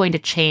actually going to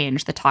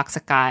change the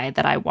toxic guy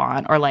that I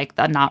want, or like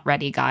the not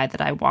ready guy that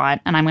I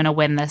want, and I'm going to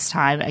win this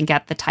time and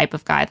get the type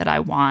of guy that I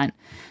want,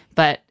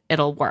 but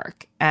it'll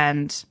work.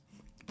 And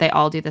they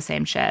all do the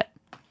same shit.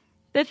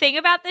 the thing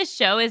about this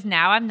show is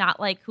now I'm not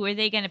like, who are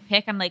they going to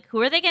pick? I'm like,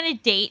 who are they going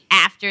to date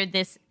after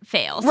this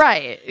fails?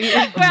 Right.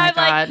 Where I'm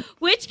like,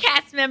 which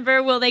cast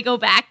member will they go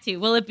back to?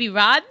 Will it be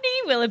Rodney?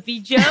 Will it be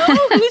Joe?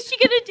 Who's she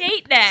going to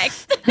date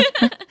next?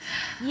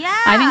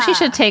 Yeah. I think she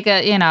should take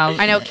a,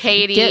 I know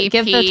Katie,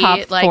 give Pete, the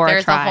top like, four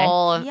there's a try. a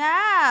whole.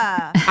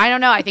 Yeah. I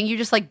don't know. I think you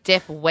just like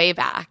dip way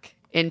back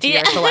into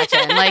your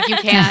selection. Like you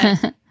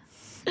can't.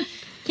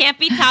 Can't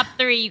be top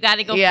three. You got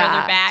to go further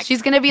back.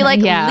 She's going to be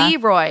like,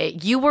 Leroy,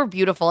 you were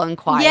beautiful and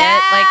quiet. Yeah.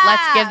 Like,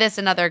 let's give this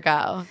another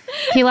go.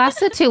 He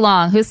lasted too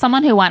long. Who's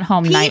someone who went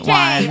home night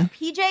one?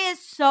 PJ is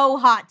so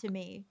hot to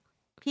me.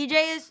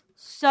 PJ is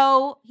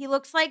so, he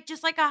looks like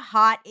just like a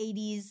hot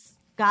 80s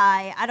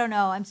guy. I don't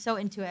know. I'm so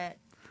into it.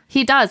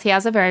 He does. He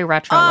has a very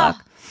retro look.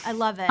 I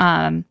love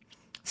it.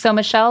 So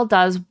Michelle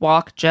does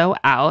walk Joe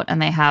out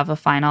and they have a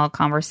final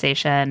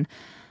conversation.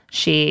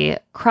 She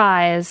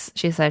cries.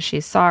 She says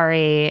she's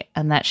sorry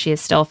and that she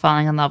is still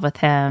falling in love with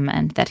him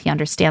and that he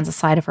understands a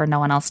side of her no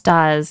one else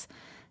does.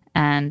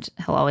 And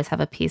he'll always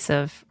have a piece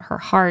of her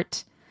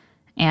heart.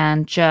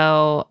 And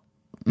Joe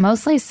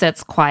mostly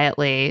sits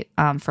quietly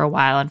for a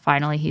while. And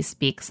finally he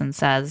speaks and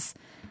says,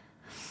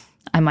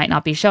 I might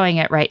not be showing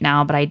it right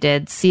now, but I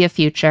did see a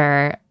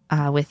future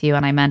with you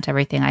and I meant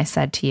everything I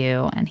said to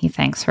you. And he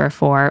thanks her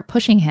for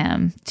pushing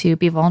him to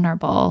be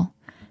vulnerable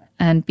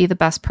and be the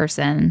best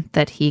person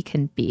that he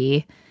can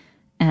be.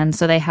 And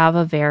so they have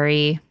a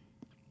very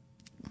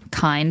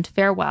kind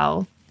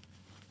farewell.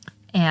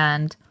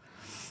 And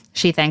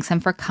she thanks him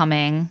for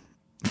coming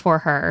for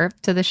her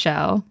to the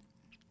show.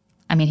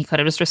 I mean, he could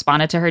have just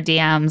responded to her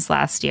DMs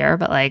last year,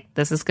 but like,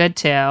 this is good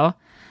too.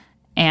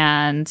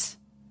 And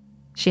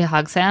she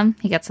hugs him.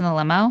 He gets in the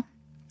limo.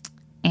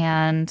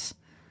 And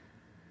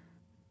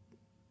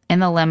in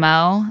the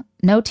limo,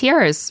 no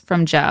tears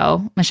from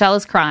Joe. Michelle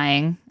is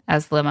crying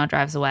as the limo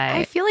drives away.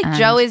 I feel like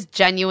Joe is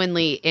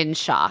genuinely in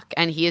shock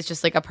and he is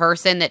just like a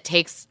person that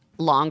takes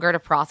longer to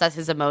process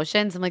his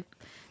emotions. I'm like,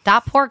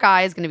 that poor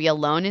guy is going to be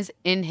alone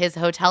in his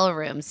hotel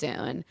room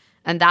soon.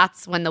 And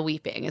that's when the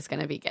weeping is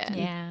going to begin.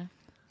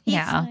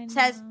 Yeah. He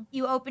says,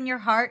 you open your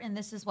heart and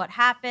this is what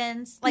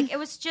happens. Like, it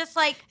was just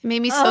like. It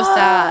made me so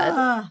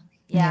sad.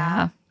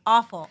 Yeah.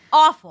 Awful.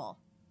 Awful.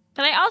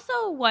 But I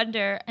also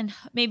wonder, and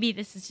maybe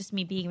this is just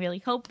me being really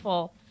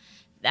hopeful,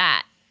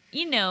 that,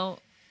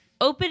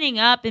 opening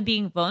up and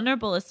being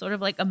vulnerable is sort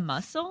of like a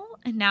muscle.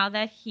 And now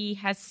that he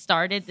has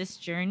started this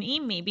journey,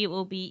 maybe it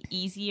will be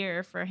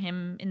easier for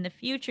him in the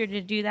future to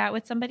do that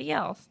with somebody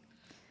else.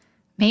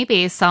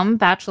 Maybe some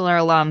Bachelor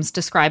alums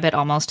describe it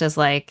almost as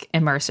like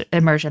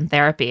immersion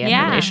therapy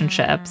in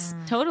relationships.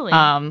 Totally.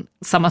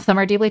 Some of them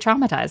are deeply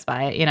traumatized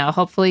by it.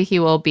 Hopefully he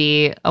will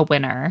be a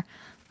winner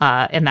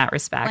in that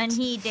respect. When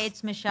he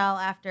dates Michelle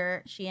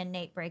after she and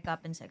Nate break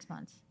up in 6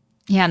 months.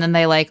 Yeah, and then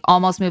they like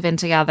almost move in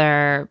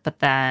together, but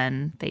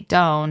then they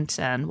don't,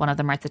 and one of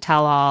them writes a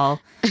tell-all.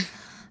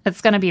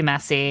 It's going to be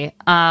messy.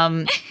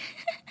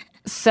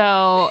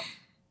 So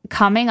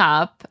coming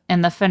up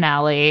in the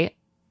finale,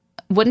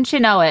 wouldn't you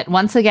know it,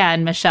 once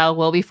again, Michelle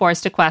will be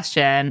forced to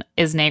question,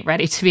 is Nate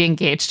ready to be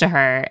engaged to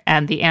her?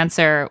 And the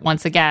answer,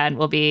 once again,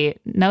 will be,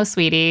 no,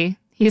 sweetie,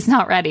 he's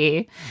not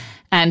ready.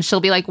 And she'll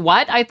be like,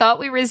 what? I thought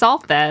we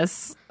resolved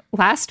this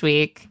last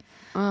week.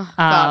 Oh,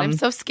 God, I'm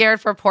so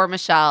scared for poor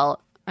Michelle.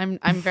 I'm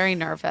very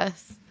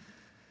nervous.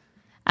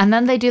 And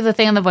then they do the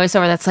thing in the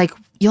voiceover that's like,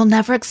 you'll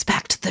never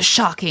expect the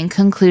shocking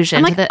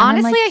conclusion. I'm like,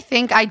 honestly, I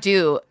think I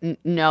do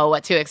know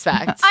what to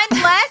expect.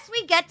 Unless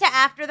we get to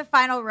after the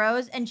final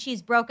rose and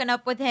she's broken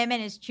up with him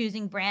and is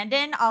choosing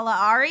Brandon a la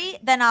Ari,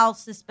 then I'll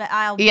suspect.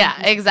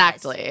 Yeah,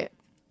 exactly.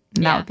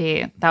 That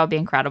would be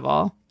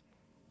incredible.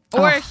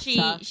 Or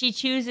she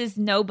chooses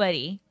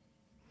nobody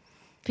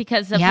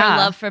because of her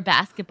love for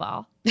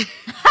basketball.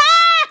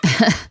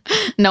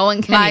 No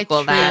one can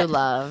equal that. My true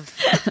love.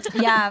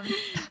 Yeah.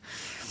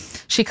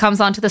 She comes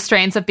onto the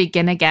strains of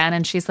Begin Again,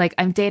 and she's like,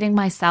 I'm dating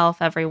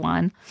myself,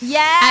 everyone.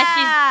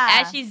 Yeah.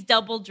 As she's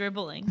double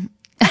dribbling.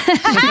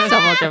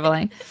 Double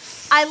dribbling.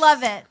 I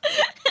love it.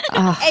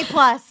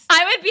 A+.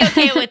 I would be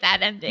okay with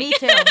that ending. Me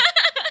too.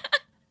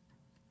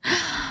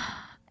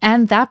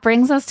 And that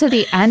brings us to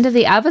the end of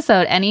the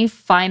episode. Any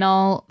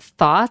final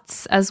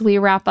thoughts as we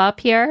wrap up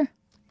here?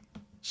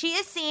 She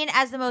is seen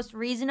as the most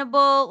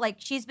reasonable. Like,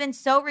 she's been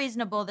so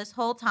reasonable this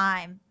whole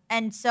time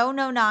and so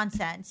no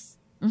nonsense.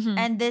 Mm-hmm.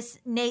 And this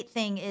Nate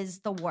thing is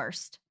the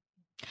worst.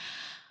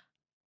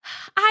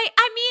 I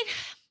mean,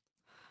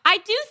 I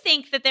do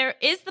think that there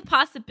is the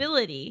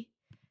possibility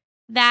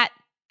that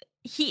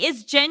he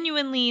is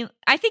genuinely,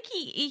 I think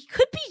he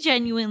could be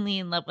genuinely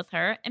in love with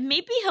her, and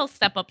maybe he'll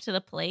step up to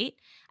the plate.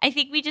 I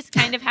think we just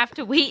kind of have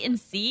to wait and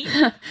see.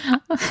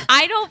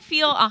 I don't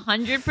feel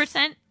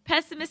 100%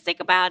 pessimistic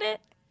about it.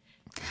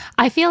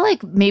 I feel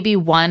like maybe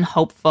one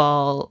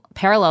hopeful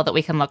parallel that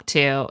we can look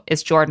to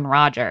is Jordan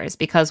Rogers,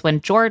 because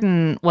when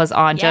Jordan was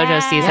on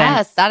JoJo's season,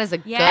 that is a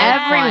good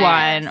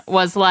everyone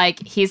was like,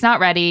 he's not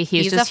ready.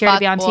 He's just here to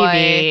be on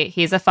TV.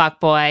 He's a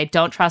fuckboy.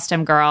 Don't trust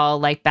him, girl.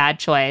 Like, bad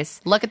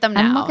choice. Look at them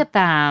now. And look at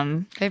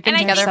them. They've been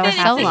together for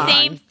so long. It's the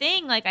same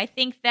thing. Like, I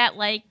think that,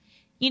 like,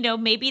 you know,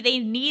 maybe they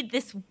need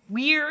this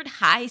weird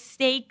high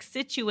stakes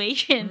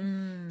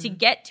situation to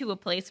get to a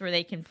place where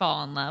they can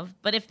fall in love.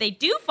 But if they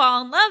do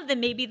fall in love,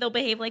 then maybe they'll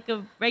behave like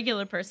a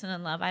regular person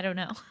in love. I don't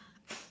know.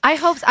 I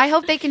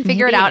hope they can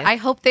figure it out. I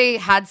hope they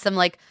had some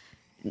like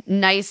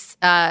nice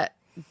like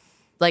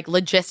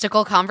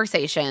logistical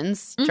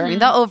conversations during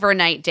the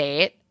overnight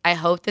date. I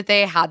hope that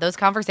they had those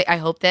conversations. I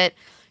hope that,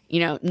 you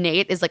know,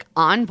 Nate is like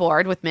on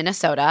board with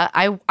Minnesota.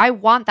 I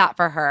want that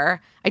for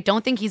her. I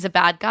don't think he's a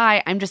bad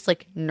guy. I'm just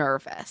like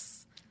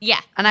nervous. Yeah.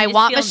 And I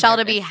want Michelle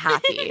to be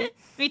happy.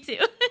 Me too.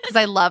 Because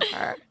I love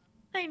her.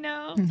 I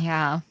know.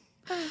 Yeah.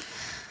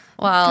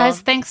 Well,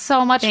 guys, thanks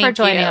so much for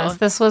joining us.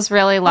 This was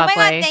really lovely. Oh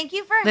my God, thank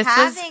you for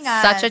having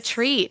us. Such a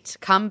treat.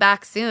 Come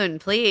back soon,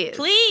 please.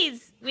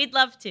 Please. We'd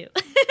love to.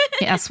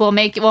 Yes, we'll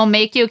make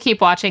you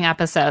keep watching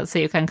episodes so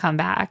you can come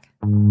back.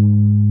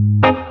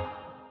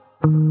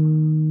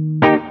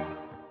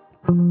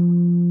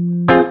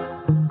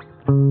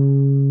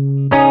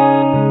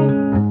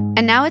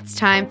 And now it's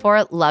time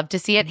for Love to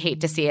See It,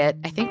 Hate to See It.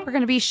 I think we're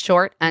going to be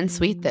short and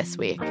sweet this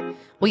week.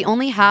 We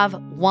only have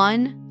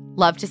one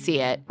Love to See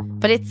It,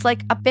 but it's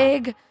like a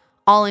big,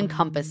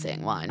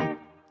 all-encompassing one.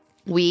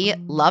 We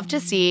love to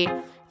see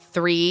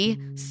 3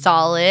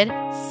 solid,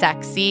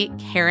 sexy,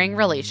 caring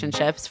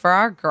relationships for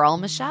our girl,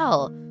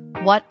 Michelle.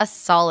 What a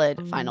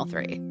solid final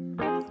 3.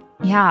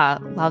 Yeah,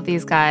 love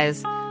these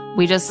guys.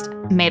 We just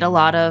made a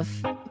lot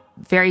of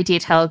very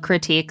detailed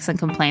critiques and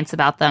complaints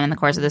about them in the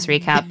course of this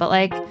recap, but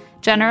like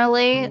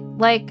generally,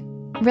 like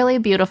really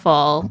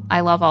beautiful.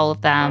 I love all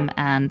of them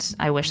and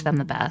I wish them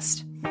the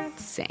best.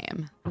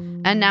 Same.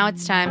 And now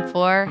it's time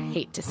for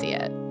Hate to See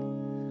It.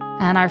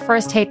 And our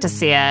first Hate to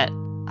See It,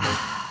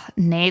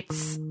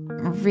 Nate's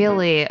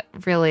really,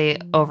 really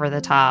over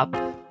the top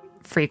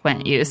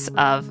frequent use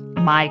of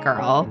my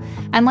girl.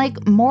 And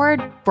like more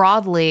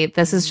broadly,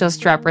 this is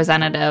just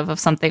representative of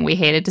something we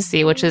hated to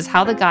see, which is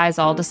how the guys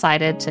all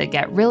decided to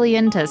get really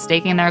into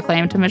staking their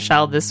claim to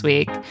Michelle this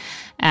week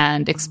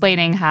and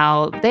explaining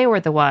how they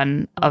were the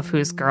one of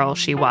whose girl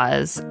she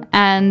was.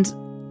 And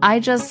I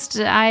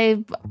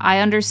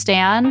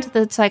understand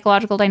the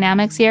psychological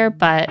dynamics here,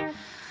 but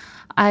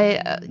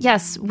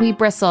yes, we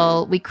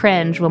bristle, we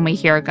cringe when we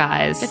hear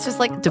guys it's just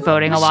like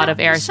devoting a lot of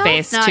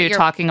airspace to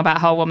talking about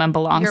how a woman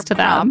belongs to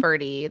them.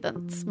 Property. That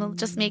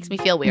just makes me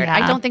feel weird. Yeah.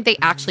 I don't think they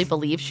actually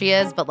believe she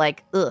is, but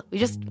like,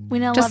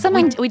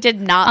 we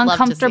did not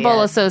uncomfortable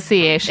love to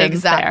see associations.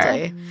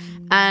 Exactly. There.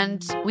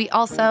 And we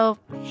also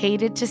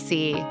hated to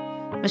see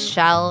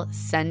Michelle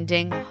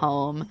sending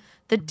home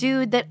the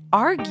dude that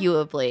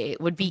arguably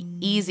would be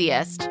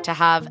easiest to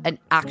have an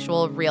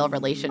actual real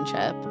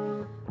relationship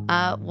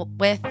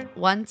with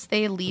once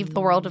they leave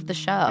the world of the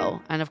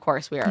show. And of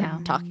course, we are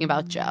talking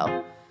about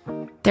Joe.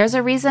 There's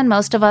a reason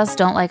most of us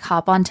don't like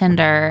hop on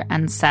Tinder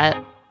and set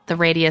the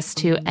radius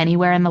to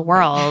anywhere in the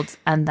world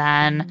and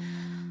then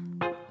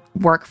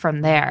work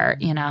from there.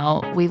 You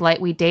know,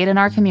 we date in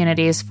our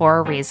communities for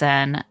a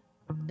reason.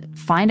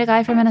 Find a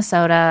guy from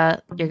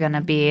Minnesota, you're going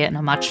to be in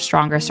a much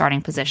stronger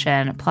starting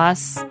position.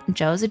 Plus,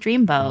 Joe's a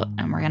dreamboat,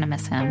 and we're going to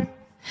miss him.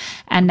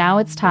 And now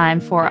it's time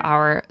for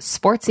our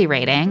sportsy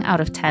rating out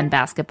of 10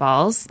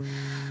 basketballs.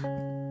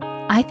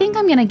 I think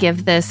I'm going to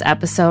give this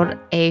episode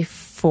a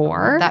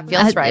 4. That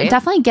feels right.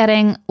 Definitely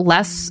getting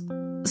less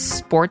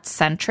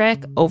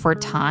sports-centric over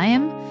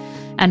time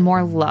and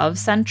more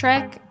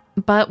love-centric.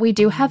 But we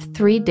do have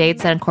 3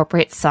 dates that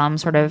incorporate some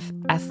sort of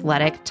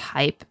athletic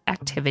type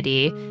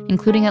activity,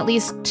 including at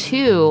least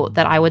 2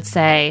 that I would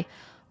say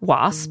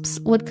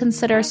WASPs would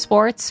consider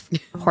sports: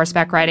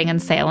 horseback riding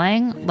and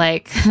sailing.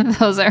 Like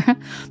those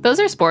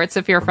are sports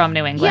if you're from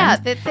New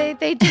England. Yeah,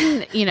 they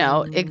didn't,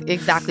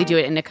 exactly do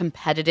it in a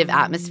competitive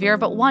atmosphere,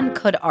 but one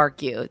could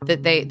argue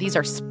that these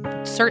are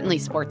certainly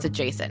sports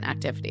adjacent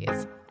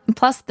activities.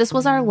 Plus, this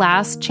was our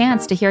last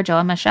chance to hear Joe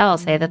and Michelle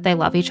say that they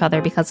love each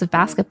other because of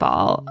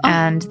basketball. Oh.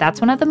 And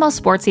that's one of the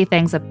most sportsy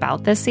things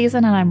about this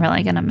season, and I'm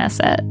really going to miss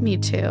it. Me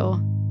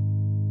too.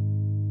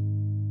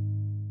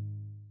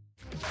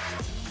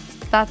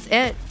 That's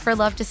it for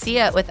Love to See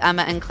It with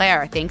Emma and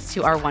Claire. Thanks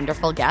to our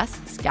wonderful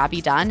guests,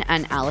 Gabby Dunn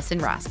and Allison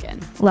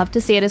Raskin. Love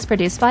to See It is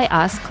produced by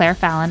us, Claire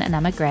Fallon and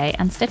Emma Gray,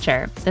 and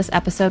Stitcher. This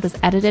episode was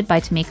edited by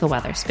Tamika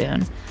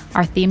Weatherspoon.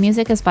 Our theme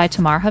music is by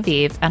Tamar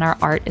Haviv, and our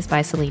art is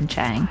by Celine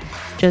Chang.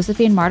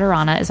 Josephine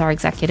Martirana is our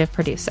executive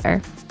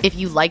producer. If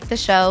you like the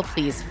show,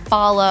 please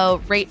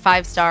follow, rate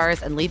 5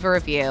 stars, and leave a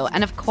review.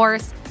 And of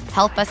course,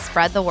 help us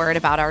spread the word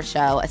about our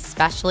show,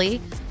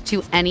 especially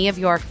to any of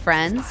your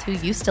friends who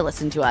used to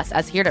listen to us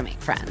as Here to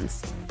Make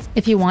Friends.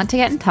 If you want to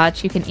get in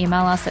touch, you can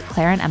email us at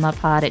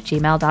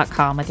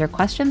claireandemmapod@gmail.com with your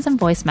questions and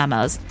voice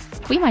memos.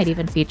 We might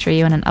even feature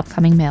you in an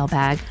upcoming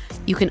mailbag.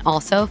 You can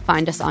also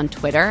find us on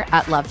Twitter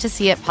at Love to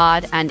See It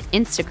Pod and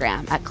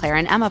Instagram at Claire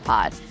and Emma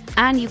Pod.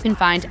 And you can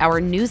find our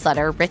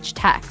newsletter, Rich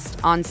Text,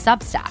 on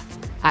Substack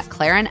at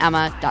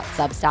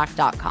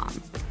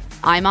claireandemma.substack.com.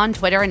 I'm on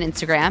Twitter and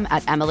Instagram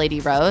at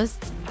EmmaLadyRose.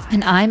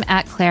 And I'm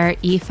at Claire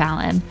E.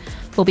 Fallon.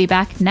 We'll be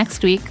back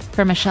next week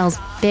for Michelle's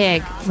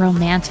big,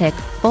 romantic,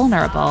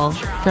 vulnerable,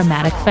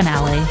 dramatic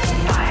finale.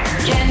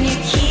 Can you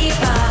keep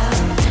up?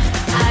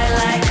 I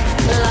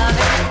love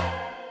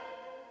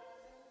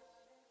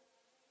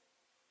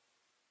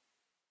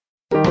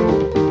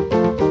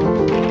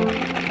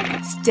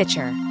it.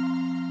 Stitcher.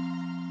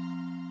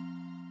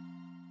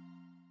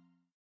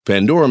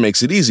 Pandora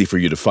makes it easy for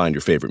you to find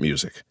your favorite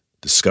music.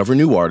 Discover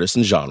new artists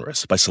and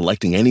genres by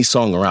selecting any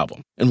song or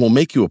album, and we'll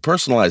make you a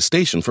personalized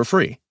station for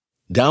free.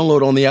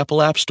 Download on the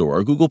Apple App Store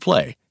or Google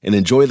Play and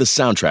enjoy the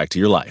soundtrack to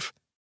your life.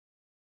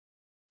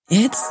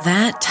 It's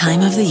that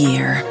time of the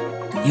year.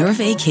 Your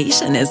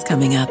vacation is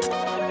coming up.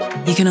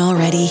 You can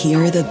already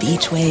hear the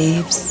beach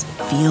waves,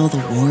 feel the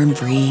warm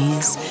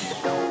breeze,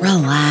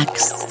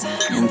 relax,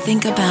 and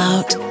think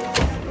about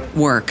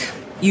work.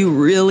 You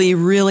really,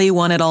 really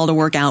want it all to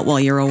work out while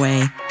you're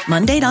away.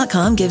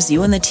 Monday.com gives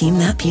you and the team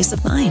that peace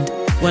of mind.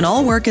 When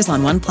all work is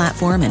on one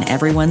platform and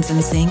everyone's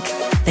in sync,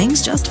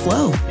 things just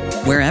flow.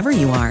 Wherever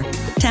you are,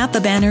 tap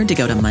the banner to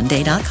go to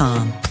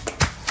Monday.com.